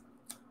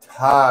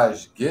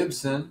 Taj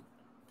Gibson,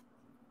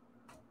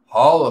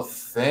 Hall of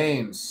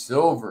Fame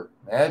silver,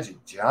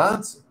 Magic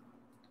Johnson.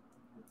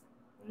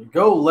 There you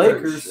go,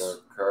 Lakers. Very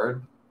sharp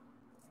card.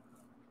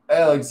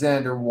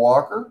 Alexander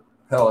Walker,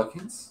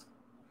 Pelicans,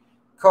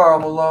 Karl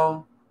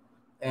Malone,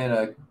 and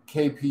a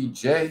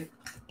KPJ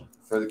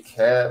for the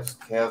Cavs.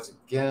 Cavs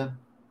again.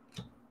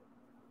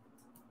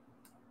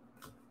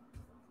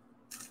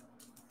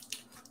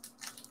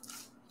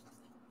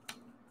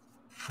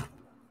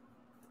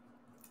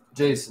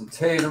 Jason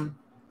Tatum,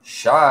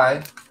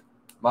 Shai,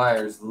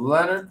 Myers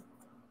Leonard,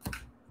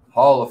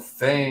 Hall of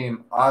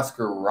Fame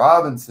Oscar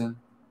Robinson,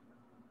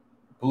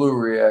 Blue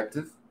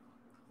Reactive,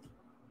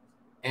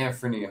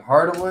 Anthony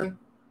Hardaway,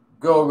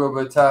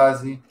 Goga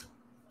Batazzi,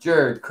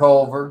 Jared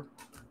Culver,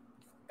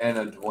 and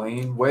a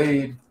Dwayne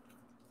Wade.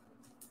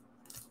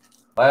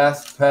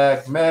 Last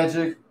pack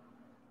Magic.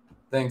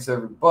 Thanks,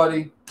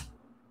 everybody.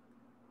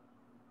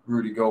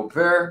 Rudy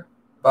Gobert,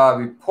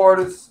 Bobby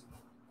Portis,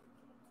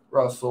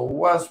 Russell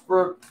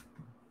Westbrook,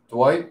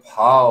 Dwight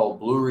Powell,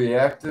 Blue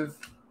Reactive,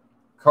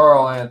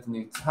 Karl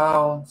Anthony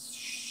Towns,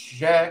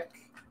 Shaq,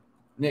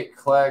 Nick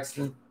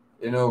Claxton,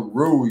 and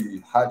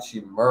Rui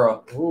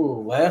Hachimura.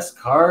 Ooh, last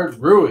card,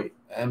 Rui.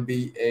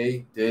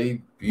 NBA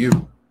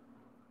debut.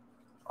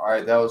 All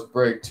right, that was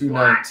break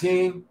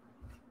 219.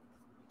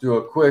 Do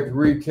a quick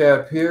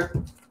recap here.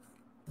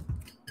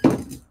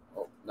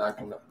 Oh,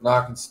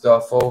 knocking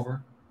stuff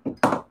over.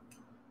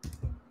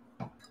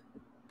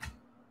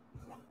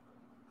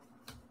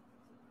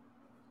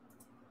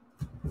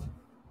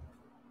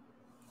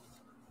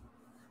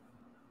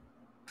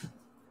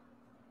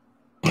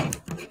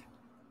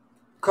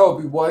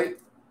 Kobe White,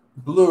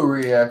 blue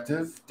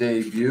reactive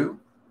debut.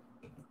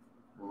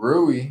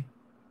 Rui,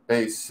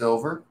 base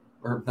silver,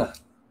 or not,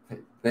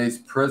 base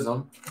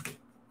Prizm.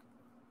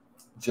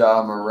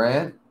 Ja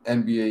Morant,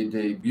 NBA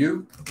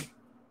debut.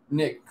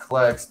 Nick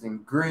Claxton,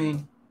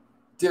 green.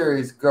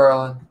 Darius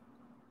Garland,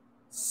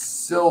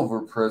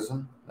 silver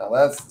Prizm. Now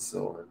that's the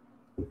silver.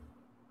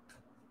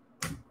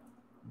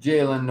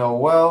 Jalen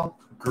Noel,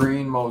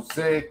 green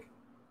mosaic.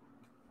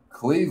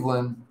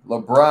 Cleveland,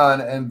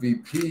 LeBron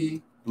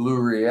MVP, blue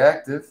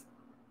reactive.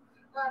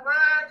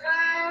 LeBron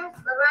James,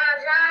 LeBron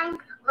James,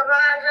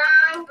 LeBron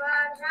James,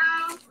 LeBron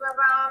James,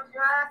 LeBron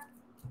James.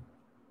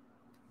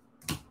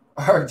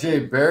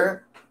 RJ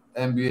Barrett,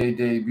 NBA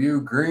debut,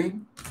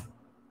 green.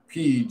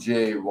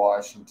 PJ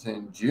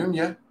Washington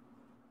Jr.,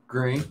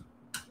 green.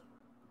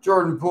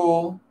 Jordan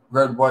Poole,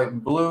 red, white,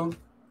 and blue.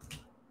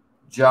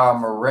 Ja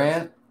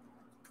Morant,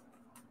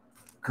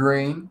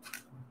 green,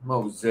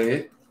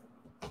 mosaic.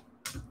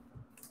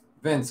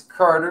 Vince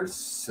Carter,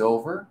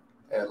 silver,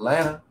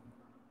 Atlanta.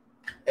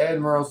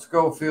 Admiral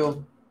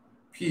Schofield,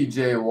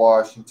 PJ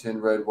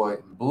Washington, red,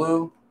 white, and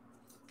blue.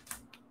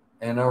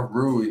 And a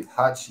Rui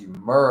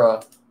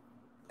Hachimura,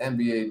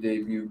 NBA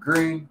debut,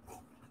 green.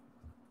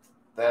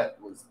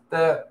 That was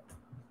that.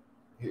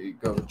 Here you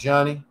go,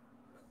 Johnny.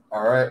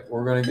 All right,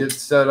 we're going to get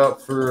set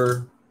up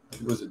for,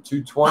 was it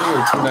 220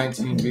 or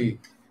 219B?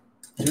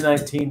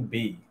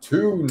 219B.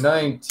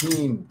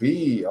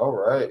 219B. All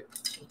right.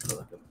 Put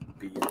like a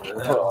B under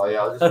that. Oh, yeah,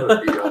 I'll just put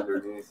a B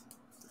underneath.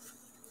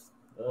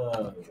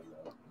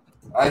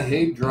 I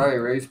hate dry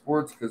erase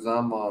boards because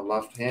I'm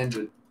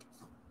left-handed.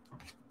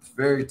 It's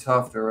very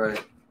tough to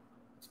write.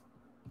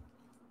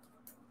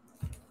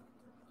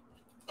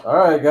 All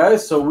right,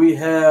 guys. So we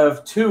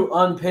have two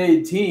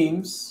unpaid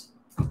teams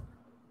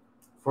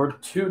for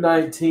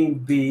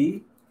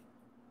 219B,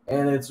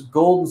 and it's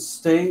Golden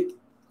State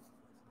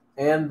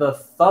and the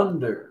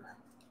Thunder.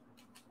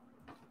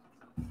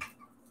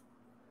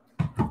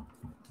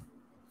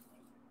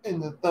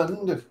 In the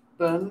thunder.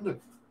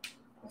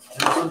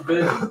 That's a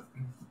bit.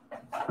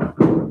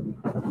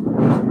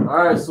 All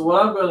right. So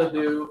what I'm going to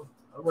do,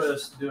 I'm going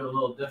to do a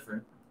little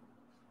different.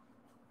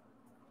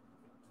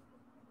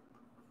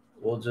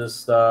 We'll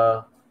just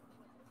put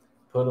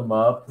them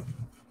up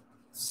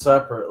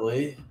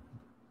separately.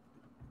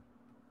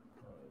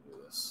 Let me do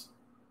this.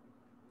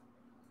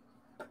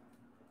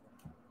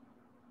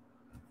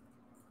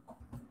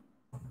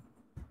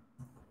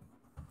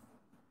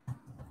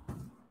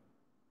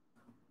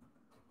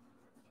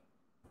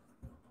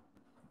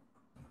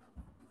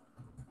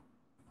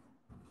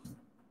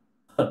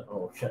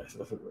 Oh, gosh,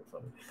 that's really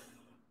funny.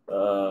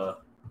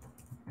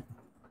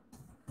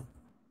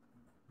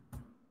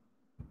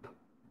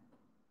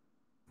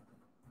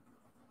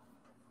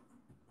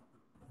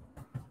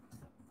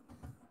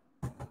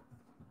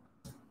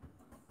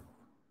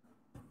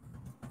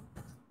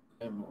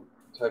 I'm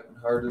typing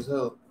hard as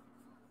hell.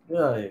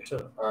 Yeah, you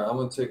should. All right, I'm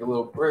going to take a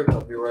little break.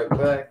 I'll be right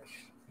back.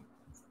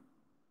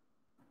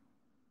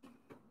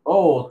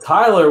 Oh,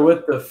 Tyler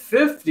with the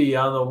 50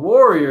 on the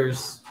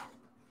Warriors.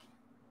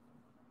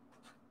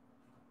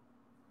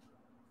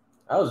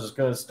 I was just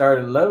going to start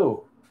it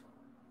low.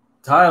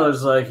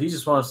 Tyler's like, he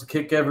just wants to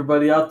kick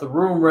everybody out the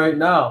room right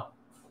now.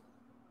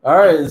 All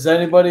right, is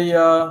anybody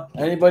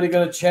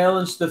going to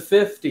challenge the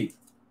 50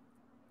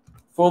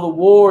 for the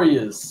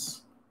Warriors?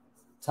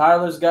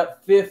 Tyler's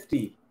got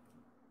 50.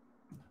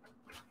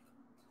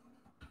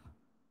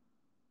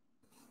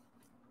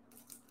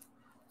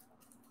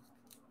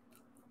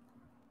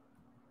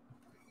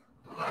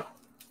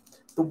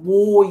 The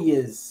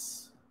Warriors.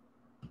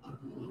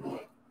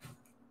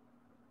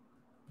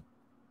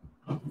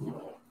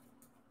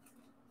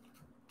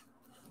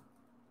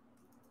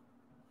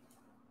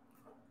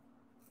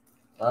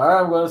 All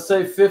right, I'm going to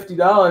say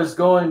 $50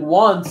 going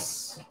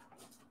once.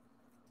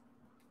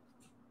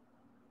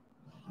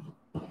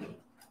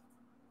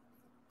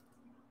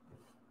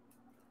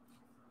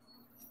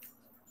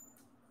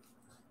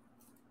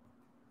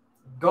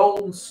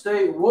 Golden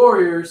State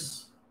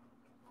Warriors.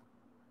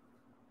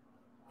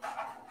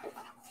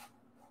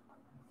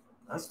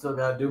 I still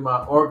got to do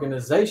my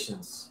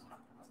organizations.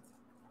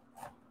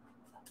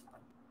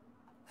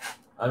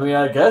 I mean,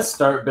 I guess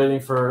start bidding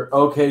for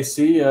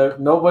OKC.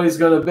 Nobody's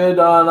going to bid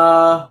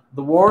on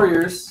the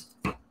Warriors.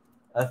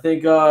 I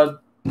think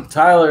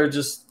Tyler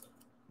just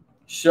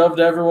shoved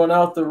everyone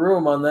out the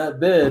room on that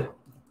bid.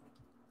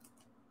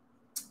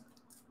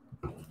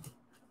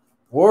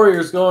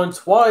 Warriors going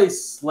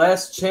twice.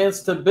 Last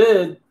chance to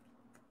bid.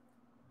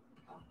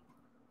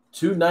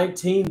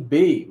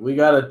 219B. We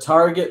got a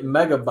Target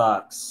Mega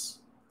Box.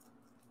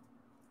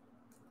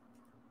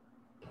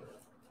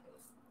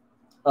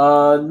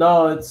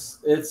 No,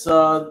 it's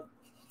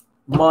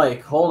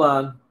Mike. Hold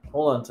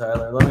on,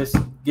 Tyler. Let me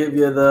give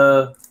you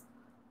the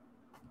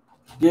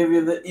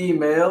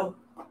email.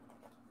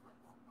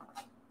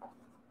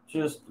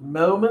 Just a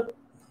moment.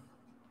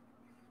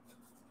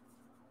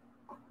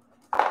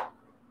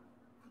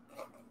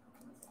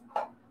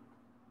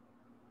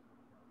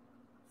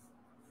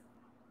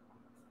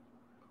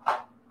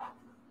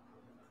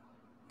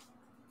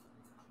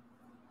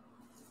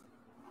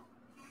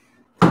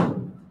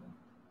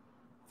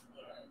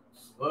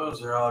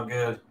 Those are all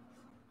good.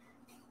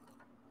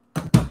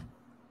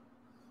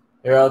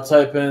 Here, I'll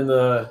type in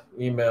the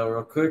email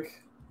real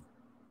quick.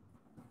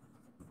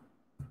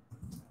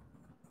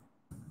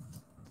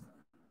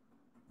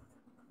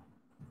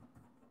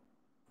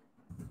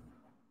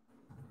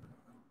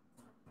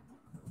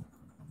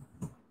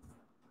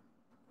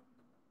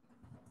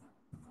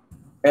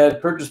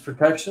 Add purchase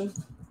protection.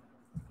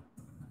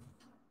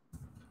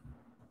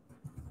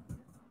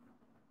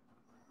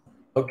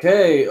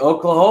 Okay,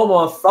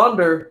 Oklahoma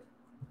Thunder.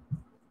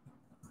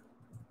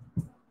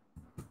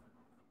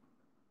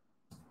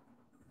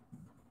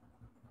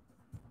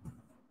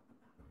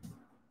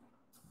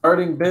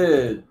 Starting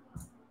bid,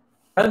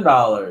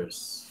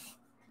 $10.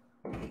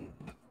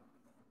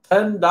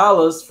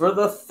 $10 for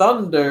the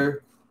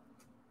Thunder.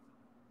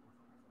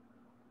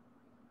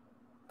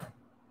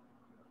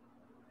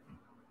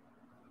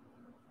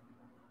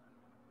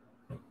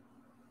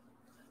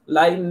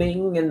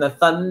 Lightning and the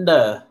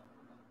thunder.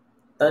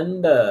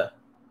 Thunder.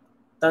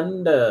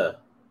 Thunder.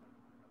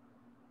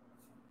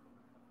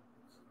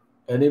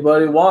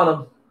 Anybody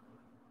want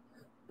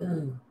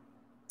them?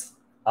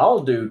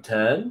 I'll do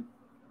 10.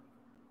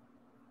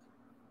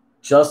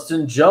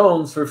 Justin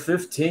Jones for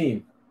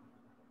 15.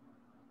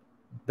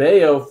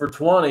 Bayo for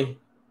 20.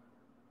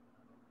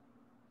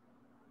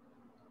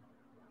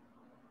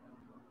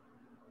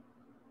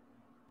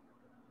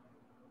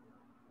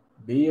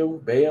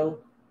 Bayo.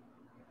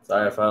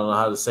 Sorry if I don't know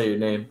how to say your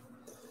name.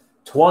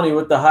 20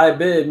 with the high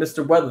bid,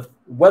 Mr.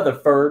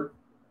 Weatherford.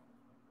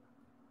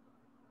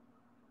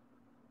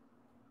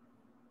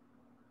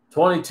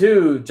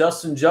 22,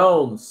 Justin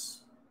Jones.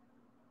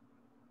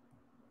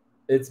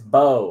 It's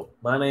Bo.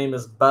 My name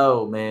is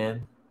Bo,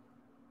 man.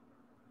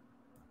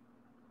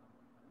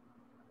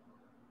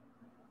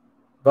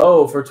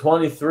 Bo for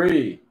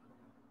 23.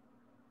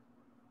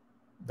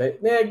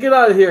 Man, get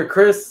out of here,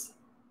 Chris.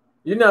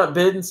 You're not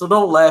bidding, so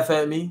don't laugh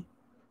at me.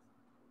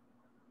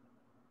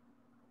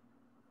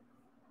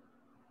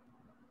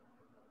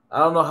 I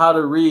don't know how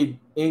to read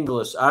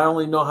English. I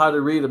only know how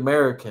to read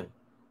American.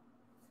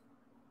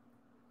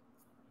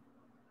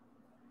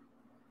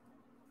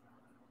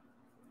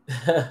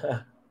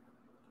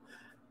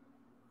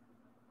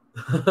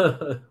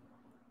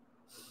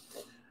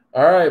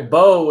 All right,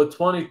 Bo with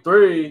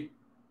 23.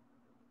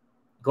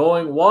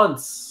 Going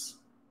once.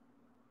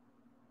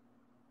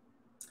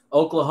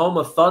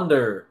 Oklahoma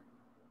Thunder.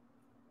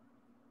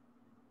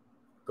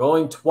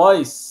 Going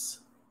twice.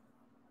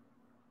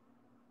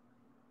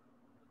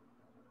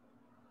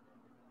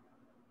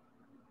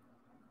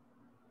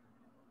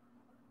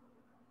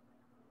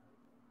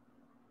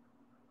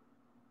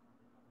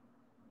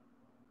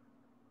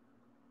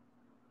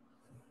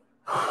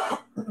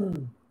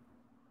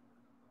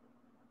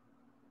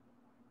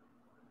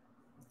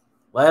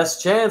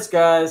 Last chance,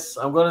 guys.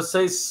 I'm going to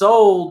say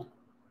sold.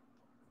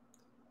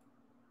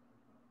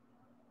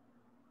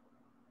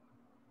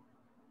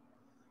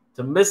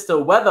 To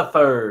Mr.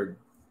 Weatherford.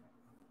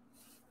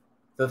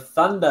 The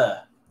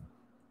Thunder.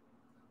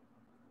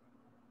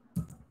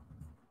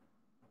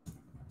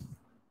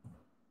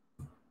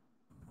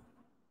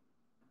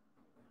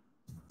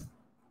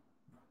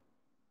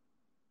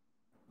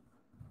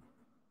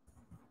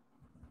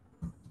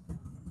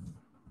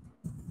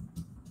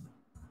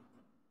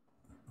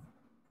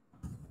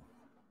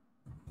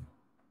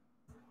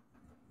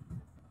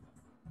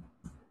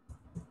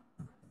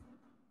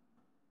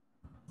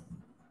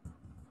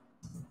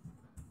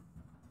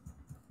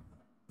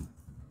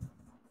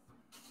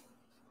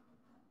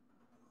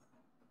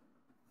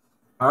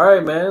 All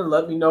right, man.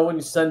 Let me know when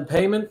you send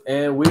payment,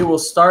 and we will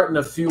start in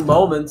a few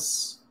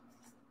moments.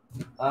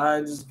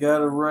 I just got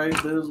to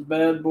write this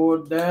bad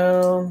boy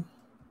down.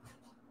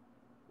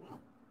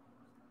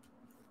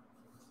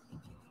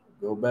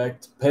 Go back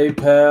to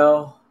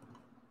PayPal.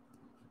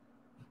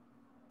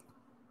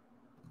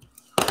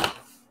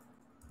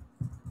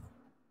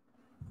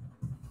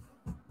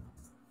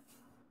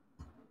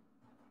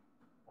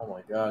 Oh,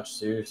 my gosh.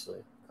 Seriously.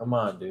 Come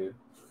on, dude.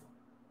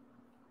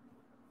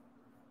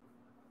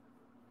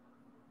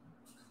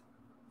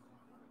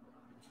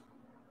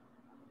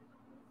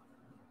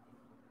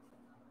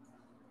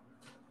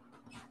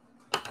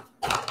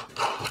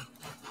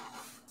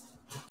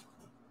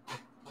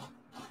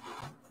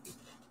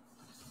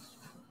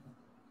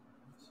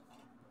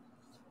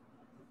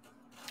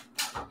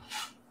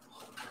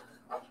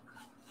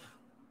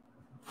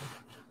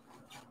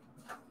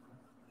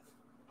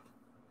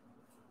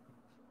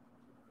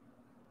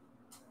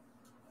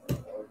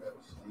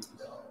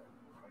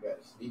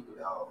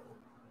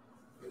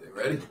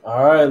 Ready?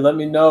 All right, let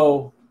me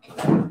know.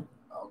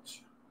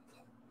 Ouch.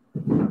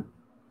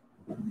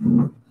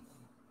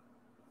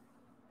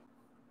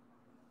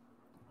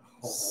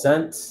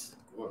 Sent.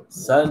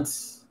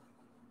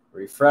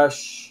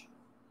 Refresh.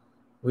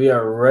 We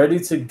are ready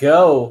to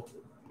go.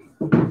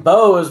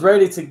 Bo is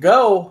ready to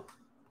go.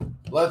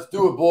 Let's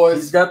do it,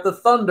 boys. He's got the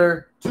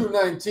thunder.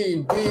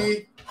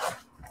 219B.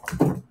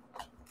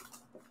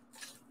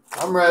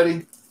 I'm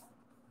ready.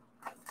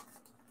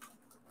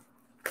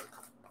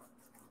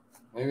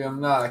 Maybe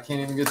I'm not. I can't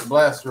even get the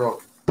blaster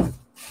open.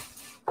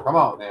 Come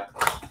on now.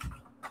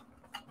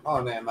 Come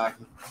on now,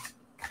 Mikey.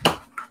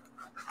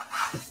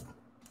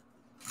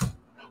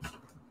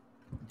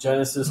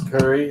 Genesis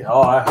Curry.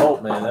 Oh, I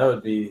hope, man. That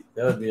would be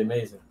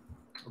amazing.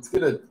 Let's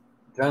get a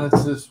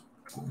Genesis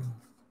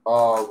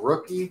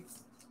rookie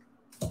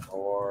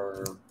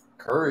or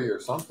Curry or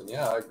something.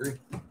 Yeah, I agree.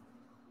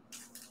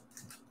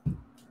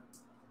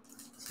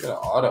 Let's get an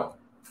auto.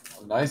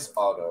 A nice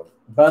auto.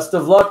 Best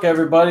of luck,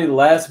 everybody.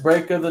 Last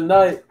break of the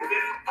night.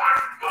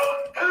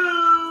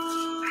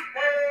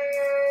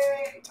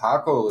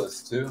 Taco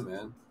list too,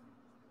 man.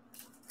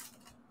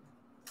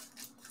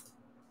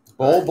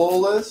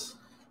 Bowl list?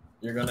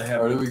 You're gonna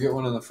have. Or did we get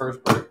one in the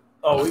first break?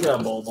 Oh, we got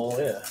a bowl.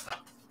 Yeah.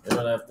 You're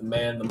gonna have to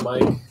man the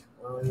mic.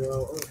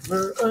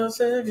 For a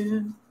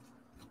second.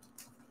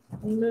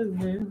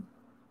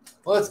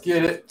 Let's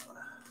get it.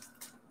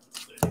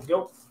 There you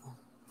go.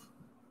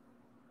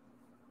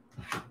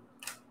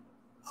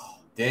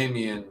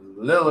 Damian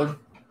Lillard,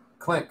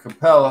 Clint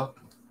Capella,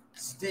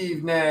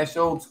 Steve Nash,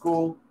 old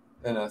school,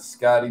 and a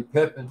Scottie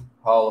Pippen,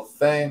 Hall of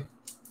Fame.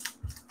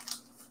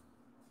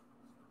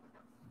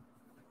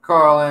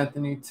 Karl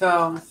Anthony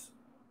Towns,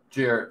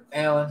 Jarrett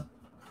Allen,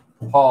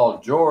 Paul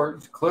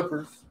George,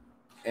 Clippers,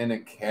 and a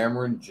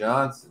Cameron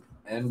Johnson,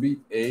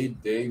 NBA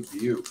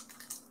debut.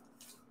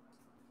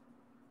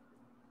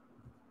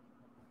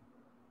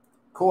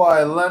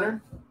 Kawhi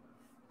Leonard,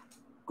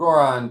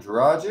 Goran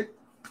Dragic,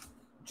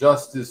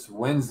 Justice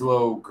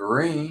Winslow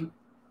Green,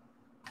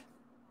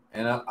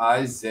 and an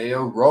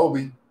Isaiah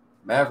Roby,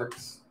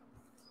 Mavericks.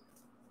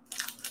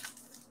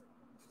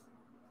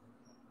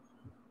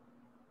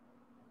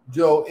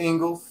 Joe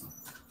Ingles,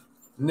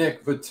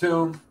 Nick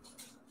Batum,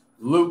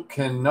 Luke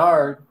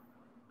Kennard,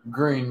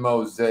 Green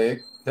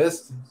Mosaic,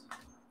 Pistons,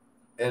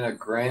 and a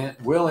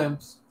Grant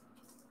Williams.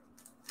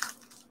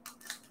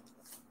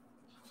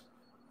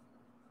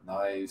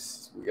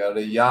 Nice. We got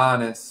a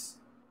Giannis,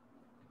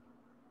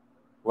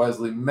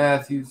 Wesley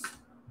Matthews,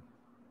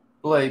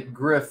 Blake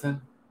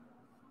Griffin,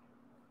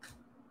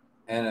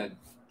 and a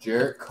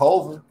Jarrett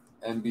Culver,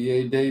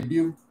 NBA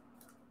debut.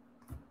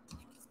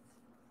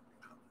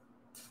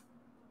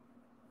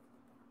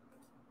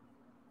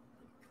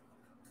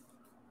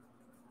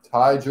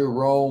 Ty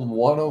Jerome,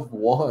 1 of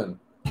 1.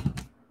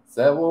 Is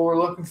that what we're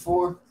looking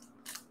for?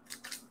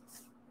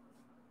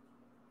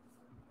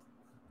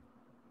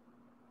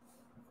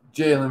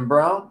 Jaylen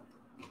Brown,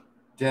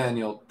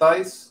 Daniel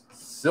Theis,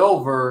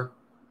 silver,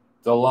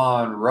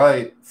 DeLon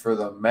Wright for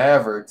the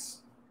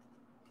Mavericks,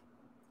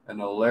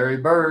 and a Larry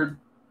Bird.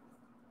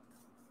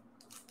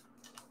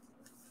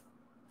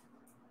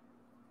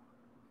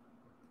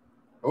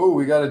 Oh,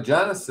 we got a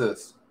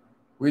Genesis.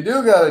 We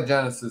do got a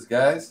Genesis,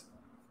 guys.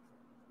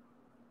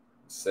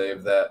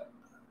 Save that.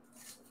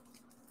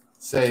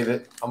 Save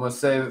it. I'm going to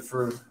save it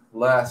for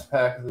last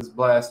pack of this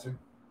blaster.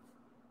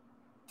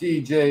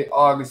 DJ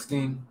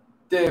Augustine,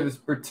 Davis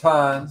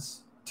Bertans,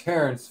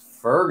 Terrence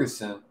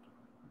Ferguson,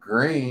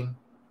 green,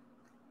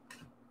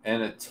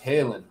 and a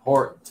Talen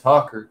Horton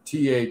Tucker,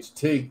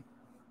 THT.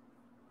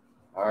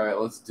 All right,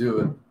 let's do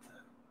it.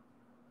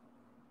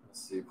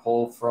 Let's see.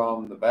 Pull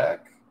from the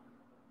back.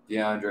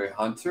 DeAndre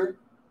Hunter,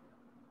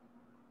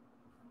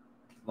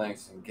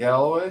 Langston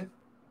Galloway.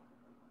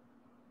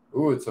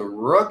 Ooh, it's a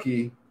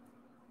rookie.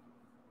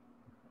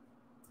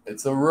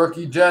 It's a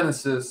rookie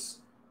Genesis.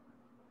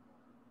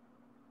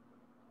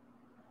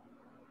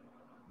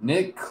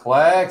 Nick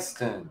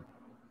Claxton.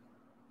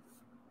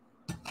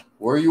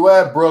 Where you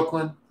at,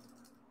 Brooklyn?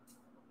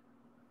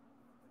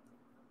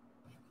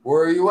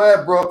 Where are you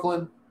at,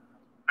 Brooklyn?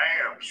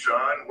 Damn,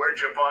 son, where'd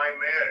you find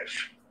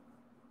this?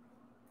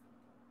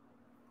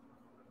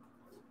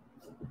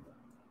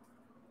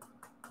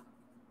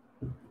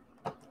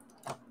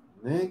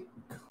 Nick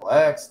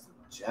Claxton,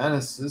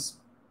 Genesis.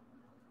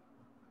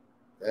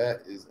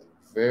 That is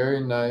a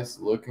very nice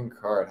looking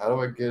card. How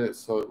do I get it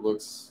so it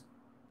looks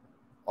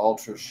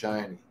ultra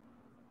shiny?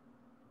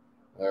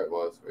 There it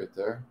was, right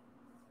there.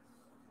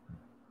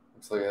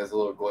 Looks like it has a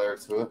little glare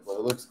to it, but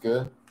it looks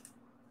good.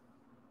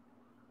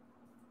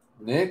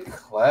 Nick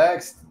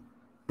Claxton.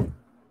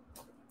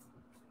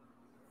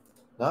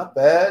 Not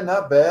bad,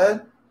 not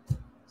bad. Is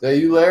that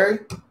you, Larry?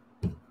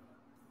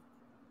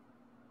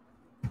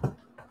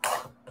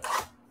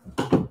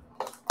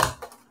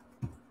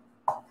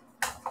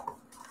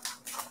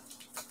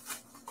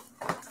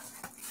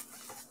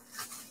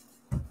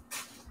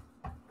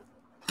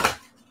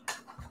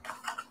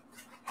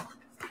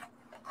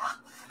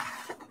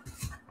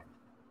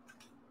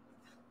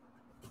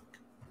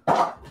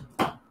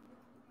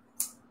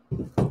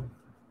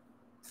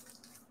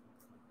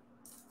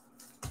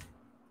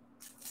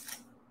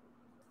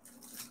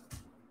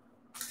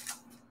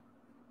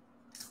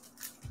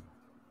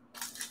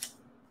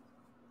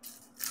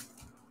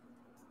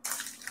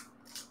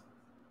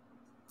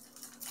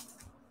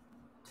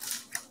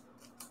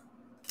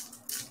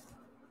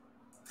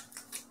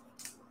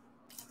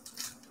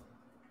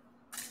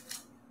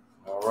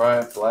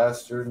 right,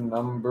 blaster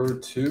number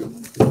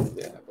 2.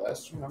 Yeah,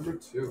 blaster number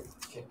 2.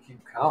 Can't keep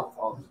count of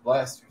all these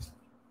blasters.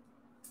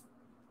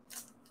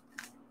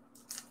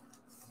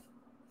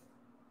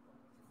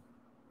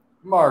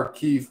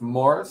 Markeith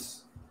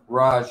Morris,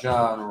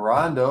 Rajon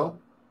Rondo,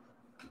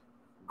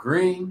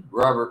 green,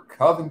 Robert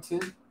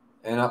Covington,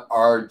 and a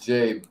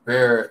R.J.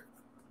 Barrett.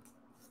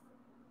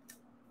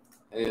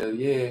 Hell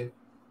yeah.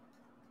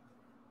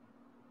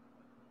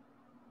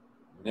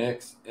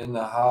 Knicks in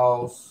the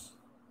house.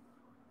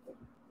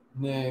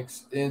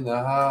 Knicks in the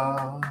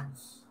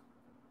house.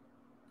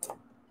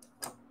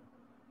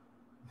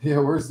 Yeah,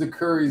 where's the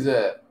Currys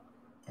at?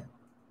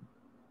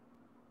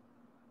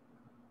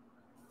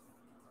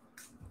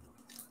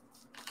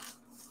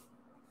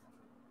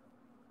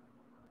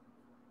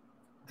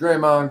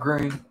 Draymond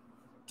Green,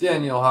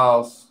 Daniel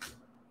House,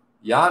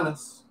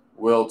 Giannis,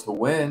 Will to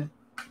Win,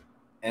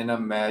 and a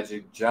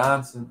Magic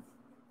Johnson.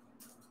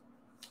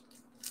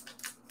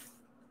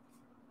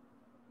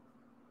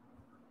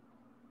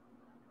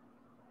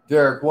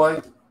 Derek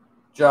White,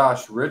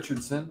 Josh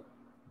Richardson,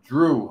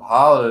 Drew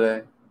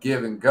Holiday,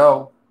 Give and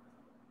Go,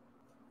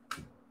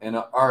 and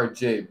a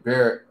R.J.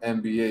 Barrett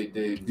NBA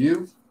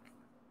debut.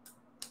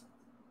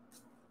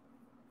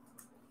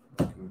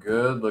 Looking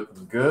good,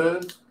 looking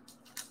good.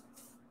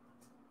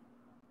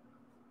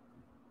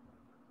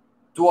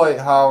 Dwight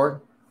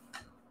Howard,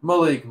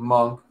 Malik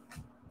Monk,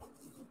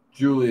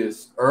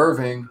 Julius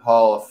Erving,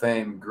 Hall of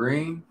Fame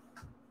green,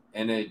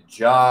 and a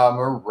Ja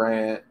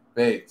Morant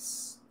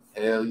base.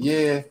 Hell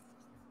yeah.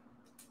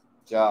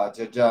 Ja,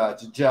 ja, ja,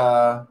 ja,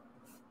 ja.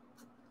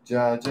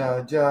 Ja,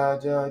 ja, ja,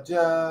 ja,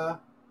 ja.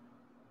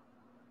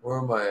 Where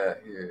am I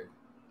at here?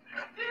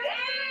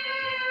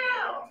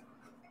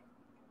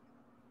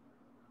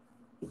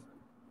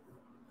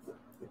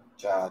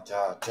 Ja,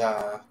 ja,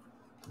 ja.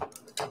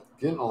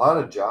 Getting a lot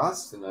of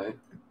Jaws tonight.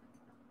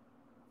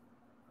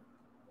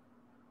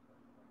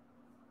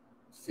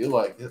 Feel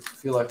like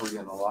we're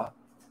getting a lot.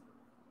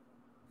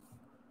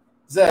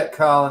 Zach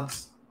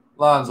Collins,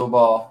 Lonzo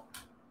Ball,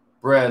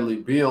 Bradley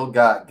Beal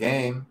got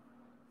game,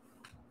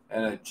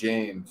 and a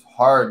James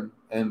Harden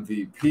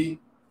MVP.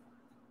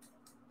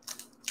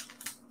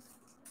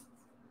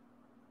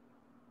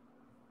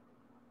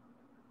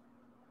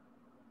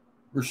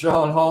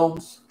 Rashawn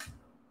Holmes,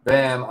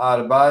 Bam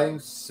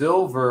Adebayo,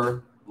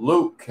 silver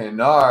Luke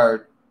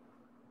Kennard,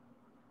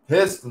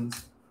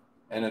 Pistons,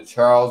 and a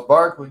Charles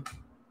Barkley.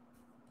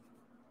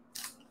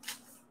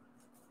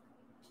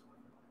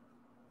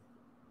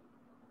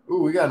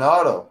 Ooh, we got an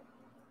auto.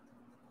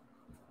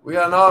 We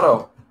got an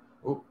auto.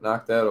 Ooh,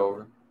 knock that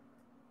over.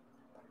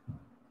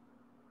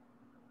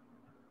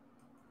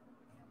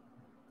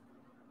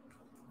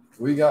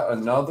 We got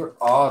another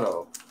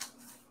auto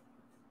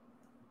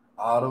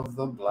out of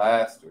the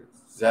blasters.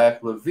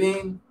 Zach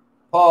LaVine,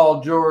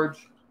 Paul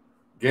George,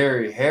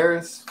 Gary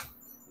Harris,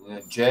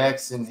 and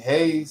Jackson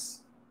Hayes.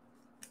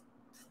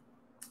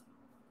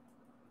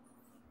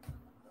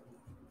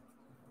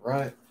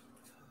 Right.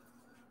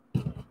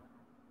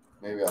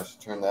 Maybe I should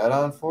turn that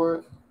on for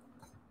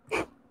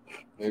it.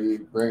 Maybe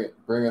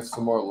bring us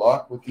some more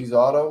luck with these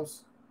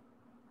autos.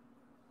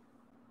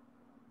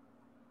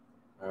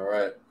 All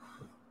right.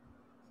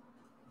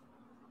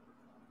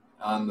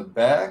 On the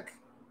back,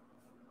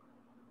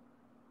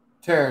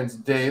 Terrence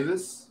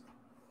Davis.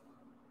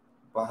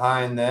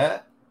 Behind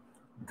that,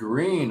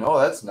 green. Oh,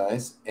 that's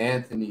nice.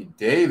 Anthony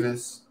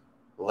Davis,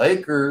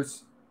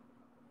 Lakers.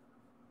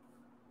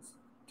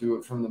 Do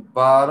it from the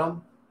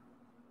bottom.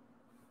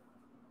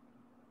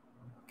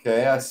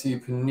 Okay, I see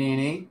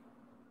Panini.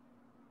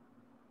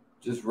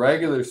 Just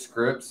regular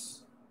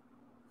scripts.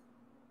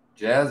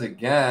 Jazz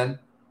again.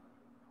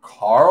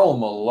 Karl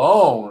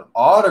Malone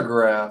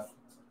autograph.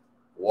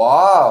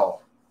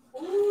 Wow.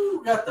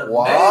 Ooh, got the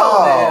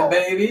mailman,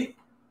 baby.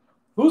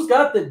 Who's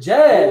got the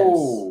Jazz?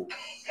 Ooh.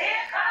 Here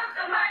comes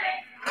the money.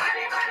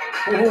 Money,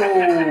 money,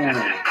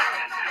 money. Ooh.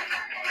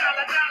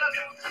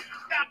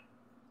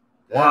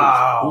 That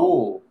Wow. is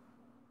cool.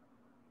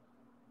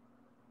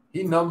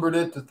 He numbered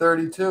it to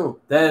 32.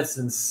 That's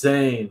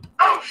insane.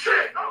 Oh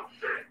shit! Oh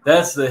shit!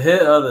 That's the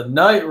hit of the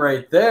night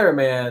right there,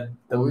 man.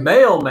 The We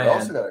mailman.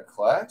 also got a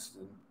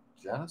Claxton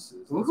Genesis.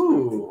 That's pretty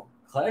Ooh, cool.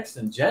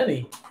 Claxton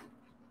Jenny.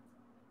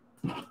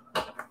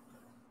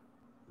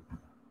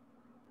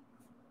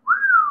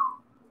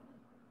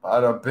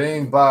 Bada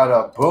bing,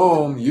 bada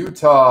boom,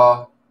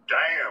 Utah.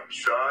 Damn,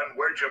 son,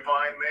 where'd you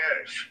find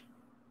this?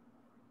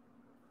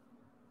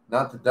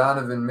 Not the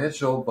Donovan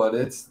Mitchell, but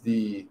it's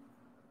the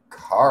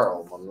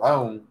Karl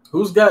Malone.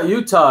 Who's got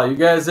Utah? You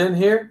guys in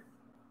here?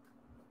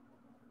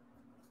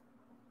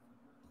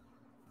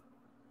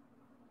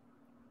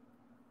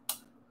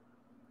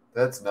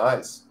 That's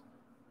nice.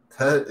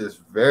 That is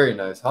very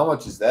nice. How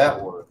much is that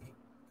worth?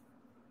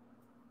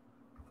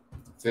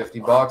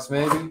 $50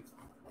 maybe?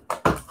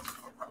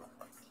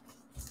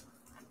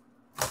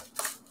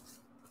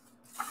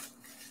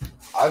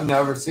 I've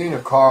never seen a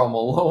Karl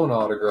Malone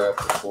autograph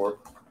before.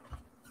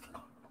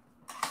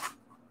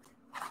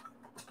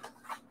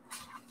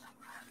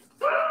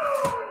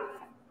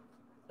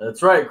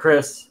 That's right,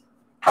 Chris.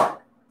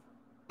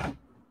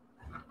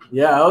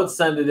 Yeah, I would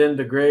send it in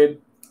to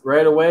grade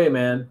right away,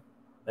 man.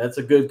 That's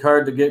a good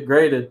card to get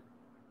graded.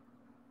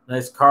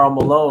 Nice Karl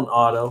Malone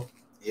auto.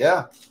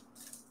 Yeah.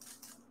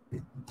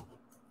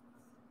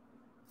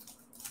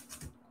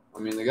 I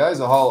mean, the guy's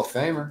a Hall of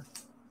Famer.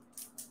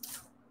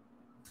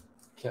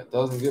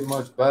 Doesn't get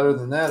much better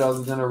than that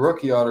other than a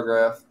rookie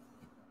autograph.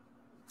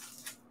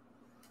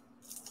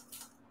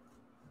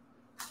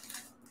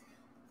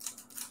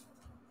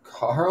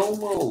 Karl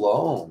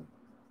Malone.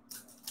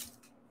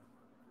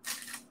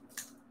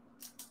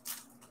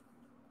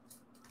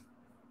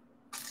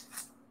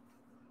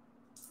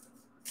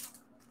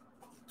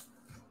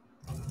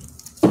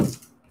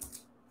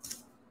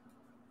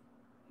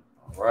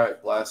 All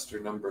right, blaster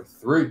number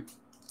 3.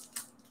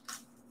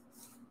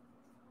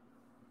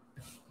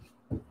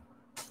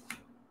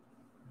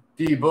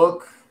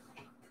 D-Book,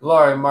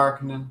 Larry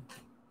Markkinen,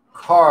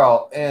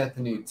 Carl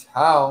Anthony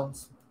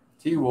Towns,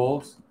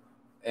 T-Wolves,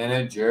 and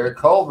a Jared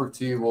Culver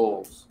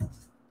T-Wolves.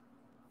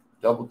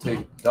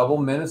 Double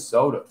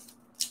Minnesota.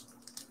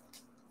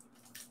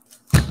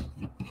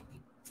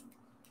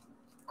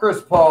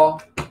 Chris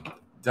Paul,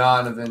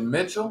 Donovan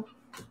Mitchell,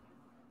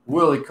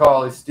 Willie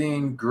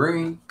Cauley-Stein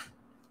Green,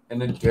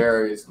 and a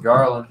Darius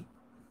Garland.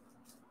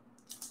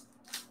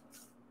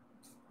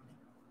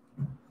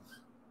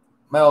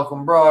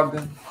 Malcolm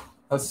Brogdon,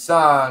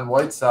 Hassan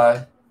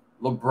Whiteside,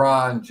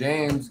 LeBron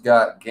James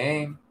got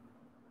game.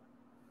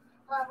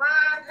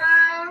 LeBron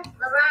James,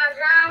 LeBron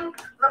James,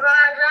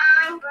 LeBron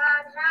James,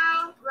 LeBron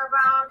James,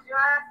 LeBron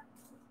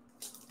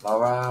James.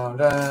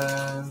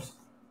 LeBron James.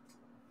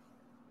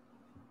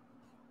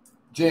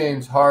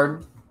 James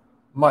Harden,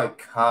 Mike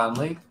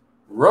Conley,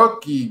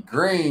 rookie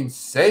green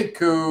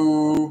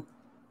Sekou.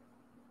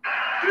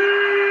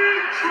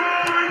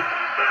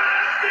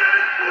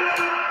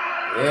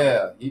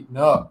 Yeah, heating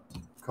up.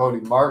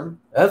 Cody Martin.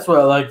 That's what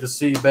I like to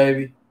see,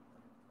 baby.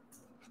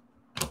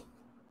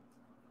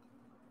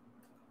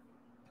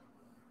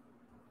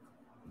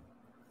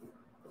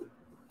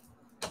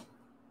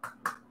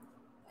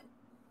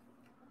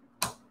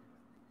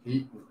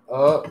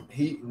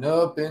 Heating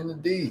up in the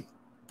D.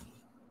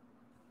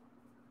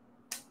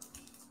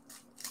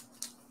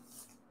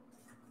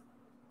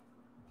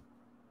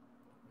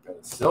 Got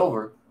a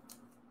silver.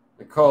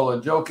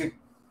 Nikola Jokic,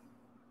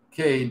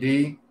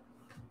 KD,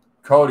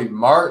 Cody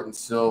Martin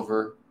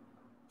silver.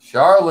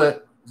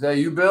 Charlotte, is that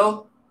you,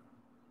 Bill?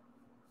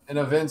 And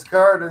a Vince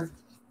Carter.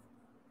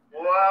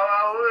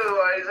 Wow,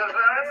 these are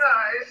very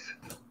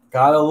nice.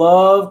 Gotta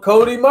love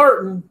Cody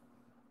Martin.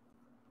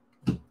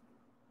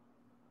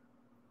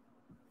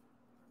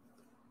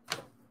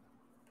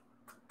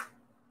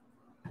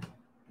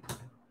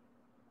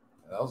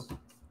 That was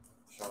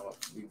showing up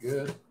to be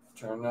good.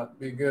 Turning out to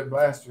be a good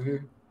blaster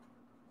here.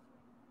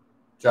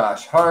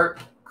 Josh Hart,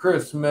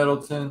 Chris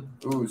Middleton,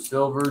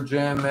 silver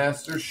jam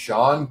master,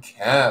 Sean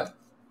Kemp.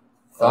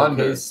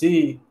 Thunder.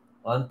 OKC,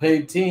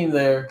 unpaid team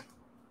there.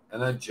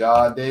 And a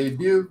Ja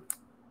debut.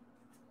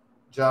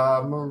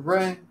 Ja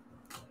Morant.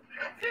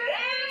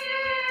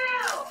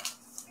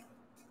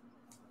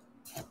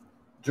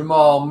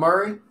 Jamal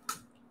Murray,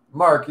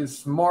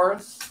 Marcus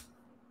Morris,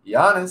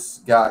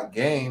 Giannis got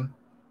game,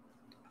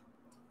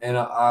 and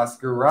an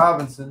Oscar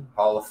Robinson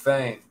Hall of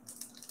Fame.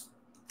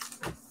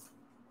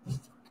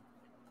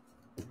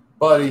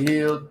 Buddy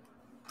Hield,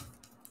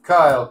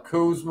 Kyle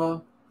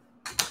Kuzma,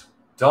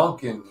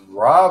 Duncan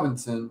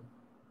Robinson,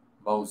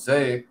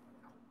 Mosaic,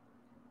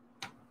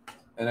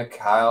 and a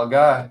Kyle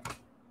Guy.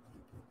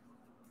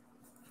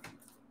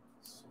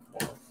 Some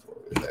more for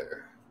you there.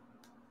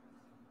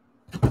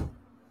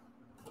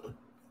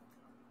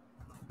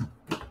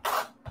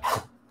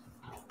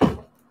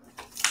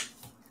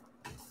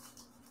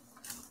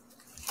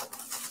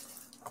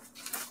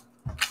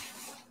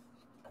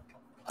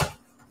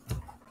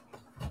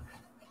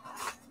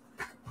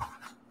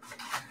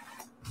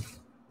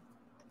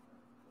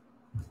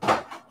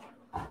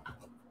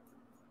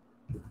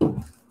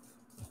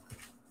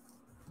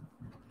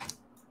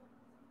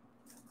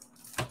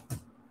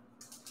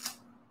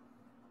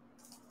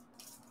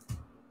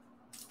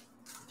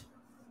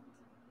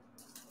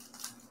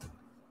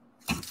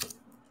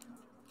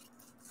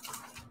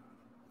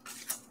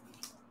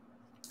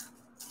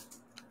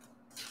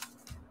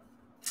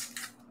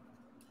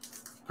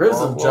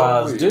 Prizm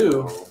jaws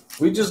do.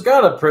 We just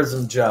got a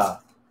Prizm jaw.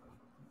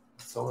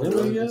 Someone Didn't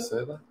we really get- just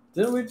say that?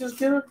 Didn't we just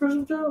get a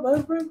Prizm jaw?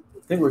 I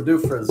think we're due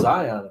for a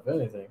Zion, if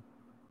anything.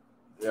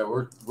 Yeah,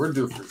 we're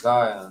due for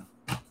Zion.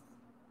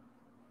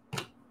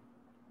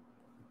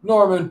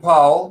 Norman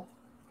Powell,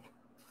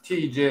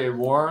 TJ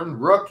Warren,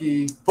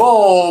 rookie,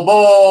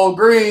 Bol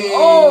Green.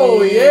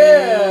 Oh,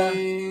 yeah.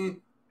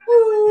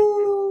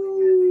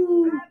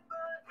 Woo.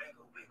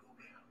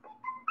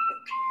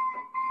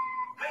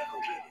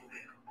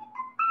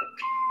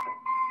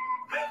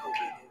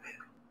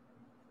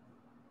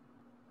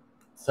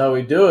 That's how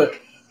we do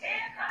it.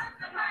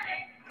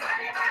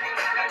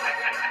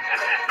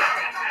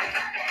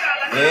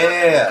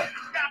 Yeah.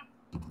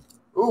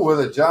 Ooh, with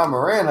a John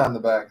Moran on the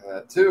back of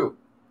that too.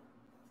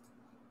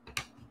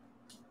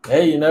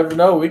 Hey, you never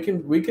know. We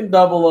can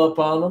double up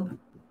on them.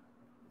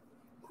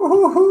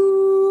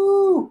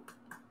 Woo-hoo!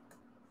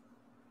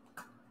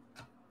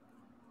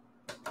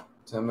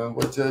 Tell me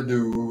what you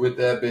do with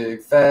that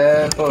big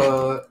fat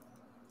butt.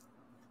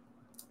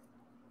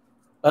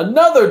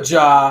 Another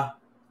jaw.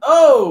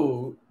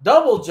 Oh,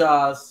 double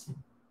jaws.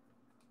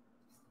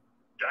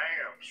 Damn,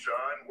 son,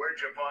 where'd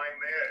you find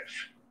this?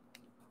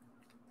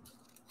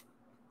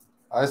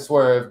 I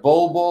swear, if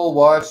Bull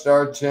watched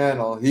our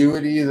channel, he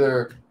would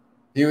either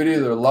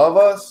love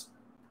us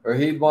or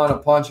he'd want to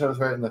punch us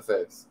right in the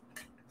face.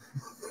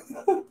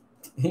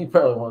 He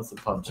probably wants to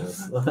punch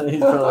us. He's probably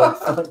like,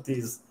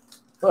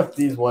 fuck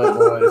these white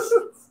boys.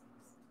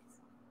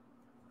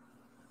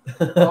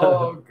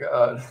 Oh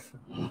God.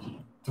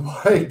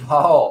 Dwight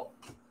Powell,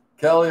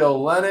 Kelly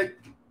Olynyk,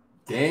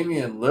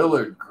 Damian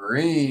Lillard,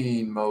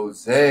 green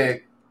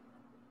mosaic,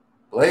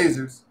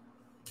 Blazers,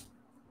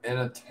 and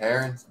a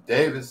Terrence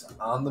Davis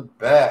on the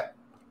back.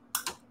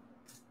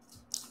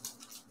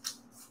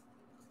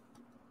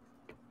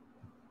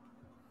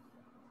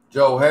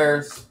 Joe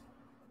Harris,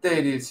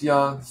 Thaddeus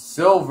Young,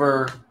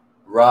 silver,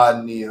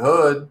 Rodney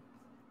Hood,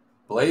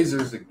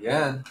 Blazers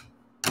again,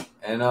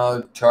 and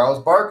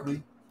Charles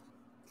Barkley.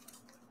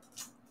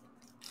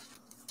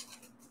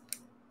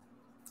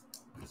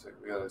 Looks like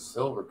we got a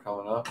silver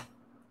coming up.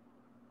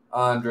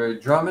 Andre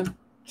Drummond,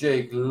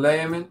 Jake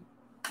Layman,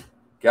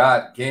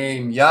 got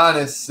game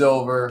Giannis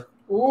silver.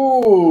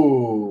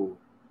 Ooh.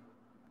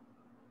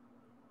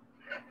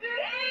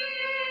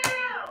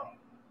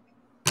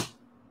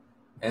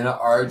 And a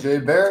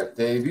RJ Barrett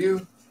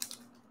debut.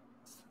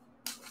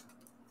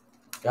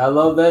 Gotta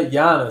love that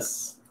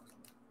Giannis.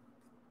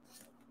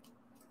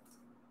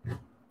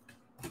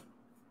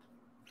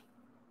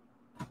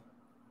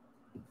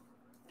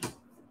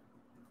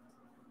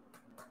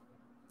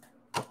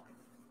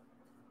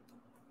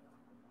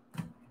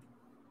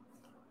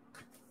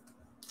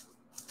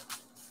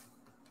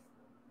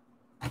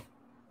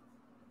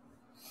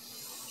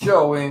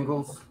 Joe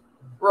Ingles,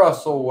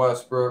 Russell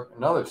Westbrook,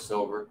 another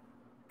silver.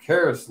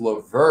 Karis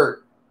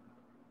LeVert,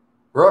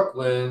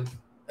 Brooklyn,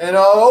 and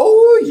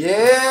oh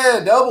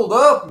yeah, doubled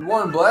up in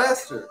one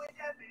blaster.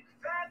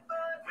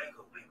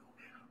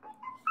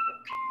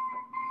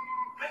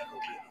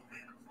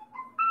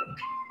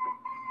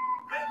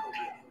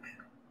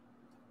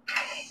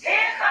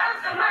 Here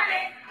comes the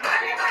money.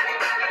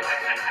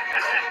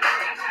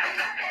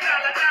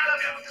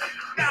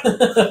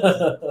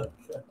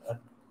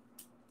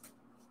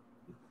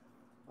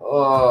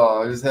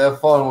 Oh, just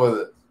have fun with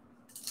it.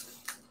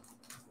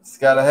 Just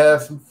gotta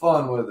have some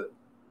fun with it.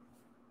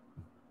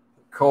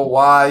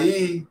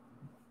 Kawhi,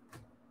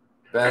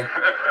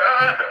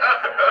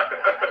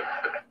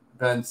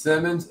 Ben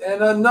Simmons,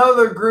 and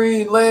another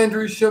green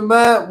Landry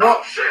Shamet.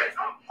 What?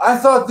 I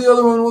thought the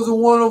other one was a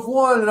 1 of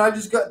 1, and I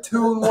just got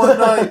 2 in one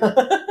night.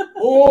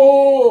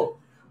 Oh,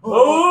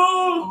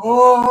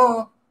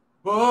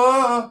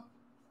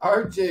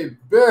 RJ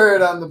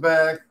Barrett on the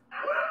back.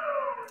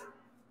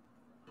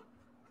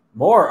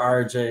 More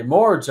RJ,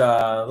 more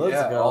Ja.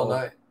 Let's go. All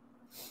night.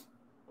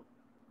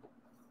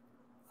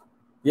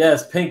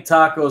 Yes, pink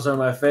tacos are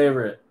my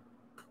favorite.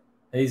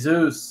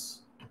 Jesus.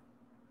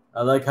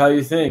 I like how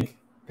you think.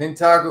 Pink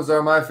tacos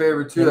are my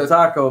favorite too. Pink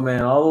taco,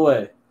 man, all the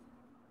way.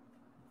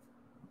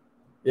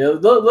 Yeah,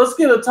 let's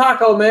get a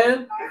taco,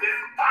 man.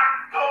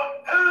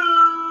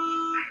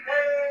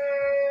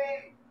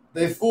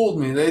 They fooled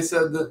me. They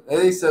said it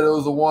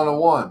was a 1 of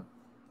 1.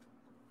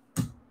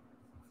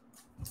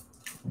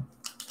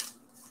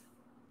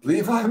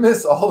 Levi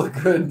missed all the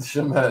good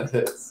Shamet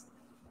hits.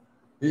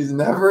 He's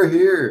never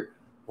here.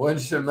 When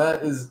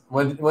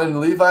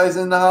Levi's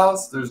in the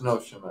house, there's no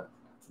Shamet.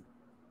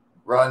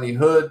 Rodney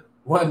Hood,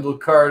 Wendell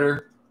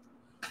Carter,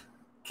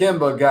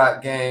 Kimba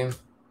got game,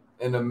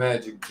 and the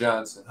Magic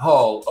Johnson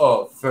Hall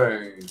of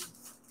Fame.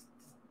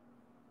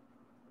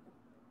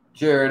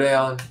 Jared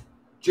Allen,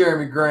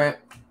 Jeremy Grant,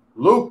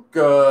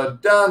 Luka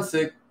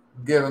Doncic,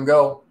 give and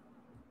go.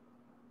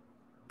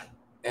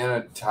 And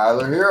a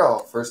Tyler Hero.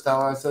 First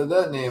time I said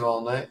that name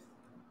all night.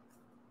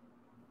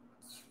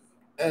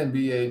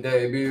 NBA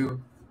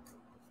debut.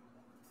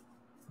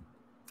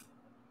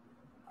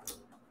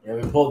 Yeah,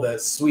 we pulled that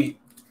sweet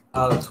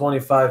out of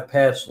 25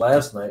 patch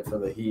last night for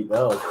the Heat.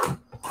 That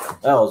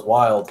was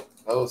wild.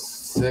 That was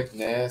sick,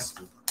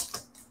 nasty.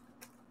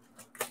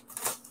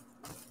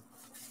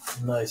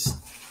 Nice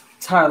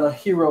Tyler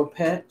Hero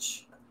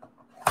patch.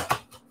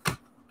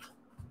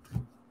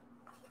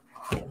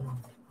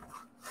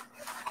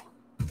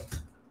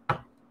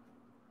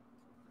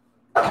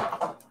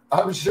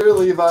 I'm sure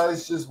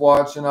Levi's just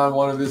watching on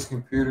one of his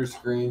computer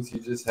screens. He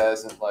just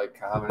hasn't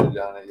commented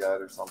on it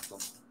yet or something.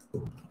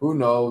 Who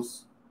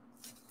knows?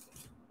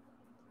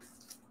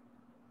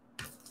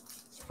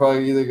 He's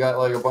probably either got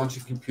a bunch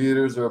of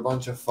computers or a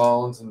bunch of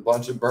phones and a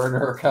bunch of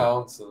burner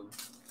accounts. And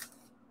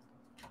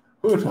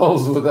who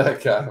knows with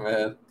that guy,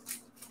 man?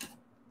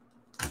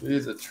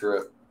 He's a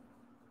trip.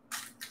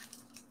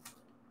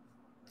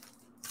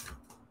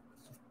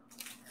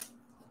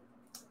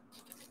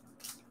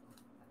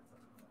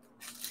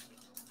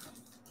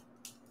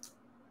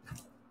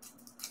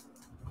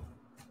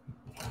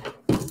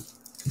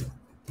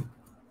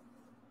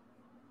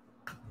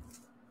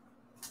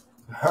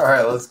 All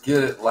right, let's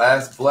get it.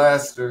 Last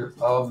blaster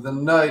of the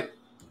night.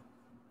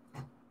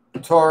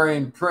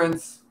 Taurean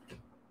Prince,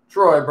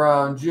 Troy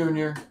Brown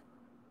Jr.,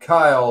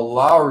 Kyle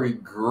Lowry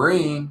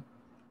green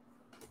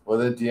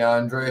with a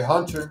DeAndre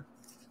Hunter.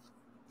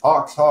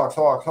 Hawks, Hawks,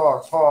 Hawks,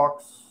 Hawks,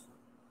 Hawks.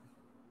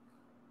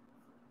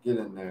 Get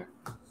in there.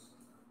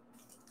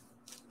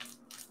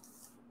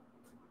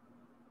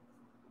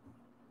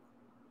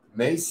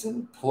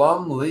 Mason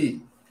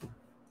Plumlee,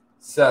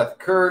 Seth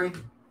Curry,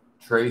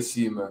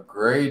 Tracy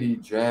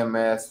McGrady, Jam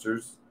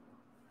Masters,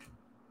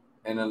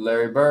 and a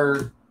Larry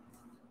Bird.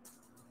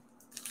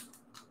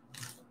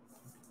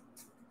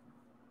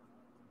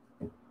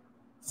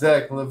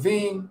 Zach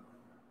Levine,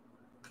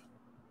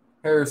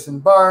 Harrison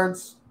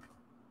Barnes,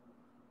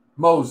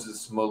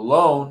 Moses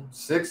Malone,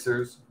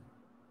 Sixers,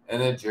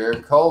 and a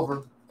Jarrett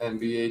Culver,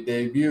 NBA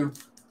debut.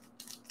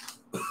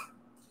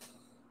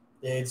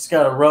 Yeah, you just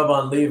got to rub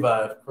on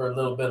Levi for a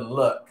little bit of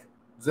luck.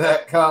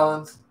 Zach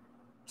Collins,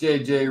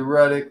 JJ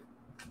Redick,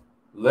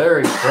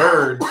 Larry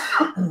Bird,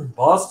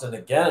 Boston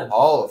again.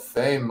 Hall of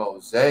Fame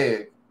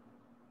mosaic,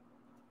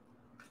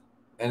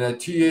 and a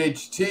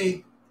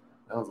THT.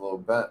 That was a little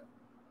bent.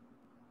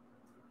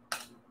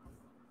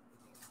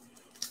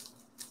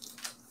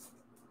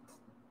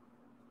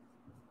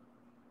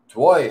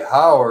 Dwight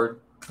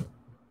Howard,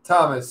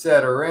 Thomas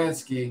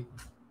Satoransky,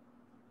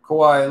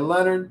 Kawhi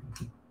Leonard,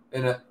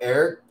 and an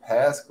Eric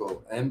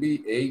Paschall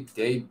NBA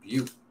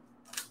debut.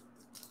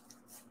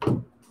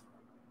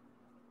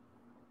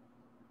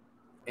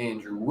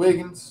 Andrew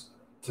Wiggins,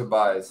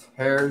 Tobias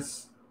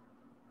Harris,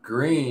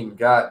 Green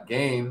got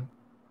game,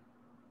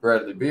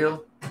 Bradley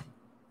Beal,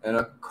 and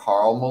a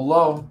Karl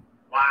Malone.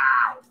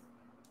 Wow.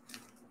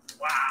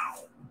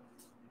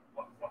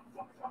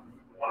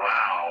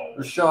 Wow.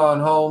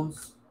 Rashawn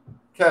Holmes,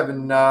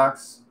 Kevin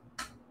Knox,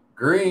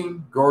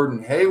 Green,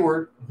 Gordon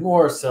Hayward,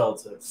 More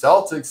Celtics.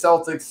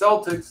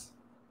 Celtics,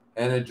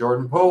 and a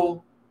Jordan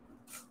Poole.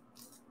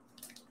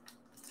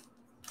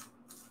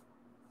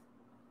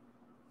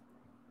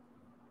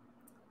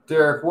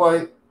 Derek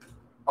White,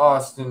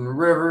 Austin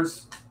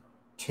Rivers,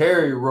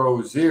 Terry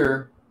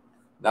Rozier,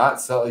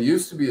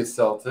 used to be a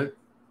Celtic.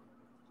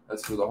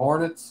 That's for the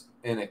Hornets,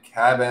 and a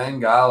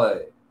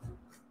Kabangale.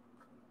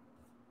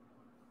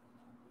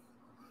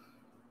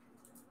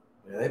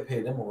 Yeah, they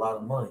paid him a lot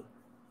of money.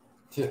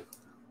 Yeah.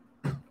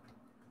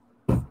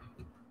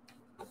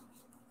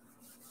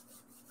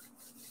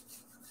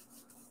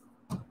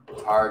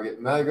 Target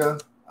Mega.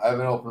 I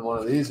haven't opened one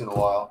of these in a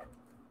while.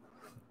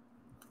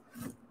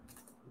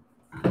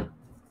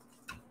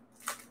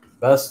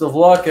 Best of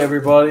luck,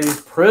 everybody.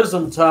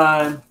 Prizm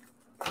time.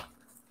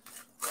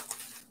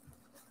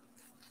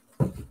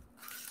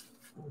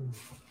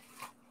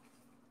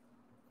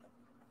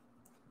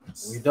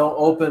 We don't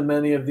open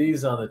many of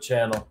these on the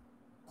channel.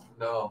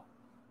 No.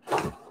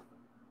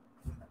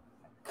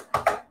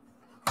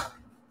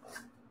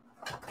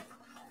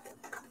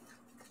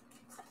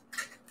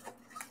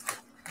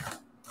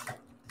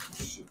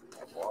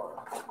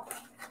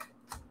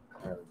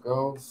 There it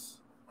goes.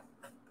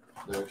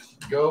 There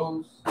she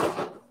goes.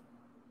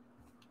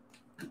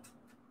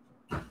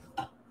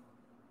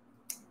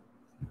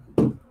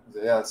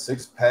 Yeah,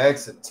 6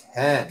 packs of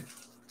 10.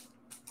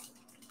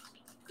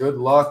 Good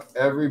luck,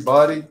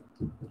 everybody.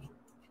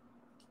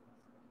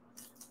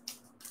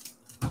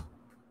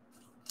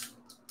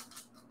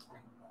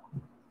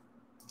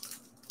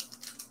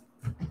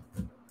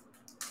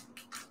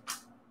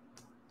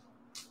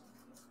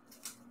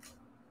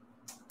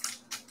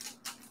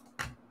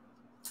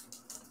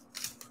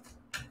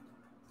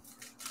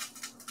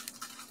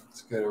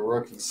 Let's get a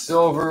rookie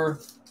silver.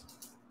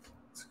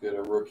 Let's get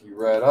a rookie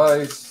red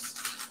ice.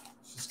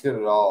 Let's just get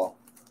it all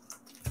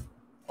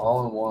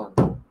in one.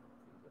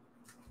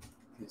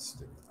 Piece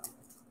sticker.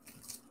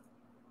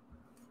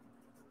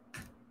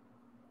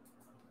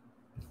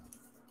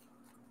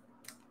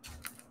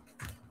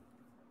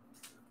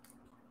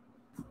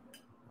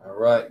 All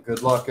right,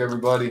 good luck,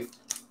 everybody.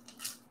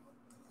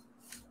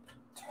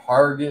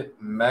 Target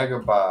Mega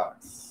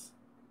Box.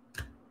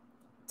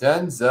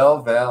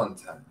 Denzel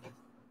Valentine,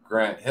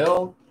 Grant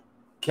Hill,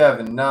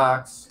 Kevin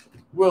Knox,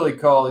 Willie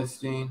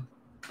Cauley-Stein,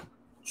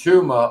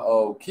 Chuma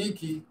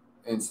Okeke,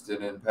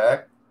 Instant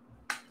Impact,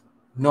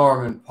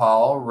 Norman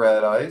Powell,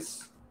 Red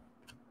Ice,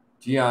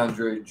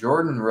 DeAndre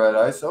Jordan, Red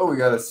Ice. Oh, we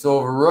got a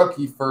silver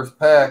rookie first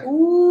pack.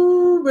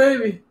 Ooh,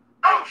 baby.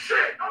 Oh, shit.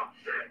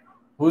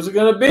 Who's it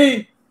going to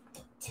be?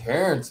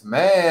 Terrence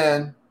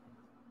Mann,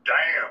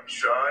 Damn,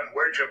 son.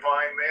 Where'd you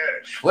find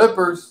this?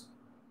 Clippers,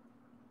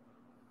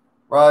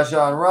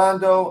 Rajon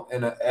Rondo,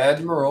 and an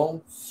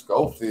Admiral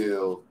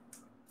Schofield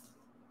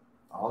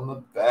on the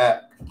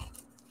back.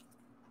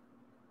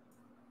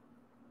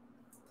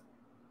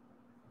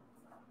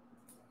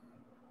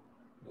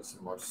 There's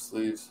some more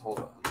sleeves. Hold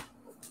on.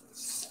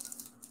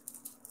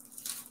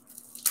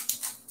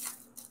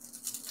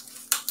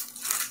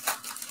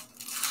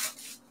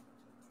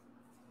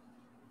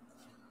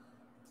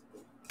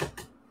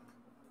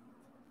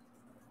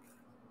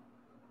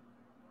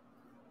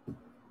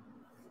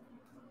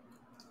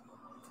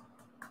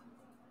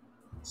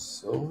 Let's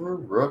Silver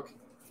rookie.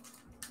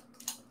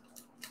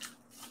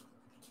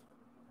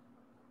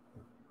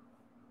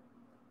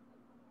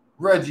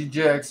 Reggie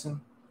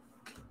Jackson,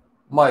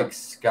 Mike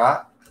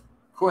Scott,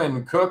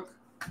 Quinn Cook,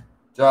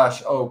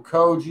 Josh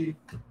Okogie,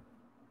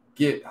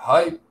 Get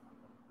Hype,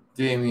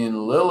 Damian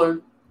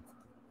Lillard,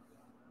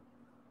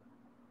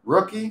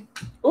 rookie,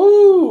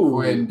 Ooh.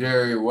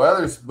 Quindary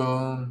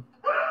Weatherspoon,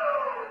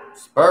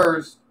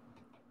 Spurs,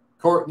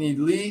 Courtney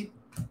Lee,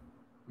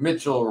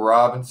 Mitchell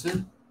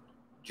Robinson,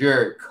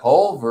 Jarrett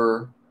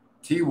Culver,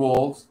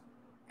 T-Wolves,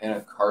 and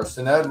a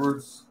Carson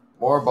Edwards.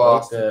 More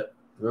Boston. Like that.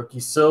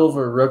 Rookie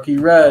silver, rookie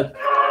red.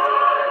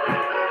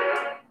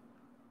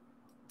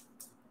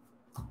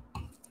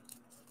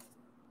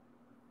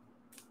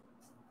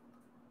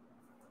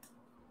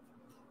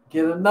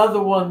 Get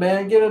another one,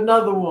 man. Get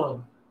another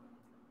one.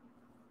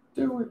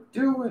 Do it.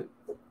 Do it.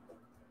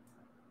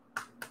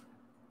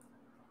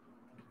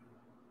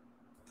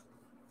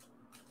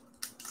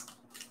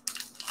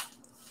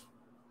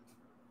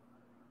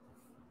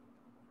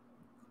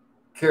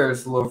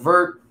 Karis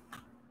LeVert,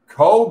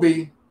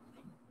 Kobe,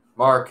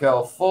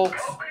 Markel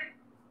Fultz,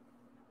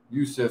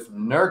 Yusuf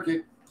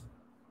Nurkic,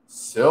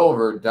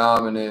 Silver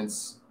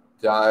Dominance,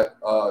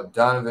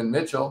 Donovan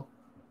Mitchell,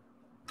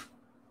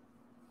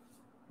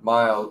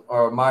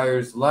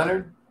 Myers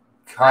Leonard,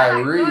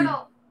 Kyrie,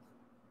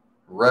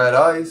 Red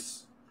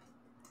Ice,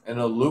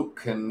 and a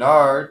Luke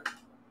Kennard,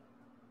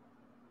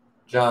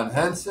 John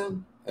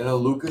Henson, and a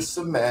Lucas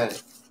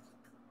Samanik.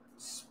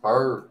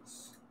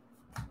 Spurs.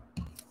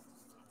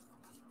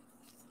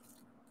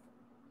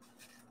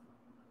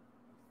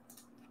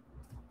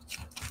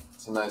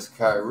 It's a nice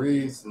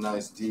Kyrie. It's a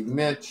nice D.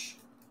 Mitch.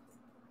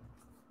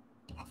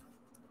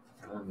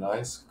 And a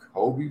nice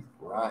Kobe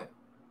Bryant.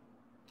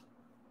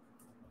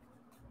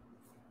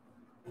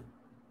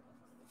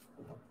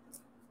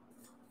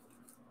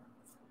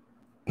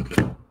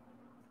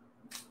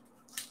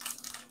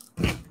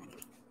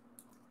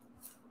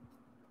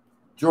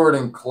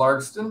 Jordan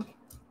Clarkson,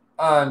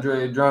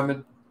 Andre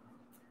Drummond,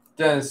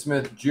 Dennis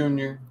Smith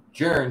Jr.,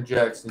 Jaren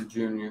Jackson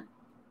Jr.,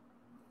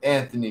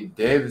 Anthony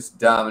Davis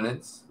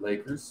Dominance,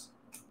 Lakers,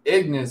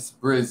 Ignas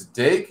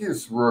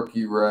Brizdeikis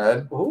rookie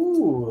red.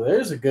 Ooh,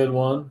 there's a good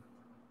one.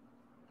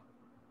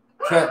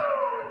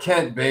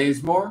 Kent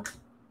Bazemore,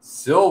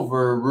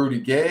 Silver Rudy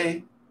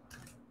Gay,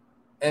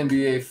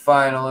 NBA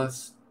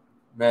finalist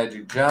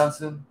Magic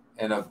Johnson,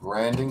 and a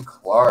Brandon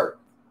Clark.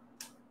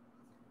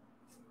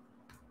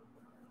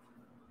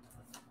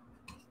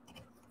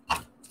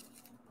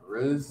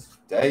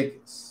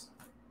 Brizdeikis.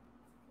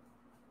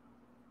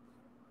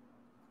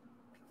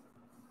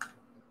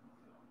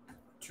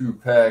 Two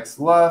packs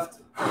left.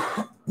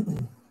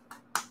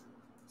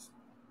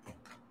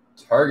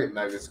 Target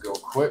megas go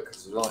quick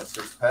because there's only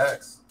 6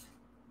 packs.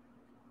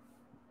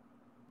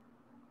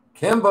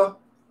 Kimba,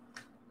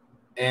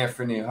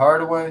 Anthony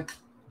Hardaway,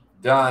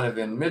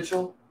 Donovan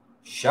Mitchell,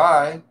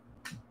 Shy,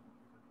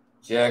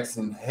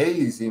 Jackson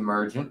Hayes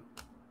Emergent,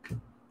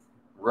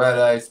 Red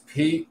Ice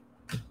Pete,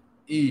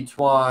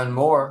 Etwan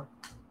Moore,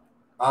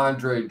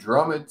 Andre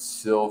Drummond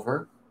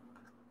Silver,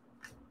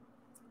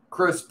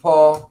 Chris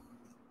Paul,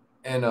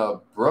 and a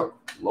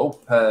Brooke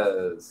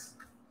Lopez.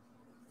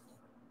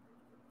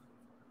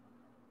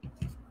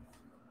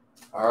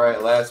 All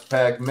right, last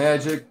pack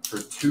Magic for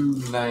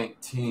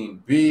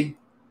 219B.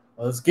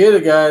 Let's get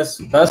it, guys.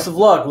 Best of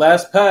luck.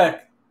 Last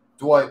pack.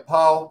 Dwight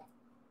Powell,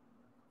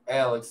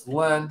 Alex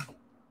Len,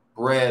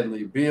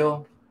 Bradley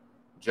Beal,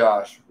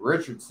 Josh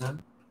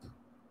Richardson,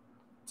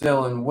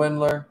 Dylan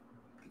Windler,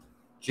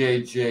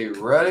 J.J.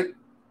 Redick,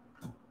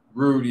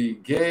 Rudy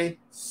Gay,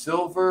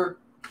 Silver,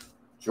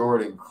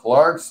 Jordan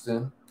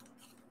Clarkson,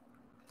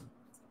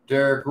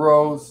 Derrick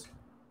Rose,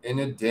 and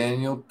a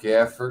Daniel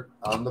Gafford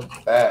on the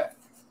back.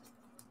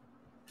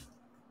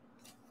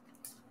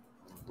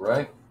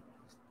 Right?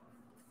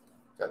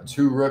 Got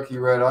 2 rookie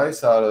red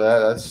ice out of that.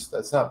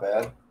 That's not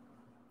bad.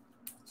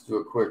 Let's do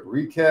a quick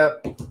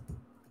recap.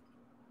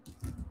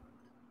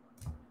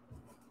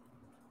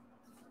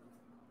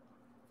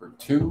 For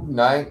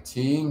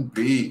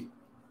 219B.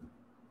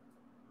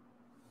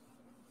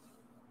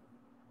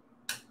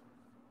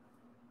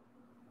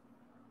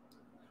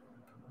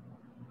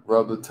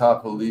 Rub the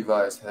top of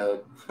Levi's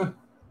head.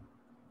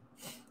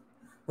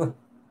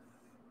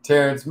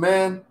 Terrence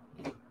Mann,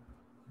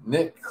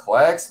 Nick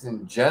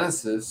Claxton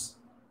Genesis,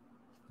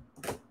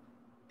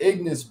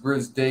 Ignas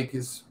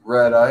Brizdeikis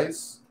Red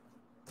Ice,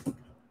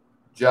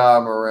 Ja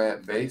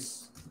Morant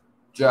base,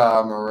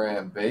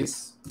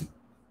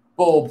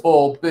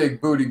 Bull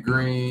Big Booty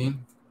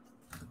Green,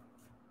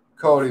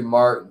 Cody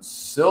Martin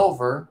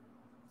Silver,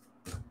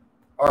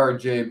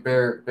 RJ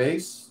Barrett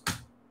base,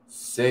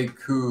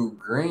 Sekou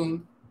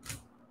Green,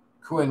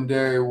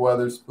 Quindary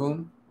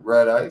Weatherspoon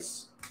Red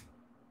Ice,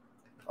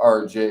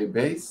 RJ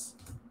base,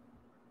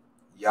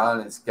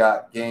 Giannis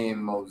Got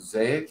Game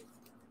Mosaic,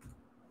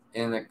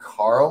 and a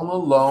Karl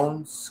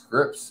Malone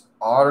Scripps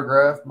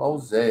autograph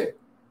mosaic.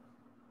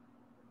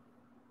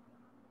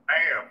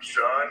 Damn,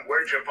 son,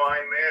 where'd you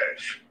find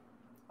this?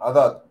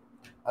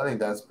 I think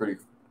that's pretty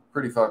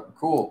fucking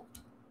cool.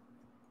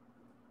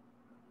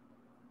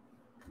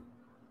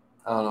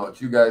 I don't know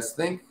what you guys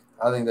think.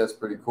 I think that's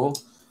pretty cool.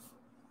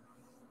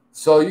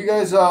 So you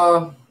guys, it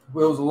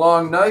was a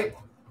long night.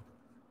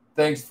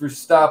 Thanks for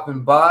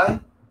stopping by.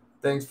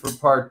 Thanks for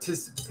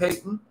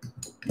participating.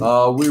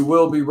 We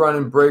will be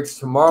running breaks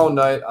tomorrow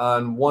night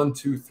on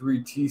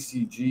 123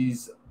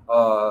 TCG's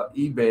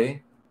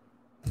eBay.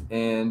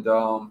 And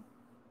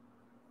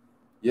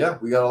yeah,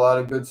 we got a lot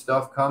of good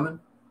stuff coming.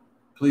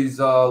 Please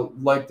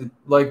like the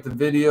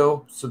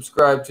video,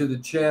 subscribe to the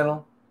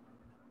channel,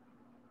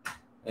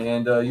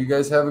 and you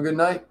guys have a good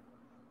night.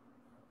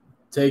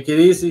 Take it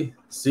easy.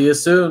 See you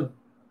soon.